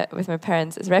Austria with my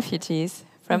parents as refugees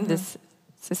from this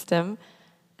system.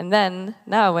 And then,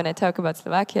 now when I talk about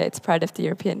Slovakia, it's part of the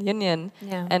European Union.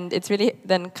 Yeah. And it's really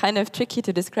then kind of tricky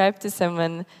to describe to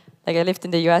someone, like I lived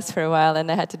in the US for a while,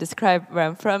 and I had to describe where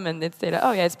I'm from, and they'd say, like,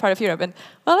 oh yeah, it's part of Europe. And,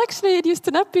 well, actually, it used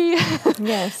to not be.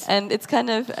 Yes. And it's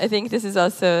kind of, I think this is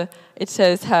also, it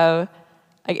shows how,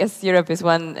 I guess Europe is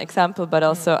one example, but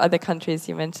also other countries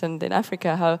you mentioned in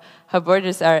Africa, how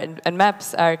borders are and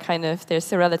maps are kind of, they're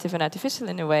so relative and artificial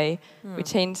in a way. We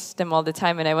change them all the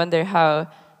time, and I wonder how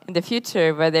in the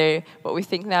future, whether what we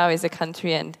think now is a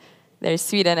country and there's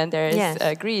Sweden and there's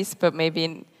Greece, but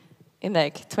maybe in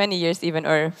like 20 years even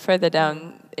or further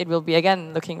down, it will be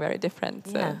again looking very different.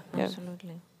 So, yeah,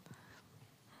 absolutely.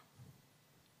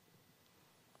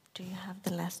 Do you have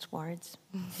the last words?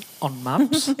 On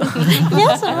maps?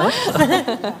 Yes.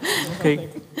 Okay.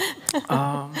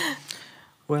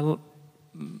 Well,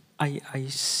 I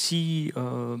see,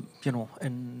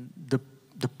 in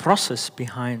the process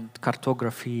behind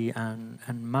cartography and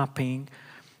mapping,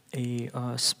 a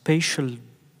spatial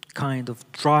kind of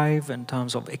drive in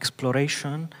terms of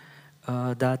exploration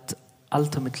that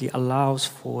ultimately allows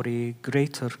for a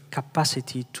greater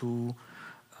capacity to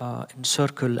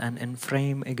encircle and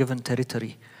enframe a given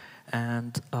territory.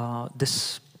 And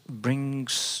this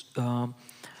brings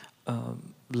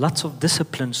lots of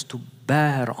disciplines to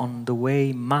bear on the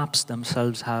way maps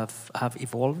themselves have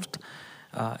evolved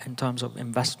in terms of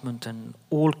investment and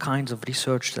all kinds of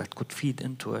research that could feed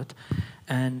into it.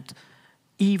 And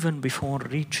even before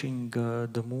reaching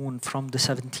the moon, from the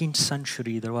 17th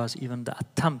century, there was even the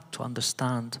attempt to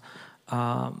understand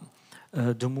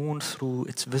the moon through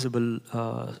its visible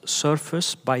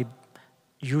surface by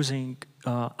using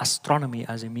astronomy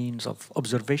as a means of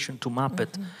observation to map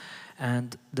it.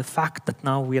 And the fact that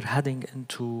now we're heading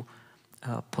into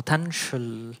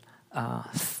potential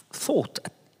thought,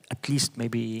 at least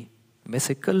maybe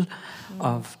mythical,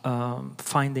 of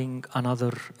finding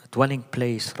another dwelling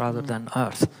place rather than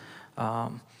Earth,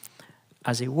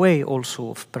 as a way also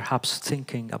of perhaps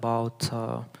thinking about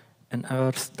an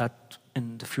Earth that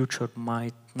in the future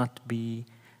might not be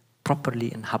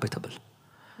properly inhabitable.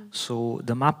 So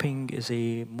the mapping is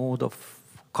a mode of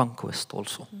conquest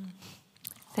also.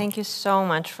 Thank you so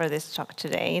much for this talk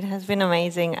today. It has been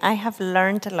amazing. I have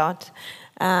learned a lot.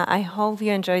 I hope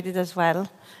you enjoyed it as well.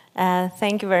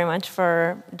 Thank you very much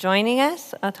for joining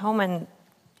us at home and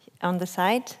on the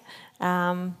site.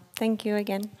 Thank you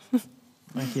again.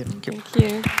 Thank you. Thank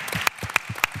you.